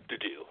I have to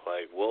do.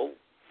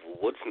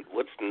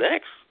 What's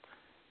next?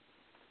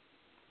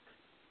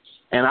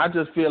 And I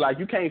just feel like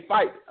you can't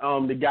fight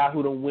the guy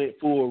who done went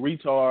full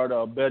retard,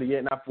 or better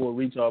yet, not full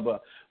retard,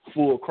 but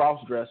full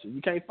cross-dresser.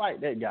 You can't fight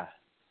that guy.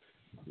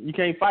 You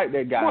can't fight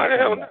that guy. Why the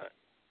hell not?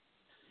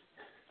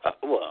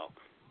 Well,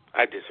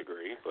 I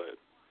disagree, but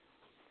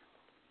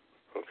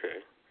okay.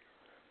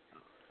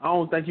 I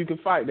don't think you can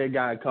fight that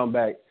guy and come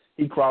back.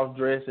 He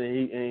cross-dressed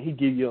and he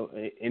give you,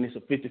 and it's a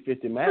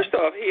 50-50 match. First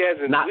off, he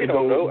hasn't. We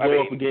don't know.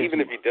 Even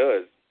him. If he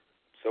does,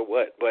 so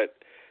what? But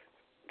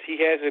he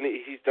hasn't.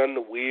 He's done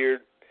the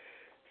weird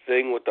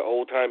thing with the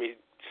old-timey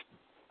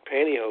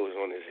pantyhose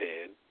on his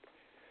head.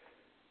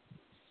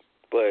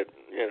 But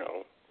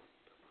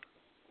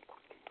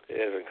it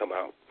hasn't come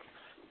out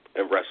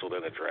and wrestled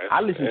in a dress.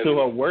 I listened to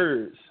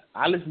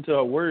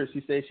her words.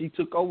 She said she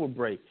took over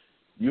Bray.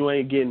 You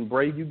ain't getting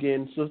Bray, you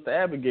getting Sister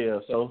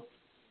Abigail. So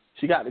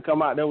She got to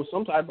come out there with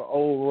some type of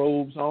old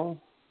robes on,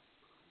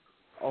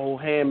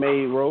 old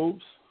handmade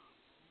robes.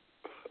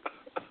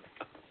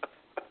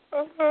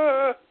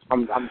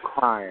 I'm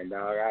crying,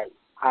 dog.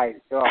 Oh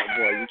boy,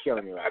 you're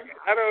killing me right now.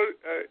 I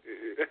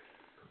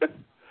don't.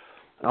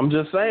 I'm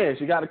just saying,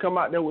 she got to come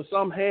out there with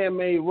some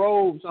handmade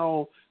robes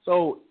on.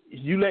 So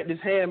you let the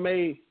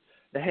handmade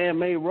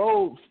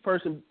robes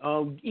person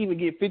even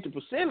get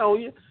 50% on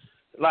you.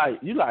 Like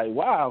you like,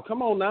 wow,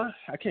 come on now,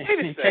 I can't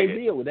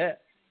deal with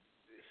that.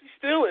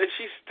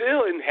 She's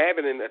still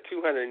inhabiting a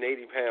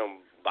 280-pound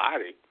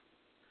body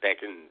that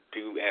can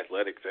do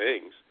athletic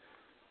things.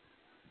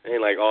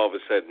 Ain't like all of a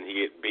sudden he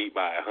get beat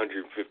by a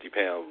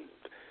 150-pound.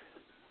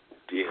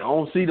 I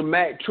don't see the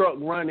Mack truck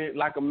running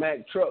like a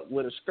Mack truck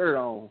with a skirt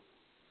on.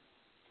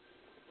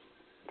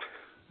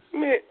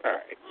 Man, all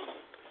right.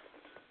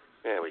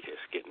 Man, we're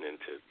just getting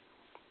into.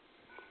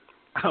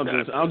 I'm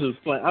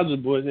just playing. I'm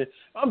just bullshitting.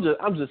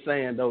 I'm just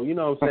saying though. You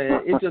know what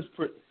I'm saying?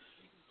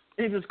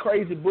 It's just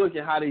crazy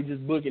booking how they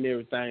just booking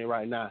everything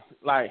right now.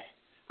 Like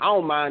I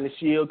don't mind the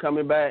Shield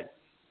coming back.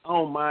 I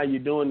don't mind you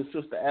doing the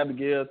Sister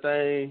Abigail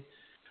thing,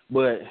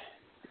 but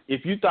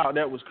if you thought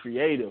that was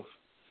creative,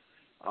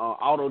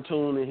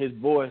 auto-tuning his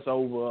voice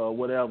over or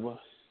whatever,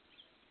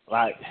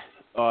 like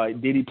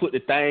did he put the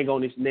thing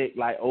on his neck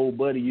like old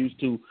Buddy used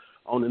to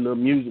on the little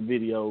music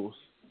videos?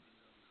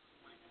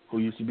 Who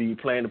used to be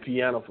playing the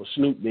piano for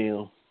Snoop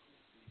them.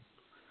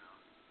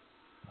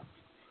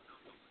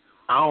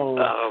 I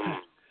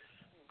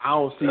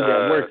don't see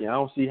that working. I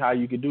don't see how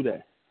you could do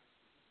that.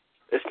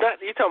 It's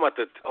not. You're talking about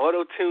the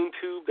auto-tune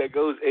tube that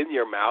goes in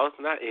your mouth,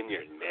 not in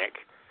your neck.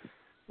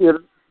 Yeah,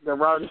 the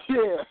right.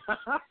 Yeah.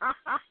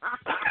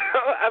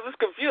 I was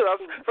confused.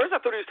 First, I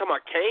thought he was talking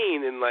about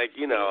Kane and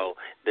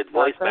the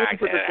voice back.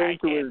 Put the thing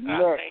to his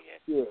neck.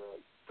 Yeah.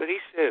 But he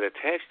said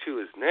attached to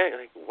his neck.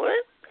 Like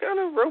what? Kind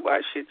of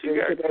robot shit you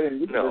got?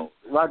 No.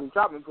 Roger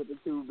Chapman put the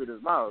tube in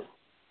his mouth.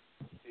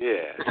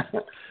 Yeah.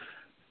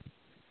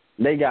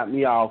 They got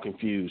me all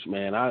confused,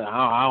 man.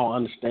 I don't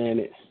understand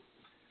it.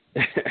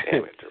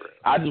 Damn it,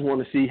 I just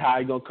want to see how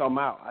he's gonna come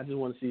out.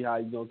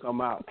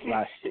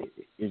 Like,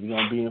 is he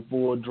gonna be in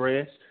full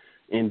dress,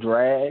 in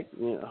drag?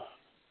 You know,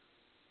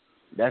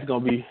 that's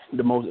gonna be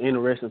the most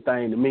interesting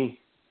thing to me.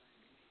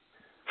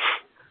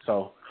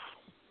 So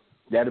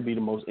that'll be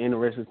the most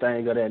interesting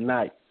thing of that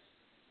night.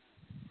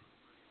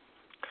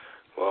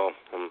 Well,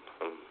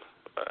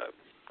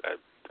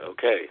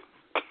 okay.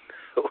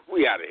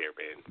 We out of here,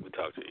 man. We'll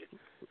talk to you.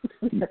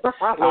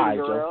 All right,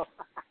 Joe.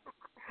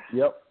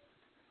 Yep.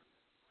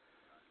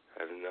 I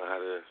don't know how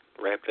to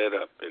wrap that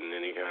up in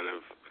any kind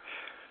of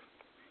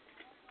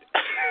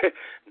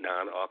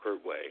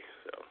non-awkward way.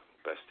 So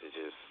best to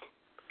just,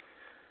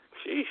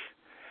 sheesh.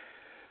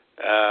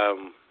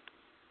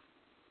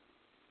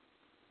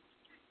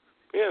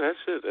 Yeah,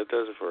 that's it. That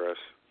does it for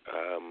us.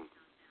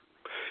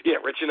 Yeah,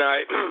 Rich and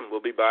I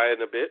will be by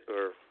in a bit,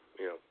 or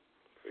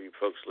for you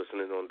folks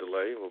listening on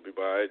delay, we'll be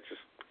by.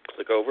 Just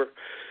click over.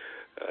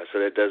 So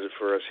that does it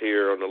for us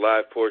here on the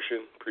live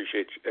portion.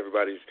 Appreciate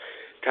everybody's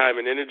time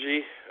and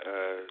energy.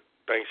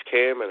 Thanks,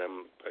 Cam,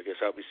 and I guess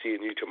I'll be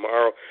seeing you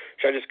tomorrow.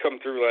 Should I just come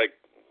through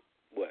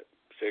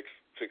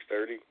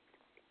 6:30?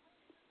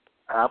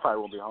 I probably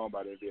won't be home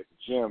by then. Be at the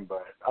gym,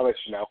 but I'll let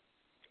you know.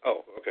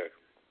 Oh, okay.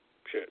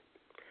 Shit.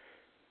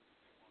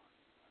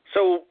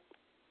 So,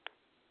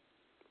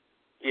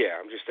 yeah,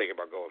 I'm just thinking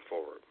about going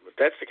forward. If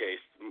that's the case,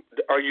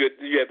 do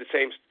you have the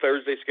same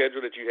Thursday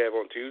schedule that you have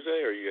on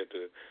Tuesday, or you have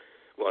to?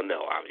 Well,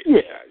 no,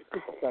 obviously.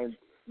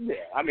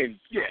 Yeah,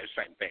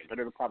 same thing, but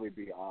it'll probably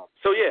be off.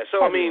 So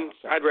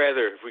I'd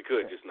rather, if we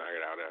could, just knock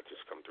it out. I'd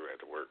just come through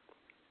after work.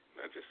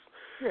 I just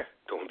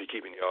don't want to be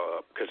keeping y'all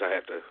up because I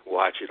have to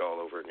watch it all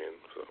over again,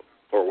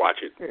 or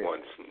watch it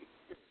once.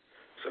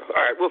 So,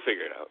 all right, we'll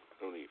figure it out.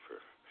 No need for.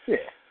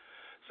 Yeah.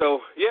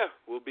 So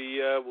we'll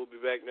be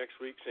back next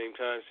week, same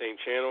time, same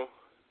channel.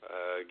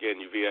 Again,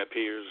 you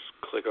VIPers,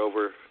 click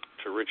over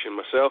to Rich and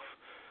myself.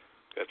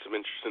 Got some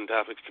interesting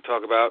topics to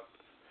talk about.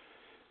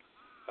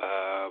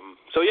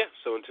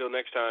 So until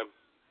next time,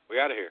 we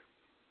out of here.